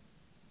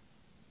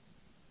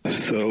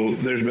 So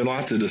there's been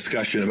lots of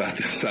discussion about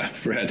this.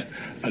 I've read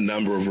a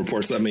number of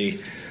reports. Let me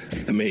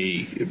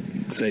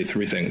say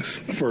 3 things.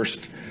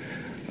 First,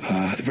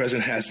 the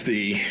president has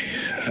the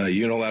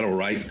unilateral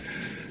right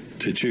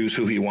to choose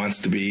who he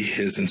wants to be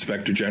his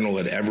inspector general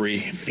at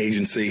every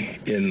agency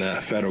in the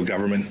federal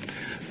government.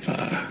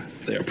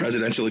 They are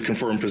presidentially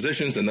confirmed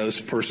positions, and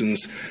those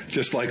persons,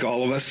 just like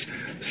all of us,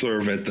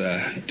 serve at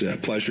the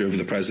pleasure of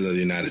the President of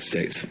the United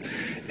States.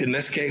 In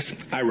this case,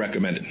 I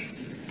recommended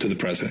to the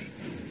President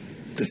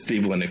that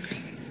Steve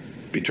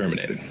Linick be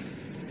terminated.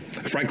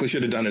 I frankly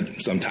should have done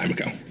it some time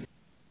ago.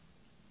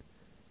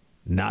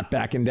 Not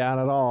backing down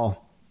at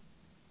all.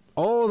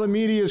 Oh, the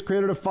media has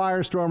created a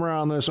firestorm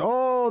around this.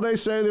 Oh, they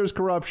say there's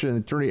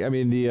corruption.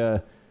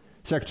 The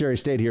Secretary of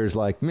State here is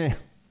like, meh,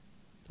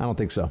 I don't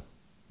think so.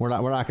 We're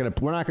not going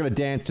to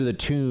dance to the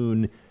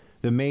tune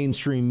the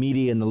mainstream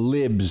media and the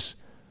libs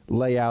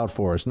lay out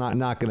for us.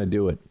 Not going to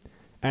do it.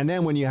 And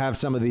then when you have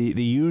some of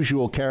the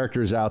usual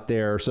characters out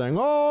there saying,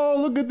 oh,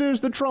 look at this,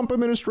 the Trump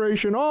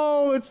administration.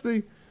 Oh, it's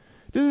the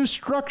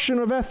destruction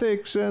of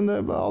ethics and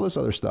all this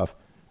other stuff.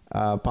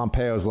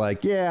 Pompeo's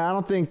like, yeah, I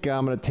don't think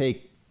I'm going to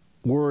take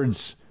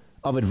words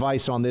of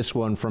advice on this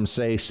one from,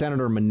 say,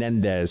 Senator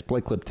Menendez.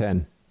 Play clip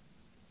 10.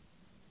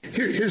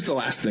 Here's the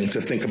last thing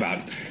to think about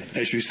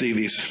as you see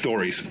these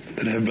stories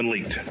that have been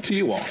leaked to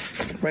you all,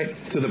 right,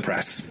 to the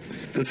press.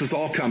 This is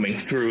all coming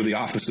through the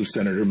office of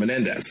Senator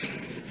Menendez.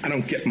 I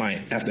don't get my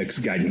ethics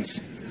guidance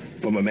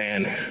from a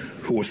man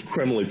who was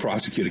criminally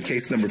prosecuted,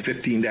 case number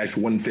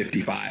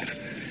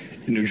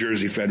 15-155 in New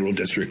Jersey Federal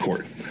District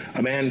Court.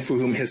 A man for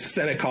whom his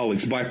Senate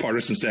colleagues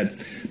bipartisan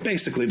said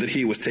basically that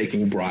he was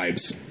taking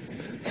bribes.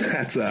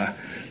 That's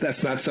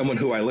not someone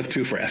who I look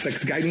to for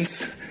ethics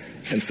guidance.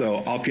 And so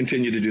I'll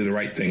continue to do the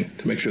right thing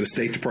to make sure the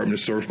State Department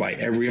is served by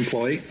every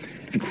employee,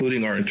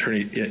 including our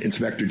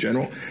Inspector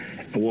General.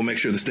 And we'll make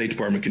sure the State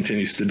Department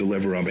continues to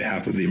deliver on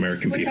behalf of the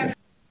American people.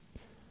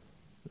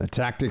 The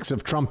tactics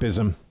of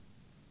Trumpism,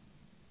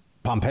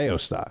 Pompeo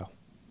style.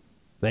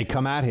 They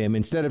come at him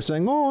instead of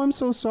saying, oh, I'm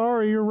so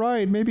sorry, you're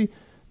right. Maybe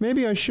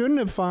I shouldn't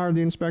have fired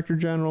the Inspector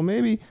General.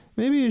 Maybe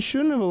you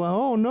shouldn't have allowed.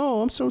 Oh,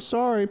 no, I'm so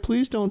sorry.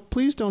 Please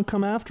don't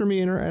come after me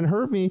and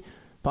hurt me.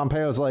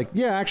 Pompeo's like,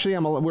 yeah, actually,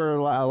 we're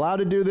allowed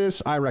to do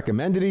this. I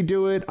recommended he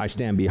do it. I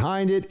stand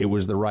behind it. It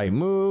was the right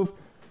move.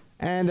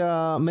 And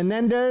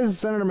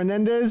Senator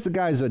Menendez, the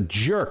guy's a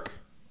jerk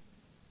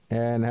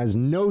and has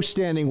no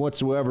standing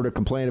whatsoever to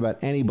complain about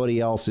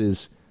anybody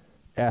else's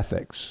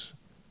ethics.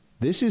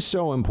 This is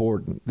so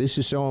important. This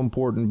is so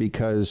important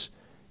because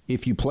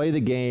if you play the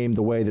game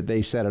the way that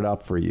they set it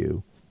up for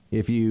you,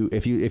 if you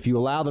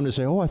allow them to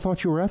say, oh, I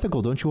thought you were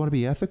ethical. Don't you want to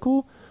be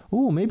ethical?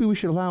 Oh, maybe we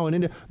should allow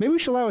maybe we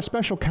should allow a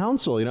special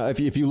counsel.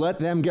 If you let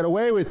them get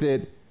away with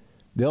it,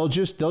 they'll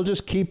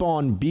just keep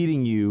on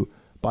beating you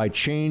by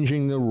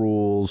changing the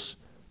rules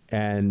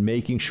and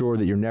making sure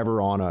that you're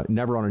never on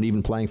an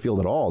even playing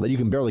field at all, that you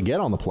can barely get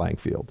on the playing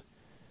field.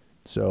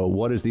 So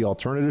what is the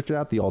alternative to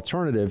that? The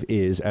alternative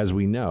is, as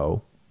we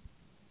know,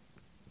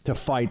 to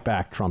fight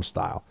back Trump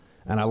style.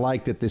 And I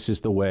like that this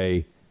is the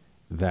way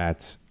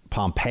that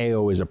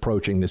Pompeo is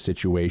approaching this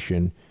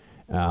situation,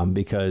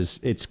 because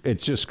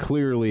it's just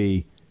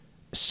clearly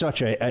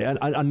such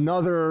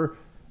another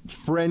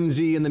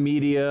frenzy in the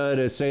media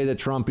to say that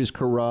Trump is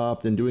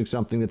corrupt and doing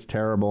something that's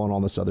terrible and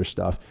all this other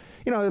stuff.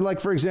 Like,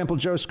 for example,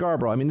 Joe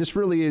Scarborough. I mean, this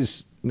really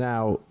is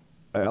now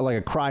like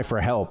a cry for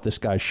help, this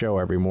guy's show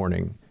every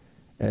morning.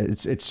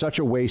 It's such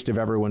a waste of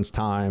everyone's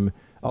time.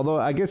 Although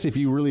I guess if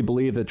you really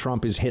believe that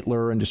Trump is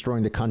Hitler and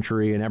destroying the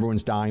country and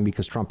everyone's dying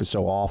because Trump is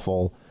so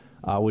awful,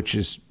 which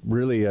is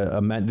really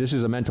this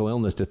is a mental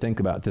illness to think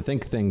about, to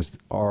think things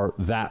are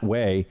that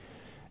way,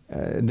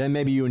 then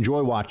maybe you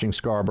enjoy watching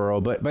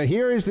Scarborough. But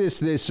here is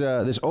this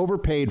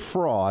overpaid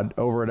fraud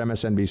over at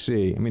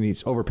MSNBC. I mean,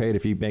 he's overpaid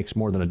if he makes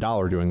more than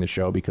 $1 doing the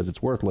show because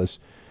it's worthless.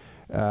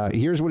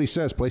 Here's what he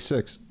says. Play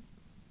 6.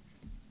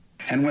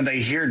 And when they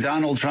hear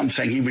Donald Trump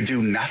saying he would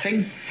do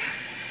nothing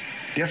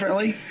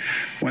differently,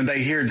 when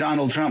they hear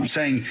Donald Trump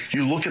saying,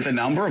 you look at the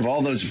number of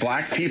all those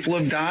black people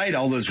have died,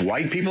 all those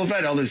white people have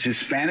died, all those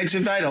Hispanics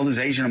have died, all those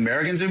Asian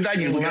Americans have died,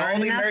 you look at all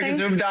the Americans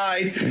who have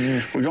died,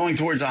 we're going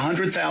towards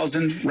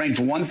 100,000, ranked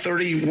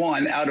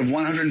 131 out of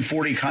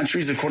 140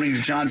 countries, according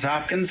to Johns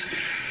Hopkins.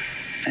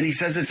 And he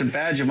says it's a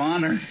badge of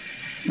honor.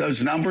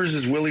 those numbers,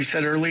 as Willie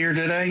said earlier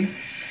today,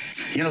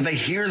 they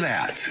hear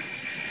that.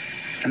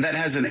 And that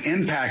has an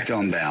impact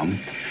on them.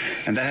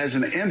 And that has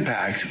an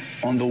impact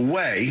on the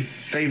way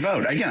they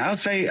vote. Again, I'll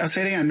say it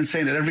again. I've been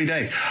saying it every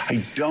day.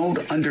 I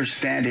don't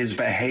understand his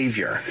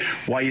behavior,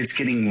 why it's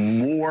getting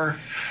more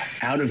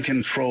out of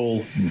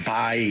control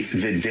by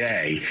the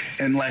day,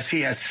 unless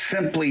he has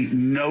simply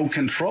no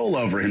control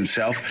over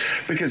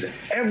himself, because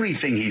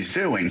everything he's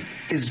doing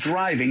is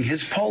driving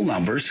his poll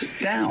numbers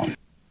down.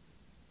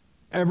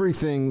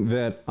 Everything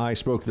that I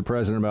spoke to the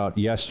president about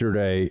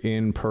yesterday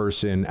in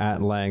person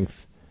at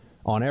length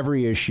on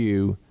every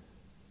issue,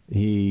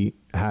 he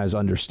has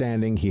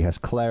understanding, he has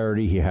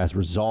clarity, he has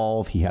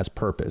resolve, he has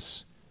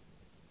purpose.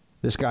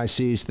 This guy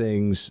sees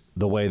things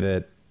the way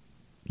that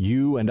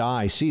you and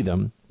I see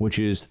them, which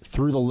is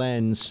through the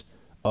lens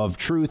of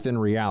truth and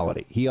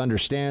reality. He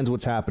understands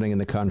what's happening in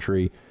the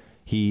country.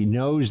 He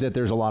knows that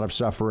there's a lot of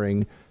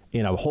suffering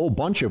in a whole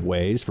bunch of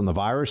ways from the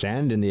virus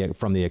and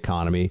from the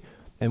economy,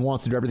 and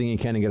wants to do everything he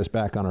can to get us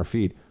back on our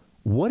feet.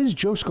 What is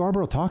Joe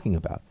Scarborough talking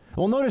about?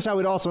 Well, notice how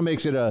it also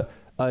makes it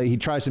he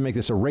tries to make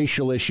this a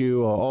racial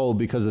issue,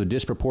 because of the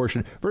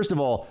disproportionate. First of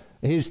all,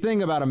 his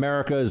thing about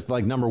America is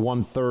like number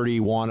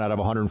 131 out of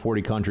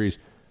 140 countries.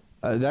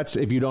 That's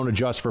if you don't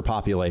adjust for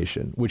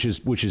population, which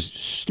is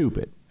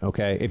stupid.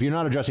 OK, if you're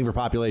not adjusting for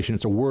population,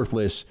 it's a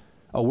worthless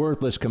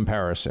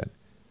comparison.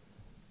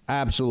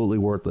 Absolutely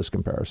worthless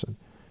comparison.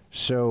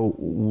 So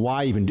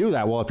why even do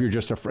that? Well, if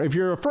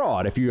you're a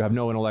fraud, if you have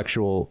no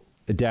intellectual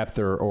depth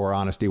or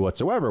honesty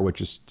whatsoever,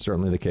 which is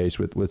certainly the case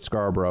with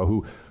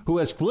Scarborough, who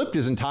has flipped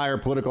his entire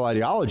political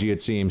ideology,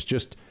 it seems,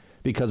 just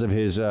because of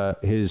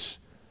his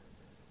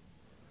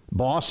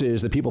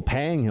bosses, the people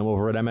paying him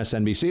over at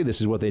MSNBC. This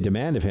is what they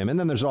demand of him. And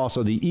then there's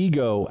also the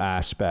ego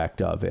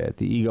aspect of it,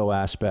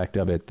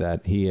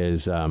 that he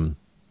is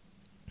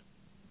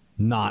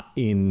not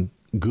in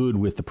good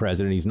with the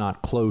president. He's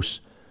not close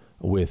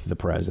with the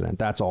president.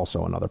 That's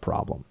also another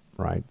problem,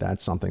 right?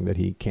 That's something that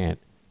he can't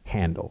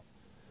handle.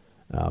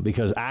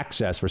 Because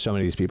access for so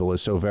many of these people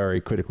is so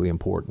very critically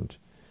important.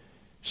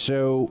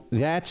 So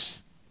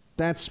that's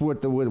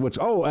what's.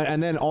 Oh,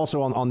 and then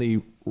also on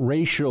the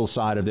racial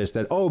side of this,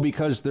 that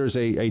because there's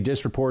a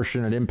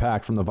disproportionate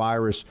impact from the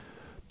virus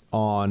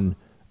on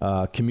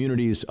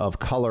communities of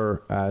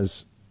color,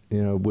 as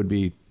would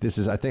be. This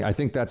is I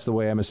think that's the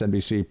way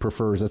MSNBC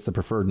prefers. That's the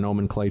preferred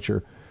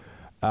nomenclature.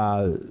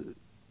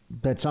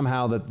 That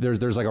somehow that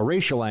there's like a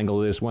racial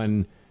angle to this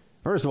when.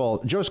 First of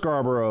all, Joe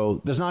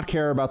Scarborough does not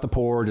care about the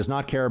poor, does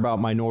not care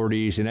about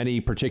minorities in any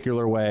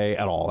particular way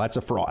at all. That's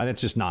a fraud, and it's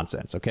just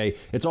nonsense. OK,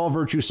 it's all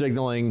virtue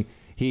signaling.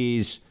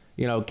 He's,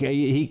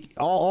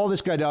 all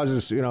this guy does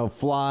is,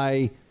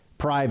 fly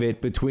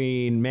private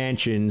between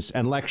mansions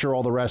and lecture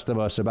all the rest of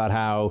us about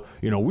how,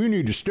 we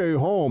need to stay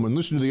home and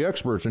listen to the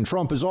experts and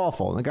Trump is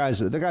awful. And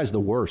the guy's the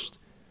worst.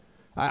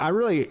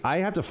 I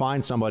have to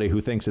find somebody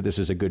who thinks that this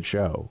is a good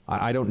show.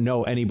 I don't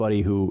know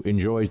anybody who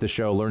enjoys the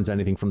show, learns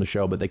anything from the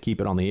show, but they keep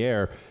it on the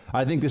air.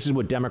 I think this is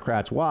what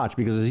Democrats watch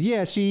because,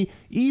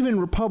 even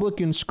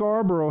Republican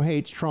Scarborough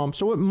hates Trump,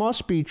 so it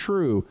must be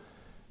true.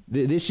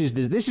 This is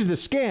the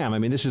scam. I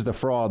mean, this is the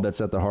fraud that's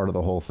at the heart of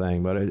the whole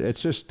thing. But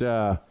it's just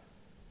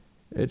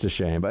it's a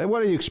shame. But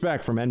what do you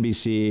expect from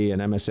NBC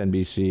and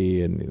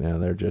MSNBC?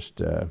 And they're just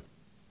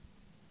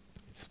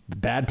it's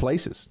bad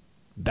places.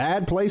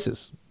 Bad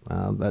places.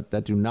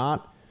 That do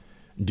not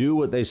do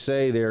what they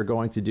say they're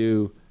going to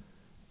do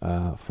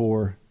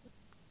for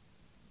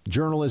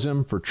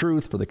journalism, for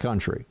truth, for the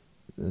country.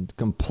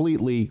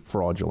 Completely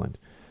fraudulent.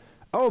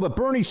 Oh, but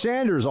Bernie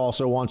Sanders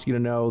also wants you to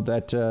know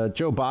that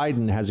Joe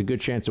Biden has a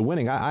good chance of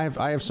winning. I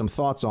have some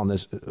thoughts on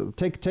this.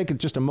 Take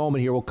just a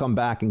moment here. We'll come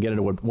back and get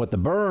into what the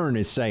Bern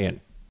is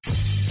saying.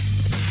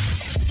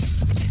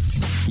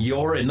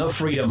 You're in the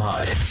Freedom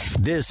Hut.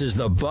 This is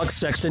the Buck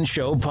Sexton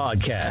Show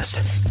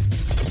podcast.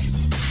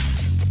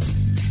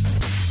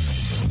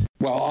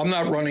 Well, I'm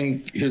not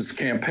running his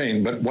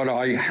campaign, but what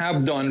I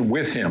have done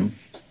with him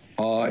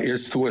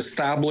is to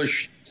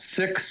establish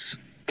 6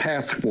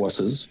 task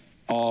forces,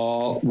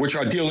 which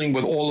are dealing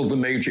with all of the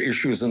major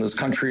issues in this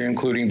country,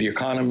 including the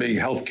economy,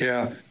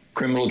 healthcare,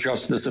 criminal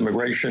justice,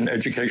 immigration,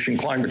 education,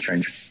 climate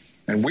change.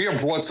 And we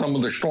have brought some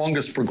of the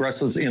strongest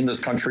progressives in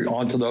this country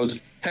onto those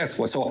task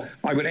forces. So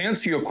I would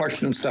answer your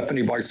question,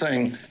 Stephanie, by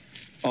saying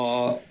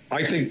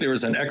I think there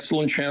is an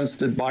excellent chance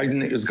that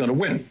Biden is going to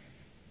win.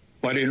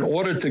 But in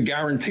order to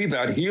guarantee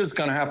that, he is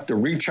going to have to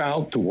reach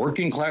out to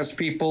working class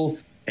people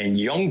and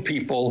young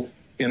people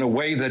in a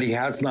way that he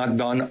has not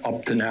done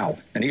up to now.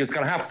 And he is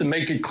going to have to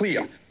make it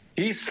clear.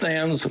 He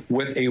stands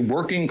with a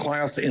working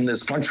class in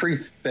this country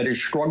that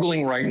is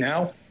struggling right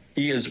now.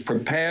 He is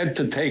prepared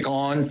to take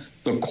on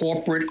the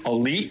corporate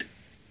elite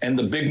and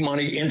the big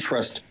money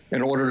interest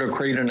in order to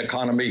create an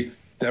economy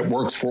that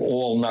works for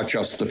all, not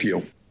just a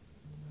few.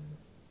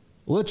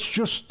 Let's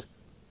just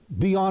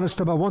be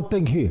honest about one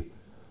thing here.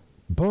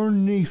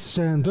 Bernie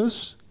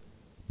Sanders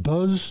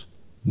does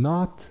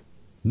not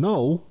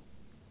know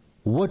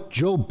what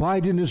Joe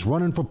Biden is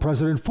running for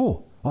president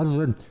for, other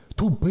than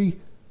to be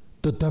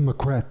the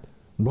Democrat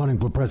running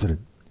for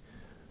president.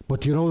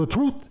 But you know the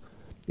truth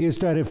is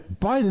that if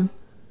Biden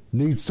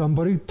needs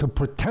somebody to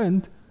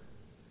pretend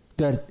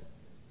that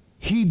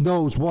he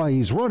knows why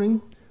he's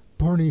running,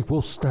 Bernie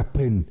will step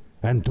in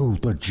and do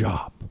the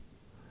job.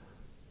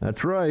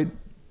 That's right.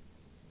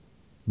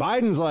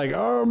 Biden's like,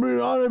 oh, I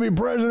ought to be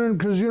president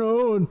because, you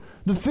know, and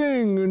the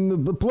thing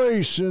and the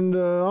place, and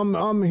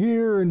I'm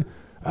here, and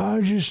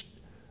I just,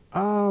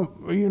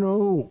 you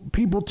know,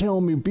 people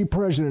tell me be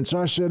president,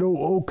 so I said,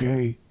 oh,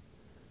 okay.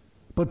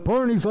 But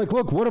Bernie's like,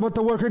 look, what about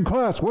the working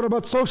class? What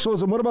about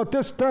socialism? What about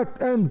this,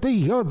 that, and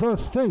the other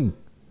thing?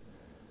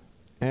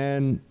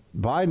 And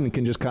Biden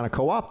can just kind of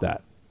co-opt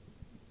that.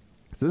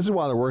 So this is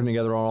why they're working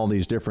together on all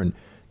these different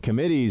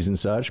committees and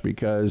such,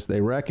 because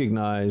they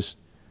recognize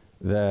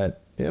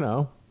that, you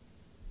know,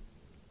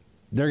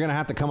 they're going to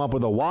have to come up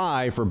with a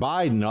why for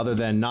Biden other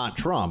than not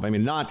Trump. I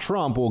mean, not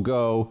Trump will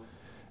go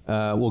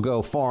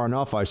far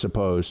enough, I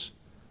suppose.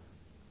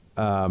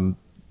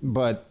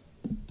 But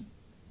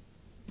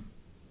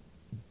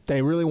they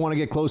really want to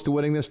get close to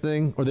winning this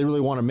thing, or they really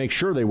want to make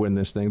sure they win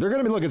this thing. They're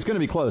going to be, look, it's going to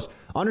be close.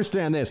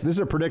 Understand this. This is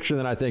a prediction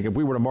that I think if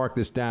we were to mark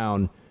this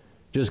down,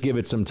 just give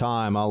it some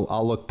time,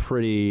 I'll look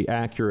pretty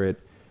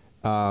accurate.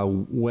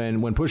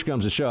 When push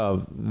comes to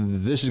shove,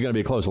 this is going to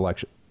be a close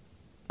election.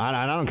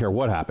 I don't care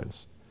what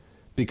happens,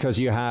 because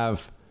you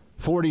have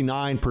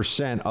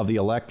 49% of the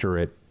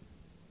electorate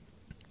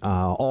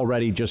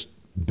already just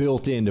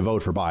built in to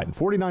vote for Biden.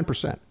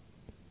 49%.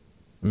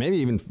 Maybe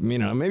even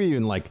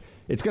like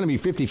it's going to be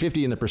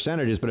 50-50 in the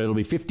percentages, but it'll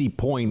be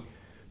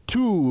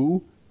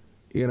 50.2,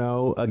 you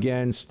know,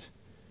 against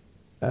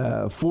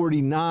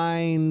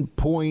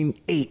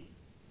 49.8,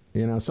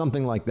 you know,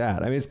 something like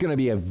that. I mean, it's going to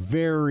be a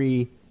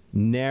very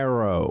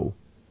narrow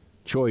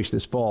choice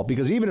this fall,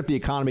 because even if the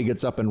economy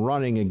gets up and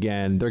running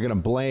again, they're going to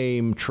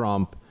blame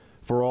Trump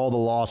for all the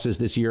losses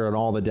this year and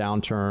all the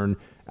downturn.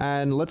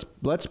 And let's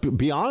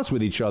be honest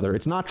with each other.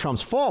 It's not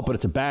Trump's fault, but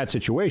it's a bad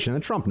situation.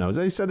 And Trump knows.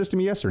 He said this to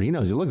me yesterday. He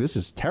knows. Look, this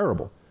is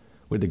terrible.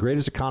 We have the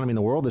greatest economy in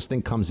the world. This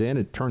thing comes in,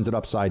 it turns it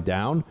upside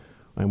down,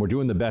 and we're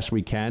doing the best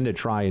we can to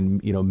try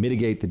and, you know,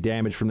 mitigate the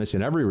damage from this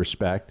in every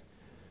respect.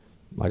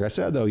 Like I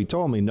said, though, he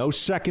told me no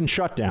second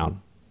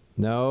shutdown.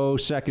 No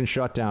second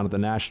shutdown at the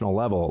national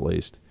level, at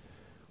least,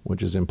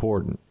 which is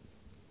important.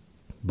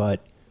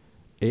 But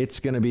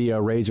it's going to be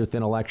a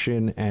razor-thin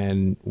election,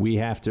 and we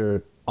have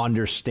to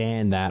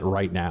understand that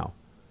right now.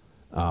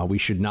 We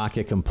should not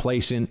get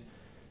complacent.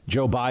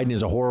 Joe Biden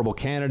is a horrible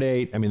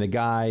candidate. I mean, the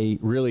guy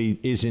really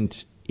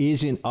isn't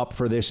up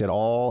for this at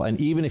all. And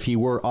even if he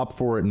were up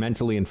for it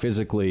mentally and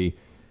physically,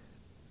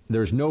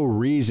 there's no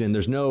reason,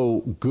 there's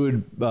no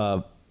good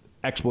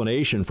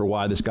explanation for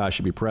why this guy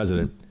should be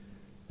president.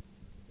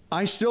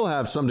 I still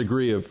have some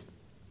degree of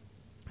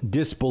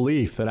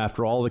disbelief that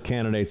after all the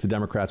candidates the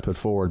Democrats put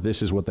forward,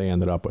 this is what they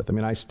ended up with. I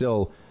mean,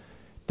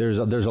 there's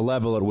a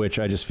level at which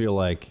I just feel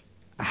like,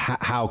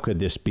 how could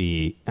this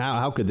be?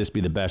 How could this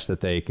be the best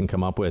that they can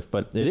come up with?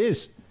 But it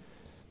is.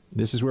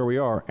 This is where we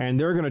are. And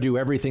they're going to do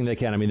everything they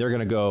can. I mean, they're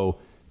going to go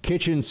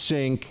kitchen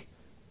sink,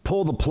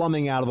 pull the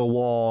plumbing out of the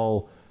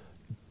wall,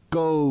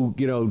 go,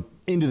 you know,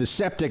 into the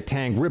septic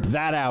tank, rip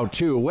that out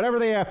too. Whatever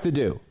they have to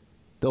do,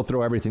 they'll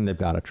throw everything they've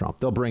got at Trump.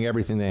 They'll bring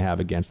everything they have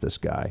against this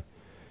guy.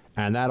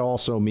 And that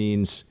also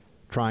means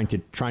trying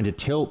to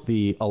tilt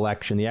the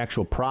election, the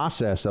actual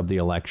process of the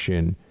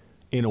election,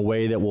 in a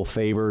way that will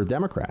favor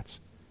Democrats.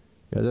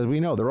 Because as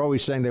we know, they're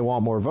always saying they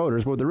want more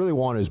voters. What they really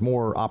want is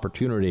more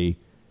opportunity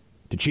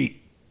to cheat.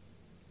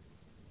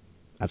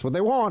 That's what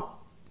they want.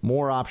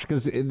 More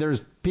options. Because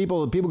there's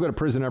people go to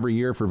prison every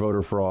year for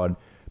voter fraud,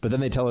 but then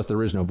they tell us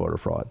there is no voter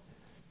fraud.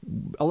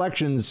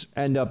 Elections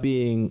end up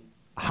being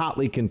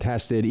hotly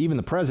contested. Even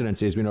the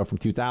presidencies, we know from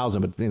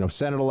 2000, but, you know,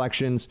 Senate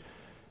elections,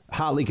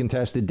 hotly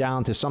contested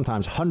down to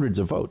sometimes hundreds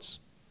of votes.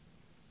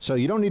 So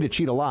you don't need to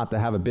cheat a lot to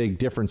have a big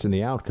difference in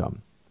the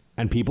outcome.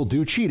 And people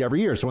do cheat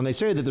every year. So when they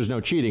say that there's no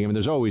cheating, I mean,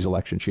 there's always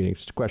election cheating.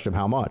 It's just a question of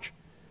how much.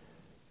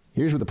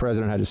 Here's what the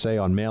president had to say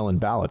on mail-in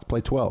ballots.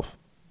 Play 12.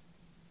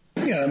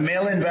 Yeah,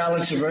 mail-in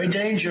ballots are very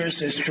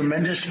dangerous. There's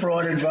tremendous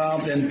fraud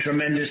involved and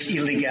tremendous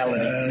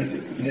illegality.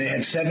 They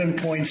had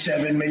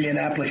 7.7 million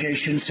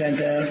applications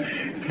sent out.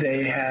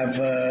 They have,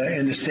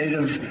 in the state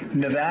of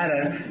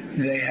Nevada,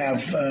 they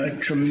have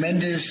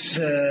tremendous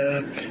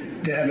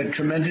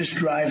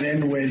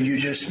drive-in where you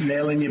just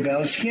mail in your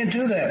ballots. You can't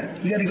do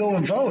that. You got to go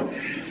and vote.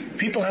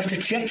 People have to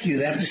check you.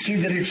 They have to see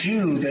that it's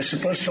you. They're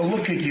supposed to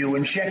look at you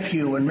and check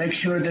you and make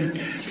sure that,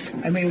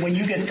 I mean, when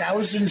you get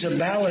thousands of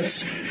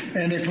ballots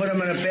and they put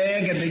them in a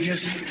bag and they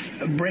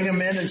just bring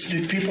them in and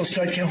people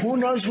start, who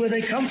knows where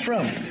they come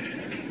from?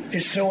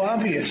 It's so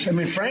obvious. I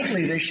mean,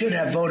 frankly, they should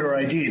have voter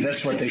ID.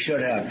 That's what they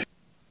should have.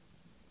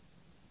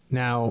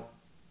 Now,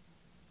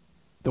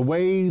 the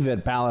way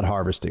that ballot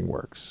harvesting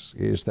works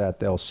is that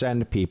they'll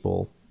send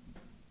people,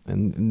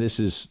 and this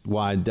is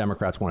why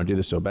Democrats want to do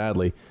this so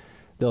badly,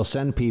 they'll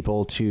send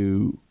people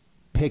to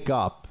pick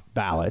up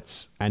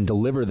ballots and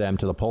deliver them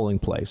to the polling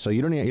place. So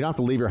you don't have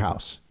to leave your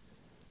house.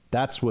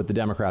 That's what the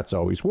Democrats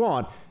always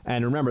want.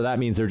 And remember, that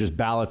means there are just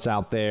ballots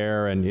out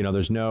there, and, you know, you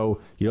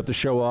don't have to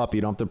show up.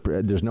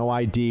 There's no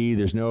ID.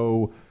 There's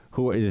no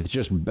who it's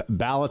just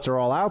ballots are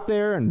all out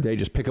there and they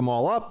just pick them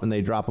all up and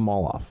they drop them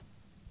all off.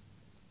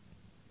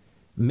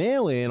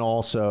 Mail-in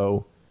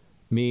also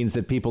means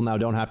that people now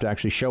don't have to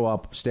actually show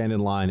up, stand in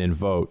line, and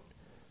vote.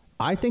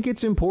 I think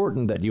it's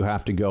important that you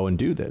have to go and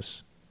do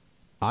this.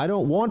 I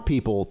don't want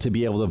people to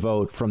be able to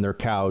vote from their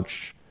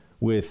couch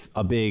with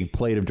a big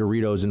plate of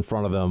Doritos in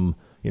front of them,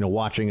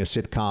 watching a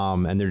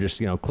sitcom, and they're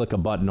just, click a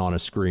button on a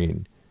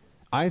screen.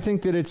 I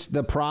think that it's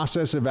the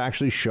process of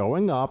actually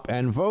showing up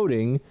and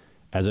voting,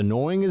 as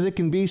annoying as it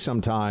can be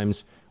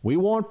sometimes. We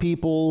want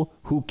people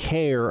who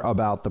care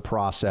about the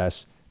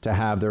process to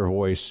have their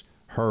voice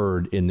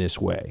heard in this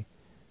way.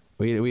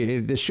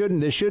 This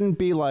shouldn't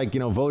be like,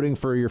 voting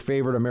for your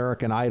favorite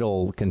American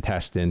Idol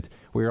contestant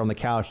where you're on the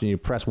couch and you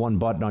press one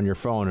button on your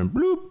phone and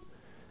bloop.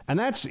 And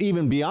that's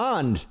even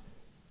beyond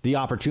the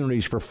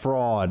opportunities for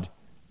fraud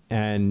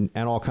and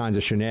all kinds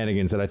of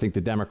shenanigans that I think the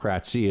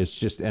Democrats see as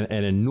just an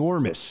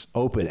enormous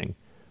opening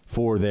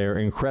for their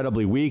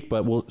incredibly weak,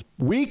 but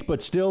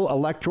still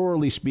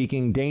electorally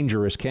speaking,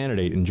 dangerous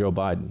candidate in Joe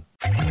Biden.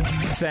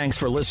 Thanks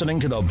for listening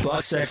to the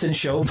Buck Sexton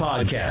Show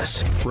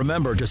podcast.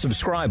 Remember to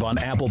subscribe on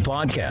Apple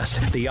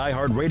Podcast, the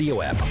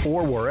iHeartRadio app,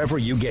 or wherever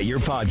you get your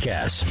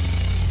podcasts.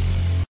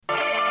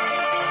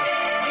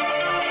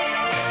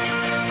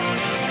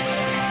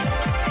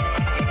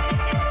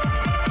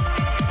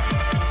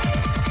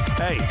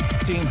 Hey,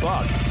 Team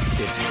Buck,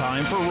 it's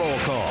time for roll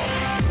call.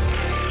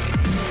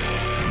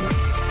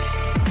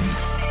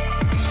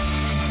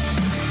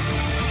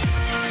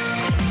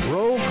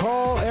 Roll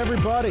call,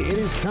 everybody. It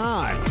is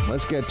time.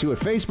 Let's get to it.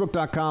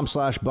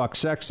 Facebook.com/Buck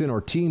Sexton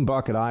or Team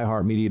Buck at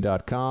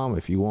iHeartMedia.com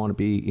if you want to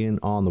be in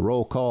on the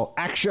roll call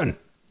action.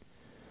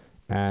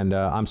 And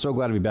I'm so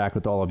glad to be back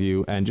with all of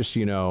you. And just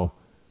so you know,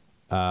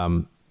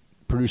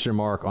 producer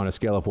Mark, on a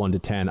scale of 1 to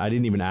 10, I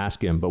didn't even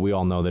ask him, but we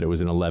all know that it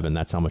was an 11.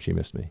 That's how much he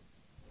missed me.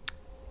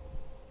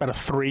 About a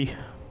 3.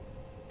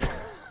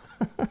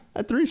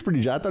 A 3's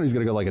pretty. I thought he was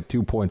going to go like a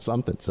 2 point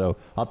something. So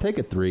I'll take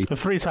a 3. The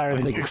 3's higher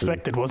than you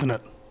expected, wasn't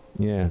it?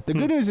 Yeah. The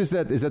good news is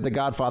that the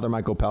Godfather,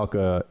 Michael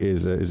Palka,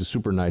 is a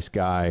super nice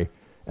guy.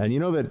 And you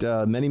know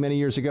that many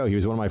years ago, he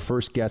was one of my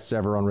first guests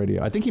ever on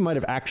radio. I think he might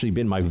have actually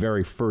been my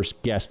very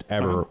first guest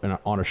ever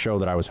on a show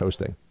that I was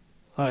hosting.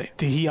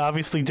 He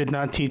obviously did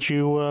not teach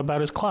you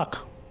about his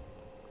clock.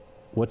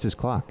 What's his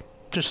clock?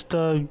 Just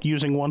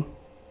using one.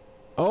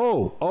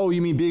 Oh,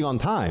 you mean being on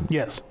time?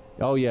 Yes.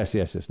 Oh, yes.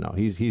 No,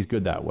 he's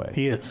good that way.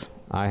 He is.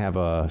 I have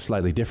a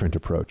slightly different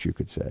approach, you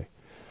could say.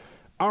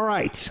 All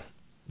right.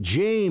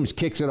 James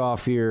kicks it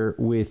off here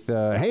with,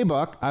 hey,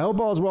 Buck, I hope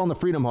all is well in the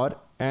Freedom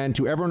Hut and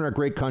to everyone in our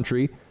great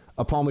country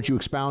upon which you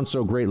expound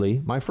so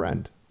greatly, my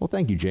friend. Well,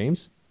 thank you,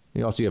 James.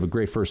 You also have a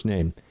great first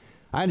name.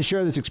 I had to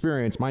share this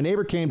experience. My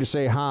neighbor came to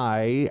say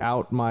hi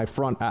out in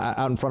front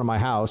of my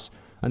house,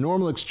 a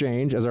normal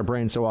exchange, as our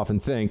brains so often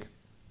think.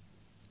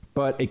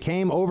 But it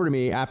came over to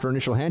me after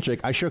initial handshake.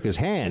 I shook his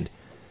hand.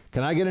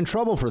 Can I get in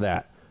trouble for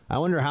that? I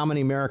wonder how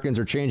many Americans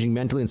are changing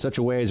mentally in such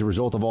a way as a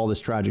result of all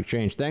this tragic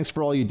change. Thanks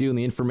for all you do and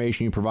the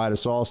information you provide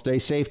us all. Stay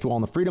safe to all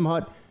in the Freedom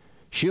Hut.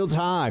 Shields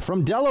high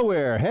from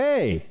Delaware.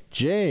 Hey,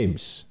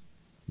 James,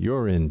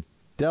 you're in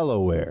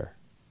Delaware.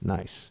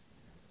 Nice.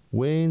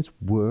 Wayne's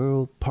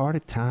World party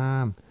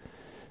time.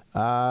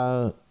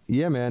 Yeah,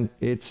 man,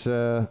 it's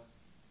a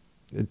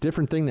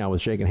different thing now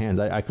with shaking hands.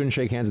 I couldn't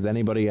shake hands with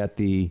anybody at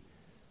the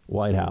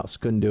White House.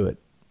 Couldn't do it.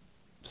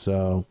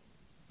 So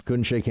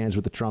couldn't shake hands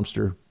with the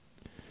Trumpster.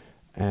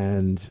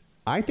 And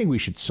I think we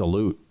should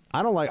salute.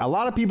 I don't like, a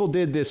lot of people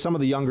did this. Some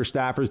of the younger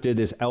staffers did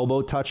this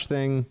elbow touch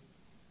thing.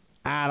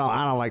 I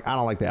don't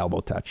like the elbow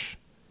touch.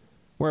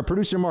 Where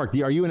producer Mark,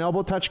 are you an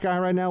elbow touch guy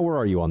right now? Where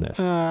are you on this?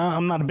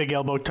 I'm not a big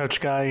elbow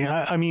touch guy.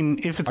 I mean,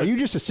 if it's you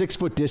just a 6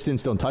 foot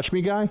distance, don't touch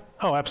me guy?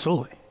 Oh,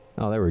 absolutely.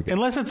 Oh, there we go.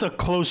 Unless it's a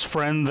close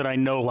friend that I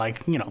know,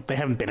 like, they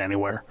haven't been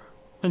anywhere,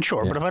 then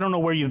sure. Yeah. But if I don't know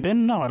where you've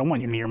been, no, I don't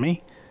want you near me.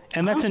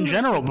 And that's in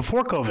general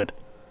before COVID.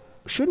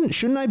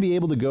 Shouldn't I be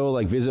able to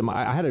go visit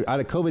I had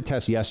a COVID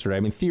test yesterday.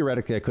 I mean,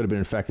 theoretically I could have been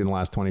infected in the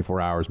last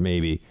 24 hours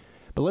maybe.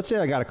 But let's say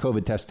I got a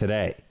COVID test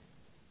today.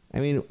 I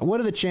mean,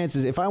 what are the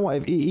chances if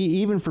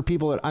even for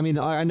people that, I mean,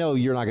 I know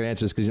you're not going to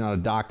answer this because you're not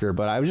a doctor,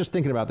 but I was just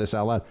thinking about this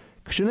out loud.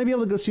 Shouldn't I be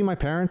able to go see my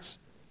parents?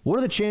 What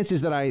are the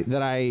chances that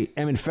I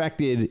am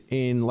infected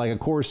in like a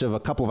course of a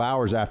couple of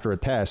hours after a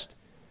test?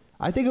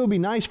 I think it would be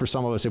nice for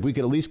some of us if we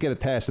could at least get a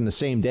test and the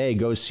same day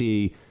go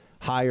see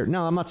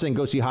no, I'm not saying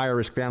go see higher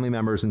risk family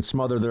members and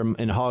smother them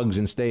in hugs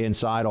and stay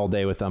inside all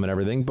day with them and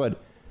everything.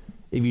 But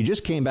if you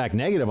just came back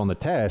negative on the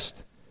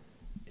test,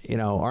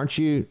 aren't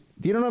you?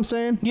 Do you know what I'm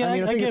saying? Yeah, I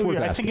mean, I think it's worth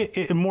asking. I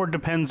think it more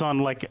depends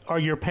on are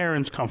your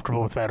parents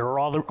comfortable with that, or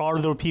are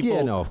the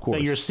people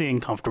that you're seeing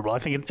comfortable? I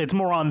think it's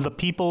more on the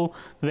people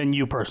than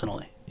you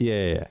personally.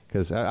 Yeah.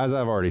 Because as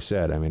I've already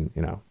said, I mean,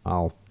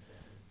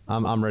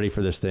 I'm ready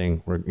for this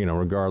thing,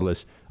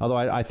 regardless. Although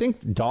I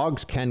think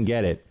dogs can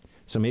get it.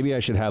 So maybe I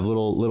should have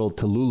little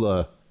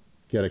Tallulah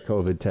get a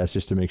COVID test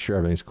just to make sure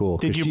everything's cool.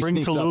 Did you bring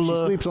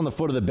Tallulah? She sleeps on the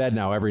foot of the bed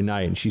now every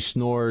night, and she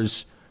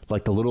snores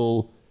like the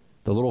little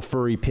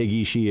furry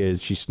piggy she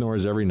is. She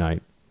snores every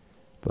night.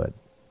 But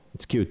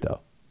it's cute,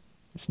 though.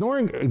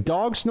 Snoring,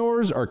 dog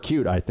snores are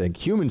cute, I think.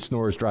 Human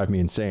snores drive me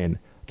insane.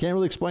 Can't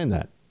really explain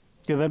that.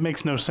 Yeah, that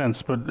makes no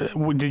sense. But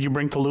did you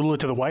bring Tallulah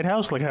to the White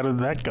House? Like, how did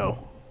that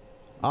go?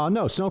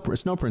 No, Snow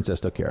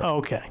Princess took care of it. Oh,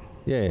 okay.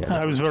 Yeah.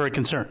 I was very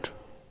concerned.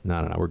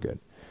 No, we're good.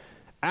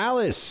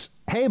 Alice,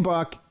 hey,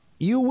 Buck,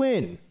 you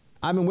win.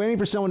 I've been waiting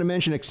for someone to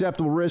mention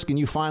acceptable risk, and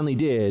you finally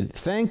did.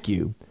 Thank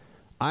you.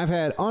 I've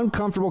had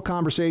uncomfortable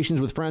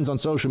conversations with friends on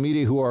social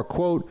media who are,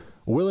 quote,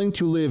 willing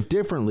to live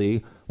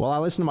differently, while I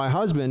listen to my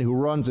husband, who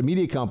runs a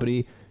media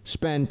company,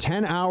 spend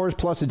 10 hours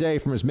plus a day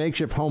from his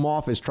makeshift home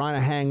office trying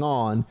to hang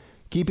on,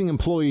 keeping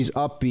employees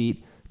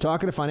upbeat,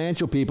 talking to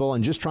financial people,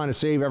 and just trying to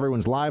save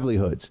everyone's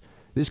livelihoods.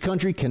 This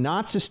country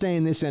cannot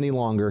sustain this any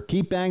longer.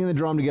 Keep banging the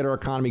drum to get our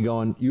economy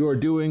going. You are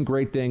doing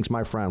great things,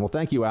 my friend. Well,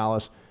 thank you,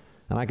 Alice.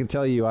 And I can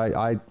tell you,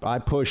 I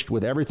pushed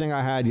with everything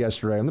I had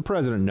yesterday, and the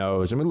president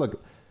knows. I mean,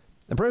 look,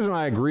 the president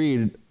and I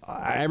agreed.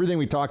 Everything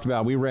we talked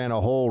about, we ran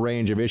a whole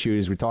range of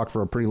issues. We talked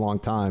for a pretty long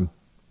time.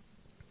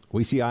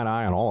 We see eye to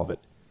eye on all of it.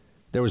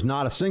 There was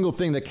not a single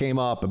thing that came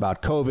up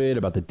about COVID,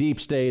 about the deep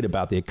state,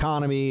 about the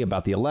economy,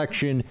 about the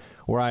election,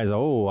 where I was,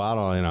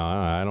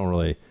 I don't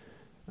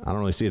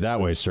really see it that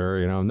way,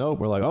 sir. Nope.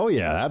 We're like, oh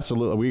yeah,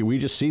 absolutely. We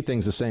just see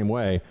things the same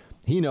way.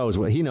 He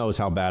knows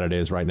how bad it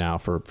is right now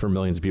for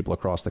millions of people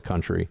across the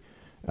country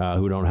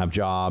who don't have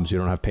jobs, who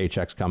don't have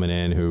paychecks coming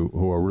in,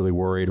 who are really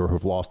worried or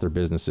who've lost their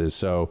businesses.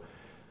 So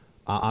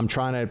I'm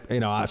trying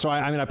to,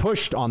 I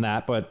pushed on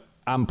that, but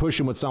I'm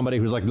pushing with somebody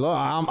who's like, look,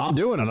 I'm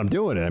doing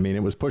it. I mean,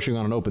 it was pushing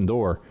on an open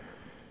door.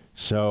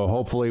 So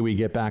hopefully we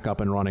get back up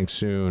and running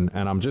soon.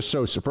 And I'm just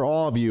so for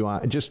all of you,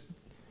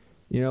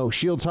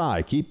 shields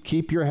high.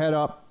 Keep your head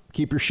up.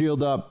 Keep your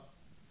shield up.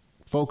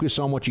 Focus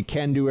on what you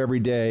can do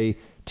every day.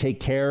 Take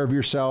care of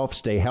yourself.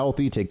 Stay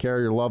healthy. Take care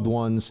of your loved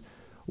ones.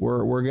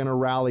 We're going to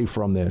rally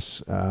from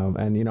this.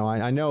 I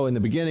know in the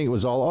beginning it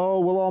was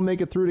all, we'll all make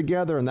it through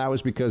together. And that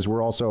was because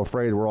we're also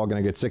afraid we're all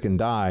going to get sick and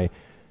die.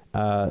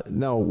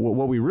 No,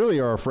 what we really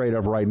are afraid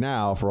of right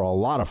now for a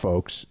lot of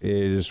folks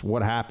is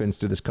what happens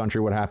to this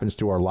country, what happens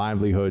to our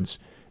livelihoods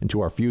and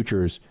to our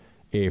futures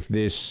if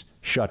this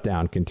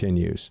shutdown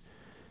continues.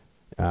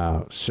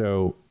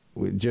 So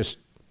just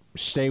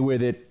stay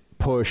with it,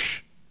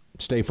 push,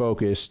 stay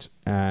focused,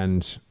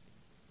 and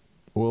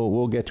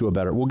we'll get to a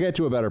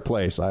better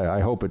place.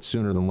 I hope it's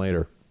sooner than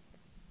later.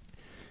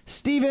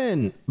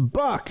 Steven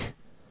Buck,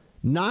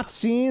 not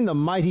seeing the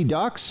Mighty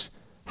Ducks?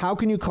 How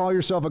can you call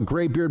yourself a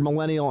graybeard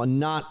millennial and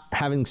not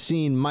having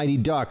seen Mighty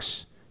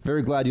Ducks?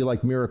 Very glad you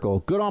like Miracle.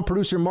 Good on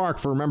producer Mark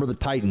for Remember the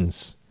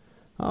Titans.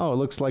 Oh, it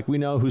looks like we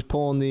know who's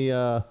pulling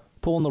the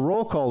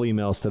roll call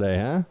emails today,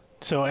 huh?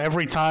 So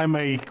every time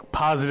a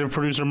positive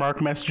producer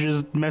Mark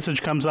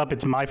message comes up,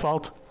 it's my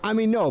fault? I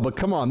mean, no, but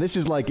come on. This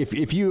is like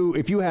if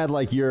you had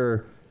like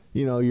your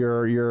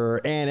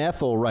Aunt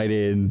Ethel write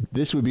in,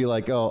 this would be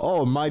like,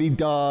 oh, Mighty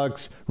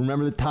Ducks,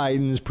 Remember the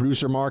Titans,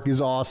 producer Mark is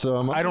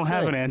awesome. I don't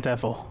have an Aunt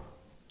Ethel.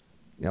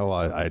 Yeah, well,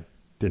 I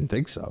didn't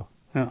think so.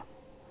 Yeah.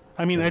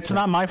 I mean, it's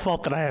not my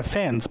fault that I have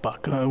fans,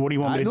 Buck. What do you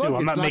want me to do?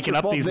 I'm not making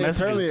up these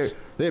messages.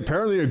 They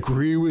apparently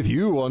agree with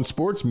you on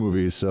sports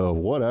movies, so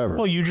whatever.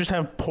 Well, you just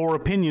have poor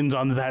opinions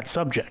on that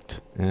subject.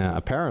 Yeah,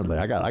 apparently.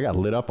 I got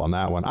lit up on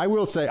that one. I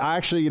will say,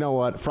 you know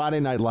what? Friday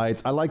Night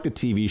Lights, I like the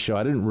TV show.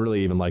 I didn't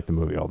really even like the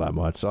movie all that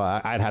much, so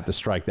I'd have to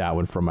strike that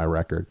one from my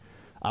record.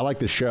 I like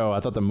the show.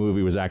 I thought the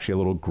movie was actually a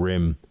little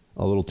grim,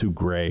 a little too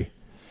gray.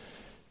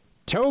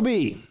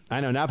 Toby, I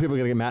know now people are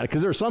going to get mad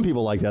because there are some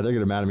people like that. They're going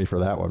to get mad at me for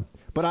that one.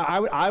 But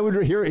I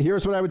would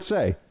here's what I would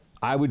say.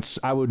 I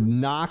would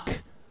knock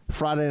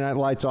Friday Night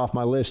Lights off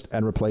my list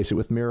and replace it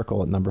with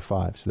Miracle at number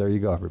 5. So there you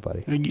go,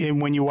 everybody.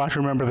 And when you watch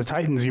Remember the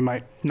Titans, you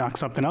might knock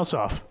something else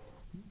off.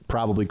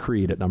 Probably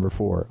Creed at number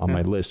 4 on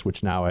my list,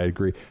 which now I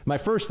agree.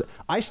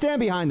 I stand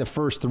behind the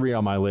first 3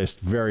 on my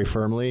list very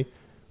firmly,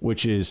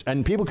 which is,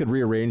 and people could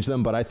rearrange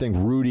them, but I think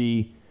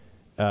Rudy,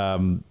 I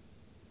was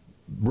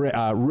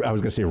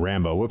going to say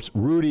Rambo. Whoops.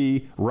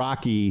 Rudy,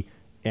 Rocky,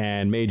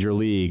 and Major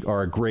League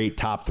are a great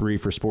top 3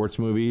 for sports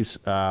movies.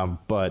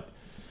 But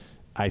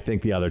I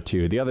think the other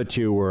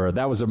two were,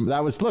 that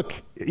was look,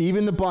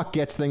 even the Buck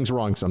gets things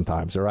wrong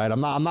sometimes. All right.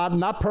 I'm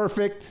not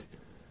perfect.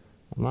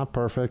 I'm not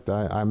perfect.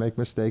 I make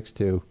mistakes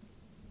too.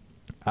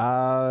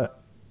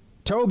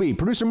 Toby,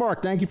 producer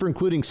Mark, thank you for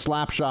including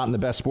Slapshot in the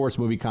best sports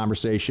movie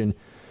conversation.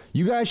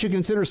 You guys should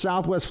consider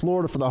Southwest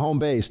Florida for the home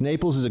base.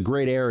 Naples is a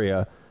great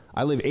area.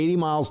 I live 80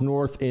 miles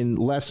north in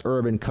less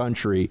urban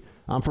country.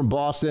 I'm from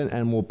Boston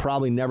and will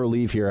probably never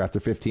leave here after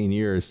 15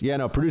 years. Yeah,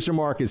 no, producer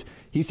Mark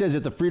he says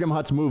if the Freedom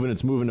Hut's moving,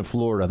 it's moving to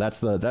Florida.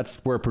 That's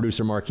where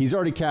producer Mark, he's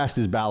already cast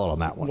his ballot on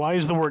that one. Why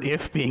is the word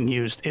if being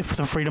used? If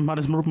the Freedom Hut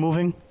is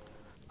moving?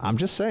 I'm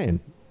just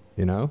saying,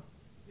 look,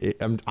 it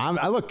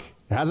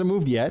hasn't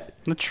moved yet.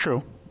 That's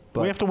true.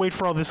 But we have to wait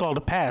for all this to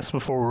pass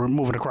before we're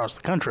moving across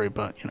the country,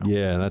 but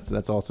Yeah,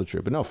 that's also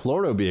true. But no,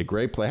 Florida would be a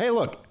great place. Hey,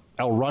 look,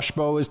 El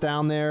Rushbo is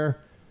down there.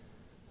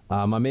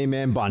 My main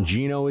man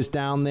Bongino is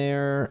down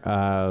there.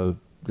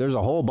 There's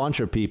a whole bunch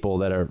of people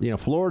that are,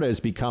 Florida is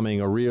becoming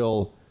a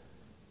real,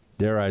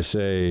 dare I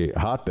say,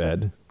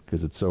 hotbed,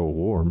 because it's so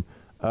warm,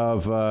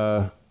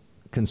 of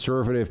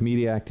conservative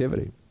media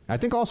activity. I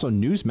think also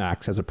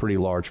Newsmax has a pretty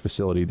large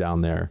facility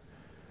down there.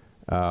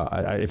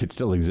 If it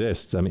still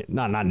exists. I mean,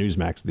 not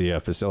Newsmax, the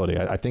facility.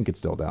 I think it's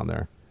still down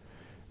there.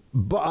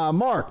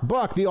 Mark,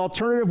 Buck, the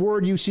alternative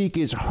word you seek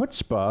is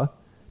chutzpah,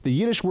 the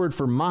Yiddish word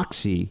for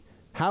moxie.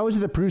 How is it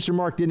that producer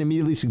Mark didn't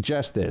immediately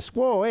suggest this?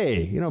 Whoa,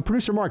 hey,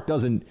 producer Mark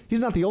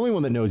he's not the only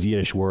one that knows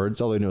Yiddish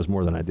words, although he knows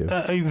more than I do.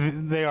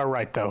 They are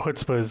right, though.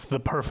 Chutzpah is the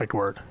perfect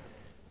word.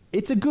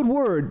 It's a good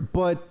word,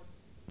 but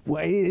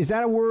is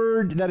that a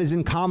word that is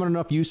in common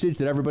enough usage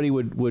that everybody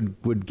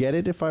would get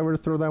it if I were to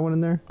throw that one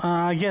in there?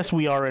 I guess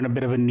we are in a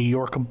bit of a New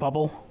York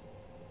bubble.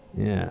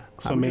 Yeah.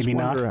 So maybe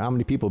not. How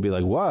many people would be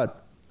like,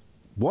 what?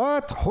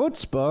 What?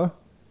 Chutzpah?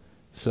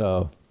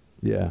 So,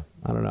 yeah,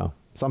 I don't know.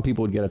 Some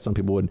people would get it, some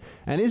people wouldn't.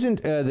 And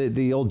isn't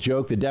the old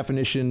joke, the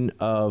definition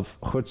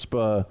of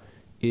chutzpah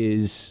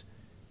is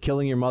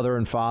killing your mother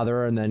and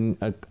father and then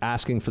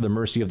asking for the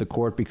mercy of the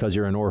court because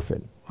you're an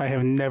orphan? I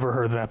have never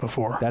heard that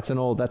before. That's an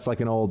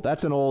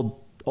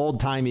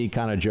old-timey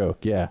kind of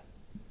joke, yeah.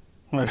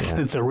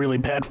 It's a really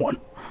bad one.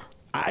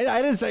 I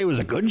didn't say it was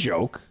a good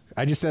joke.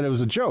 I just said it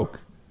was a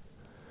joke.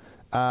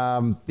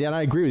 And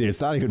I agree with you.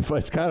 It's not even fun.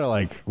 It's kind of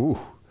like, ooh.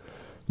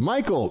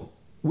 Michael,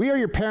 we are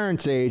your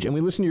parents' age, and we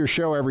listen to your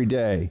show every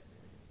day.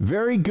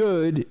 Very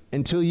good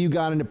until you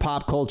got into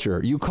pop culture.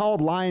 You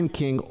called Lion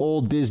King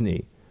old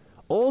Disney.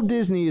 Old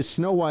Disney is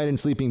Snow White and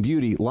Sleeping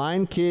Beauty.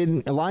 Lion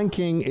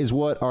King is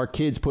what our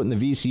kids put in the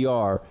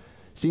VCR.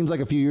 Seems like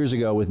a few years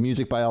ago with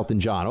music by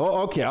Elton John.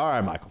 Oh, okay. All right,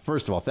 Michael.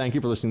 First of all, thank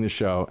you for listening to the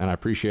show, and I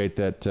appreciate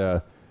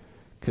that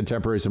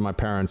contemporaries of my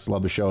parents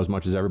love the show as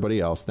much as everybody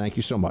else. Thank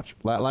you so much.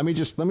 Let me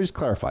just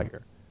clarify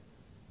here.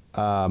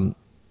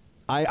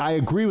 I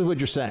agree with what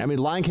you're saying. I mean,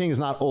 Lion King is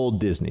not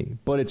old Disney,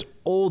 but it's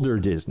older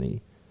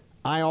Disney.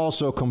 I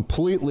also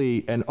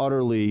completely and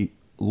utterly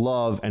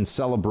love and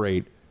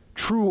celebrate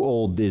true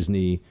old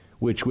Disney,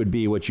 which would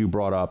be what you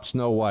brought up,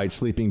 Snow White,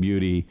 Sleeping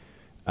Beauty.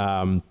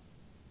 I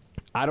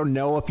don't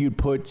know if you'd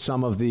put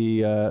some of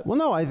the...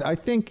 I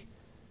think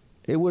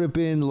it would have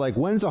been like,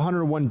 when's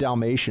 101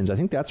 Dalmatians? I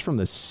think that's from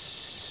the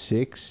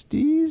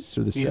 60s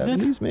or the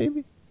 70s,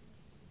 maybe?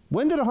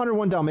 When did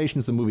 101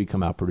 Dalmatians, the movie,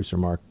 come out, Producer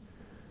Mark?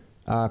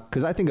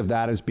 Because I think of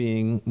that as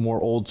being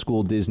more old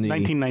school Disney.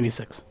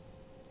 1996.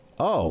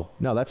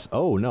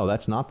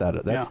 That's not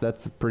that.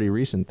 That's pretty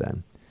recent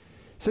then.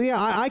 So yeah,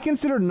 I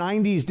consider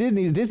 90s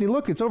Disney.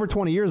 Look, it's over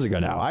 20 years ago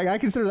now. I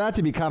consider that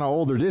to be kind of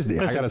older Disney.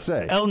 Listen, I gotta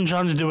say. Elton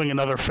John's doing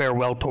another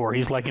farewell tour.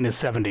 He's like in his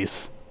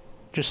 70s.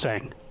 Just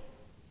saying.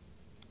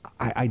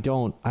 I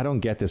don't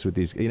get this with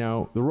these.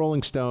 The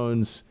Rolling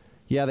Stones.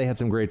 Yeah, they had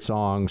some great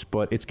songs,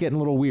 but it's getting a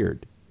little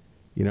weird.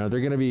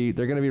 They're gonna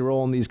be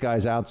rolling these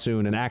guys out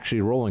soon and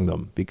actually rolling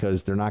them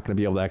because they're not gonna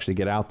be able to actually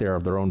get out there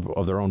of their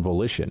own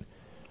volition.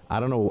 I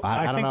don't know.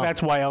 I think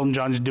that's why Elton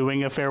John's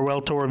doing a farewell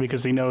tour,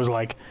 because he knows,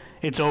 like,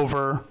 it's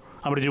over.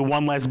 I'm going to do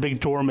one last big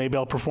tour. Maybe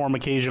I'll perform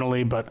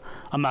occasionally, but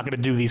I'm not going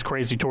to do these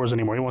crazy tours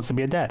anymore. He wants to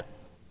be a dad.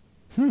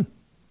 All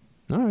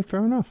right,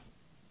 fair enough.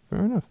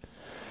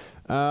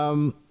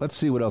 Let's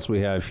see what else we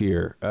have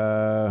here.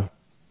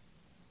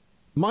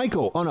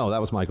 Michael. Oh, no,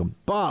 that was Michael.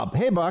 Bob.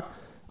 Hey, Buck.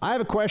 I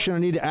have a question I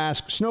need to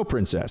ask Snow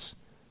Princess.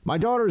 My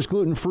daughter is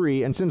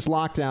gluten-free, and since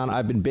lockdown,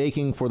 I've been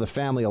baking for the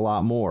family a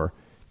lot more.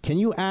 Can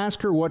you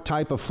ask her what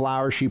type of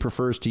flour she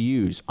prefers to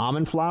use?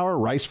 Almond flour?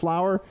 Rice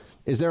flour?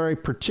 Is there a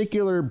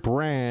particular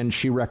brand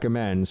she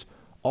recommends?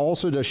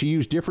 Also, does she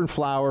use different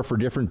flour for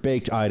different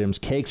baked items,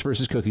 cakes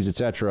versus cookies,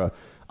 etc.?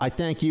 I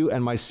thank you,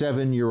 and my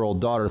 7-year-old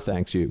daughter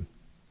thanks you.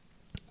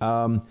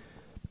 Well,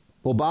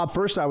 Bob,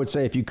 first I would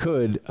say, if you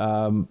could,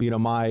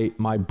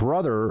 my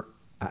brother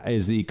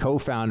is the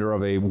co-founder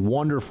of a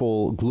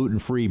wonderful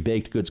gluten-free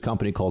baked goods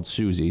company called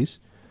Susie's.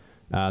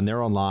 And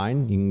they're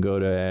online. You can go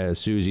to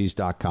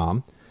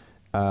Susies.com.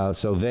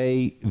 So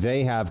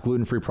they have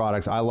gluten-free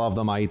products. I love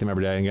them. I eat them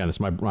every day. And again, it's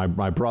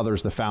my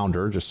brother's the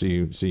founder, just so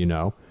you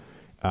know.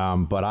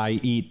 But I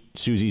eat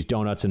Susie's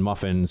donuts and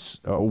muffins,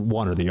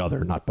 one or the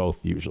other, not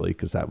both usually,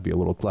 because that would be a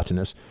little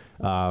gluttonous,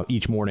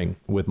 each morning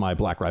with my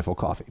Black Rifle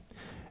coffee.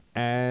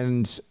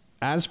 And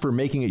as for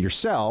making it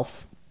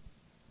yourself,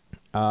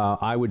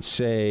 I would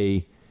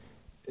say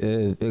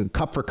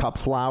cup for cup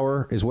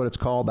flour is what it's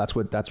called. That's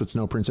what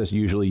Snow Princess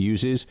usually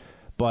uses.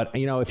 But,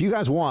 if you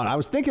guys want, I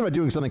was thinking about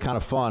doing something kind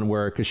of fun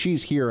because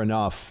she's here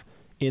enough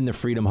in the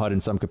Freedom Hut in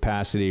some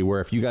capacity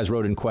where if you guys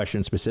wrote in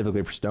questions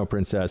specifically for Snow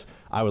Princess,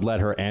 I would let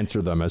her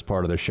answer them as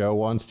part of the show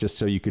once, just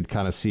so you could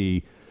kind of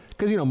see,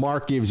 because,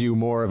 Mark gives you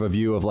more of a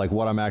view of like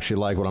what I'm actually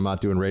like when I'm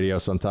not doing radio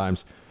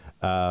sometimes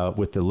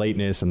with the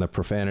lateness and the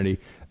profanity.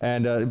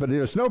 And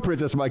but Snow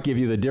Princess might give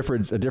you a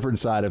different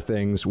side of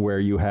things where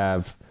you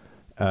have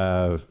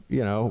what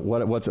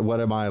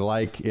am I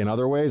like in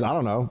other ways? I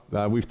don't know.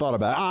 We've thought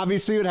about it.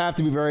 Obviously, it would have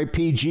to be very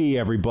PG,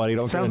 everybody.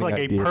 Don't Sounds like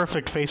ideas. A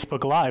perfect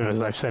Facebook Live,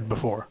 as I've said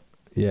before.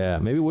 Yeah,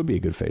 maybe it would be a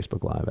good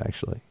Facebook Live,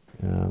 actually.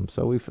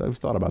 So we've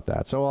thought about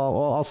that. So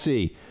I'll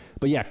see.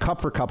 But yeah,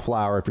 cup for cup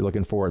flour, if you're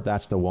looking for it,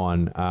 that's the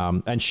one.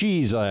 And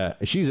she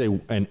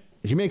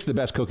makes the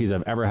best cookies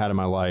I've ever had in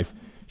my life.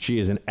 She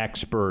is an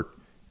expert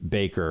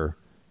baker.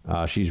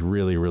 She's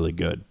really, really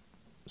good.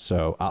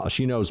 So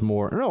she knows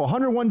more. No,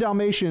 101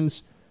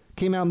 Dalmatians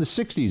came out in the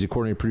 60s,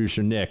 according to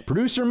producer Nick.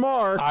 Producer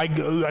Mark.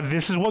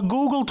 This is what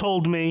Google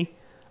told me.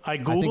 I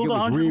think it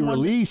was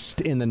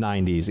re-released in the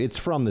 90s. It's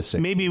from the 60s.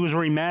 Maybe it was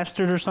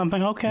remastered or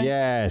something. Okay.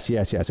 Yes.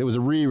 It was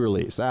a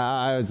re-release.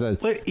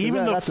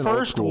 Even the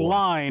first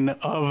line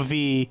of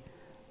the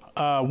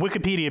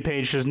Wikipedia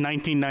page says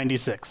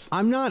 1996.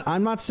 I'm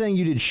not saying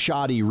you did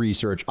shoddy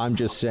research. I'm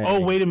just saying.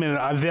 Oh, wait a minute.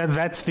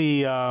 That's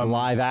the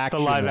live action.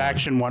 The live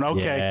action one.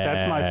 Okay,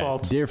 that's my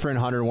fault. Different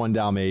 101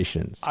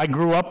 Dalmatians. I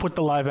grew up with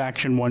the live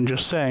action one.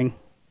 Just saying.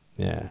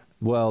 Yeah.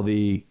 Well,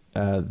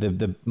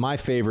 my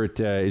favorite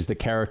is the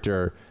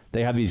character.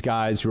 They have these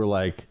guys who are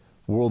like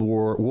World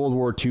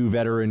War II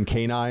veteran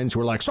canines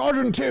who are like,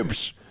 Sergeant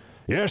Tibbs.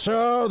 Yes,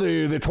 sir,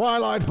 the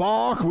Twilight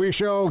Bark, we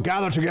shall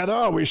gather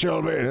together, we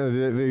shall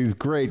be... These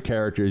great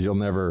characters you'll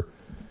never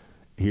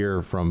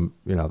hear from,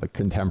 the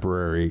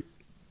contemporary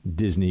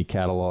Disney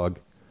catalog,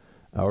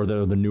 or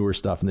the newer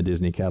stuff in the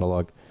Disney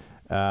catalog.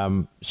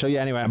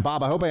 Anyway,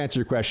 Bob, I hope I answered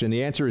your question.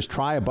 The answer is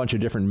try a bunch of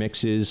different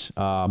mixes,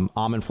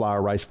 almond flour,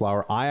 rice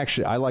flour.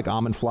 I like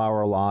almond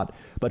flour a lot,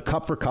 but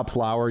cup for cup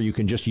flour you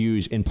can just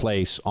use in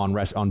place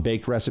on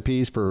baked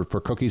recipes for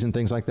cookies and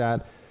things like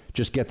that.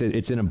 Just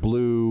it's in a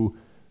blue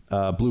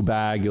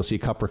bag. You'll see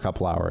cup for cup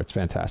flour. It's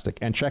fantastic.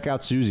 And check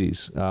out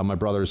Susie's. My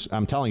brother's.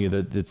 I'm telling you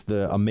that it's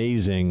the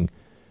amazing,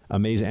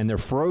 and they're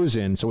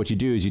frozen. So what you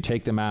do is you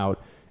take them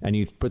out and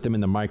you put them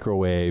in the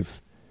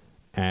microwave,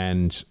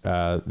 and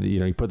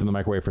you put them in the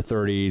microwave for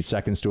 30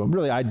 seconds to them.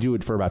 Really, I do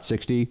it for about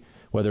 60,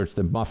 whether it's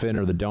the muffin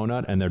or the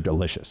donut, and they're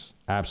delicious.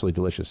 Absolutely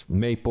delicious.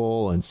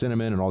 Maple and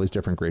cinnamon and all these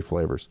different great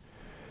flavors.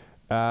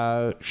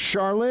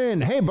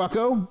 Charlene, hey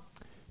Bucko.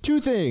 2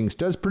 things.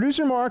 Does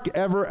producer Mark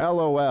ever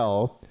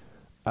LOL?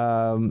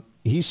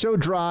 He's so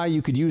dry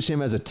you could use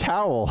him as a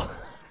towel.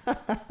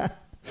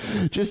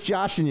 Just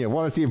joshing you.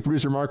 Want to see if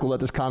producer Mark will let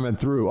this comment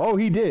through. Oh,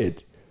 he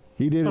did.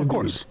 He did. Of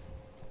course.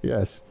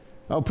 Yes.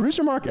 Oh,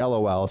 producer Mark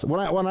LOLs.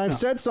 When I've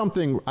said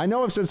something, I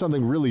know I've said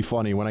something really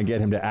funny when I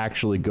get him to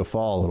actually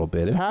guffaw a little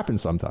bit. It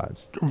happens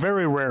sometimes.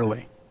 Very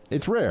rarely.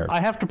 It's rare. I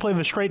have to play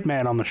the straight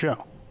man on the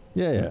show.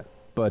 Yeah.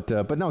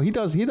 But no, he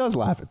does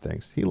laugh at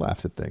things. He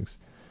laughs at things.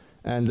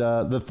 And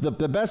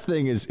the best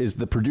thing is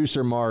the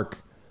producer Mark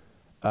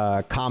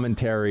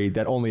commentary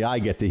that only I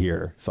get to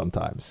hear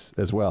sometimes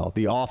as well.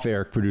 The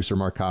off-air producer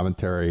Mark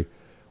commentary,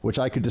 which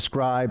I could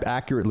describe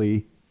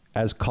accurately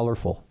as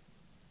colorful.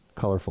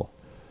 Colorful.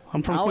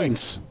 I'm from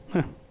Alex.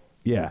 Queens.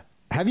 Yeah.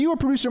 Have you or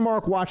producer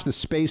Mark watched the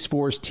Space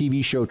Force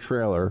TV show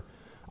trailer?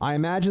 I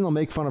imagine they'll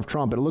make fun of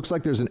Trump, but it looks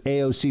like there's an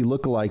AOC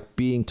lookalike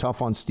being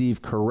tough on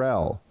Steve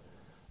Carell.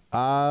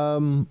 I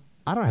don't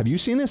know. Have you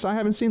seen this? I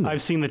haven't seen this.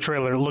 I've seen the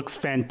trailer. It looks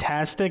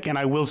fantastic, and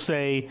I will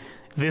say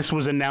this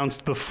was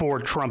announced before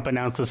Trump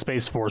announced the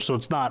Space Force, so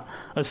it's not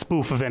a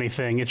spoof of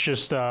anything. It's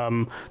just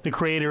the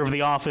creator of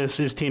The Office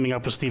is teaming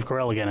up with Steve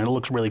Carell again, and it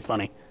looks really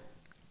funny.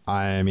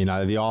 I mean,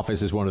 The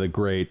Office is one of the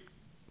great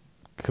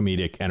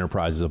comedic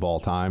enterprises of all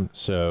time.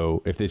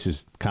 So if this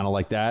is kind of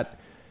like that,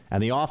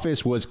 and The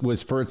Office was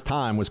for its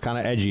time was kind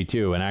of edgy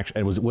too, and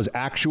it was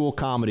actual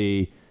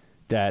comedy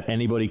that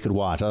anybody could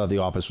watch. I thought The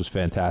Office was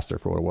fantastic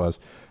for what it was.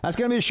 That's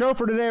going to be the show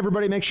for today,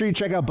 everybody. Make sure you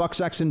check out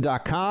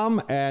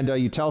bucksexton.com and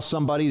you tell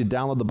somebody to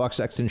download the Buck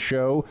Sexton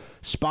Show.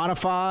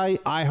 Spotify,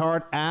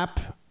 iHeart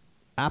app,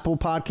 Apple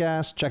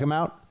Podcasts. Check them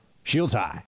out. Shields high.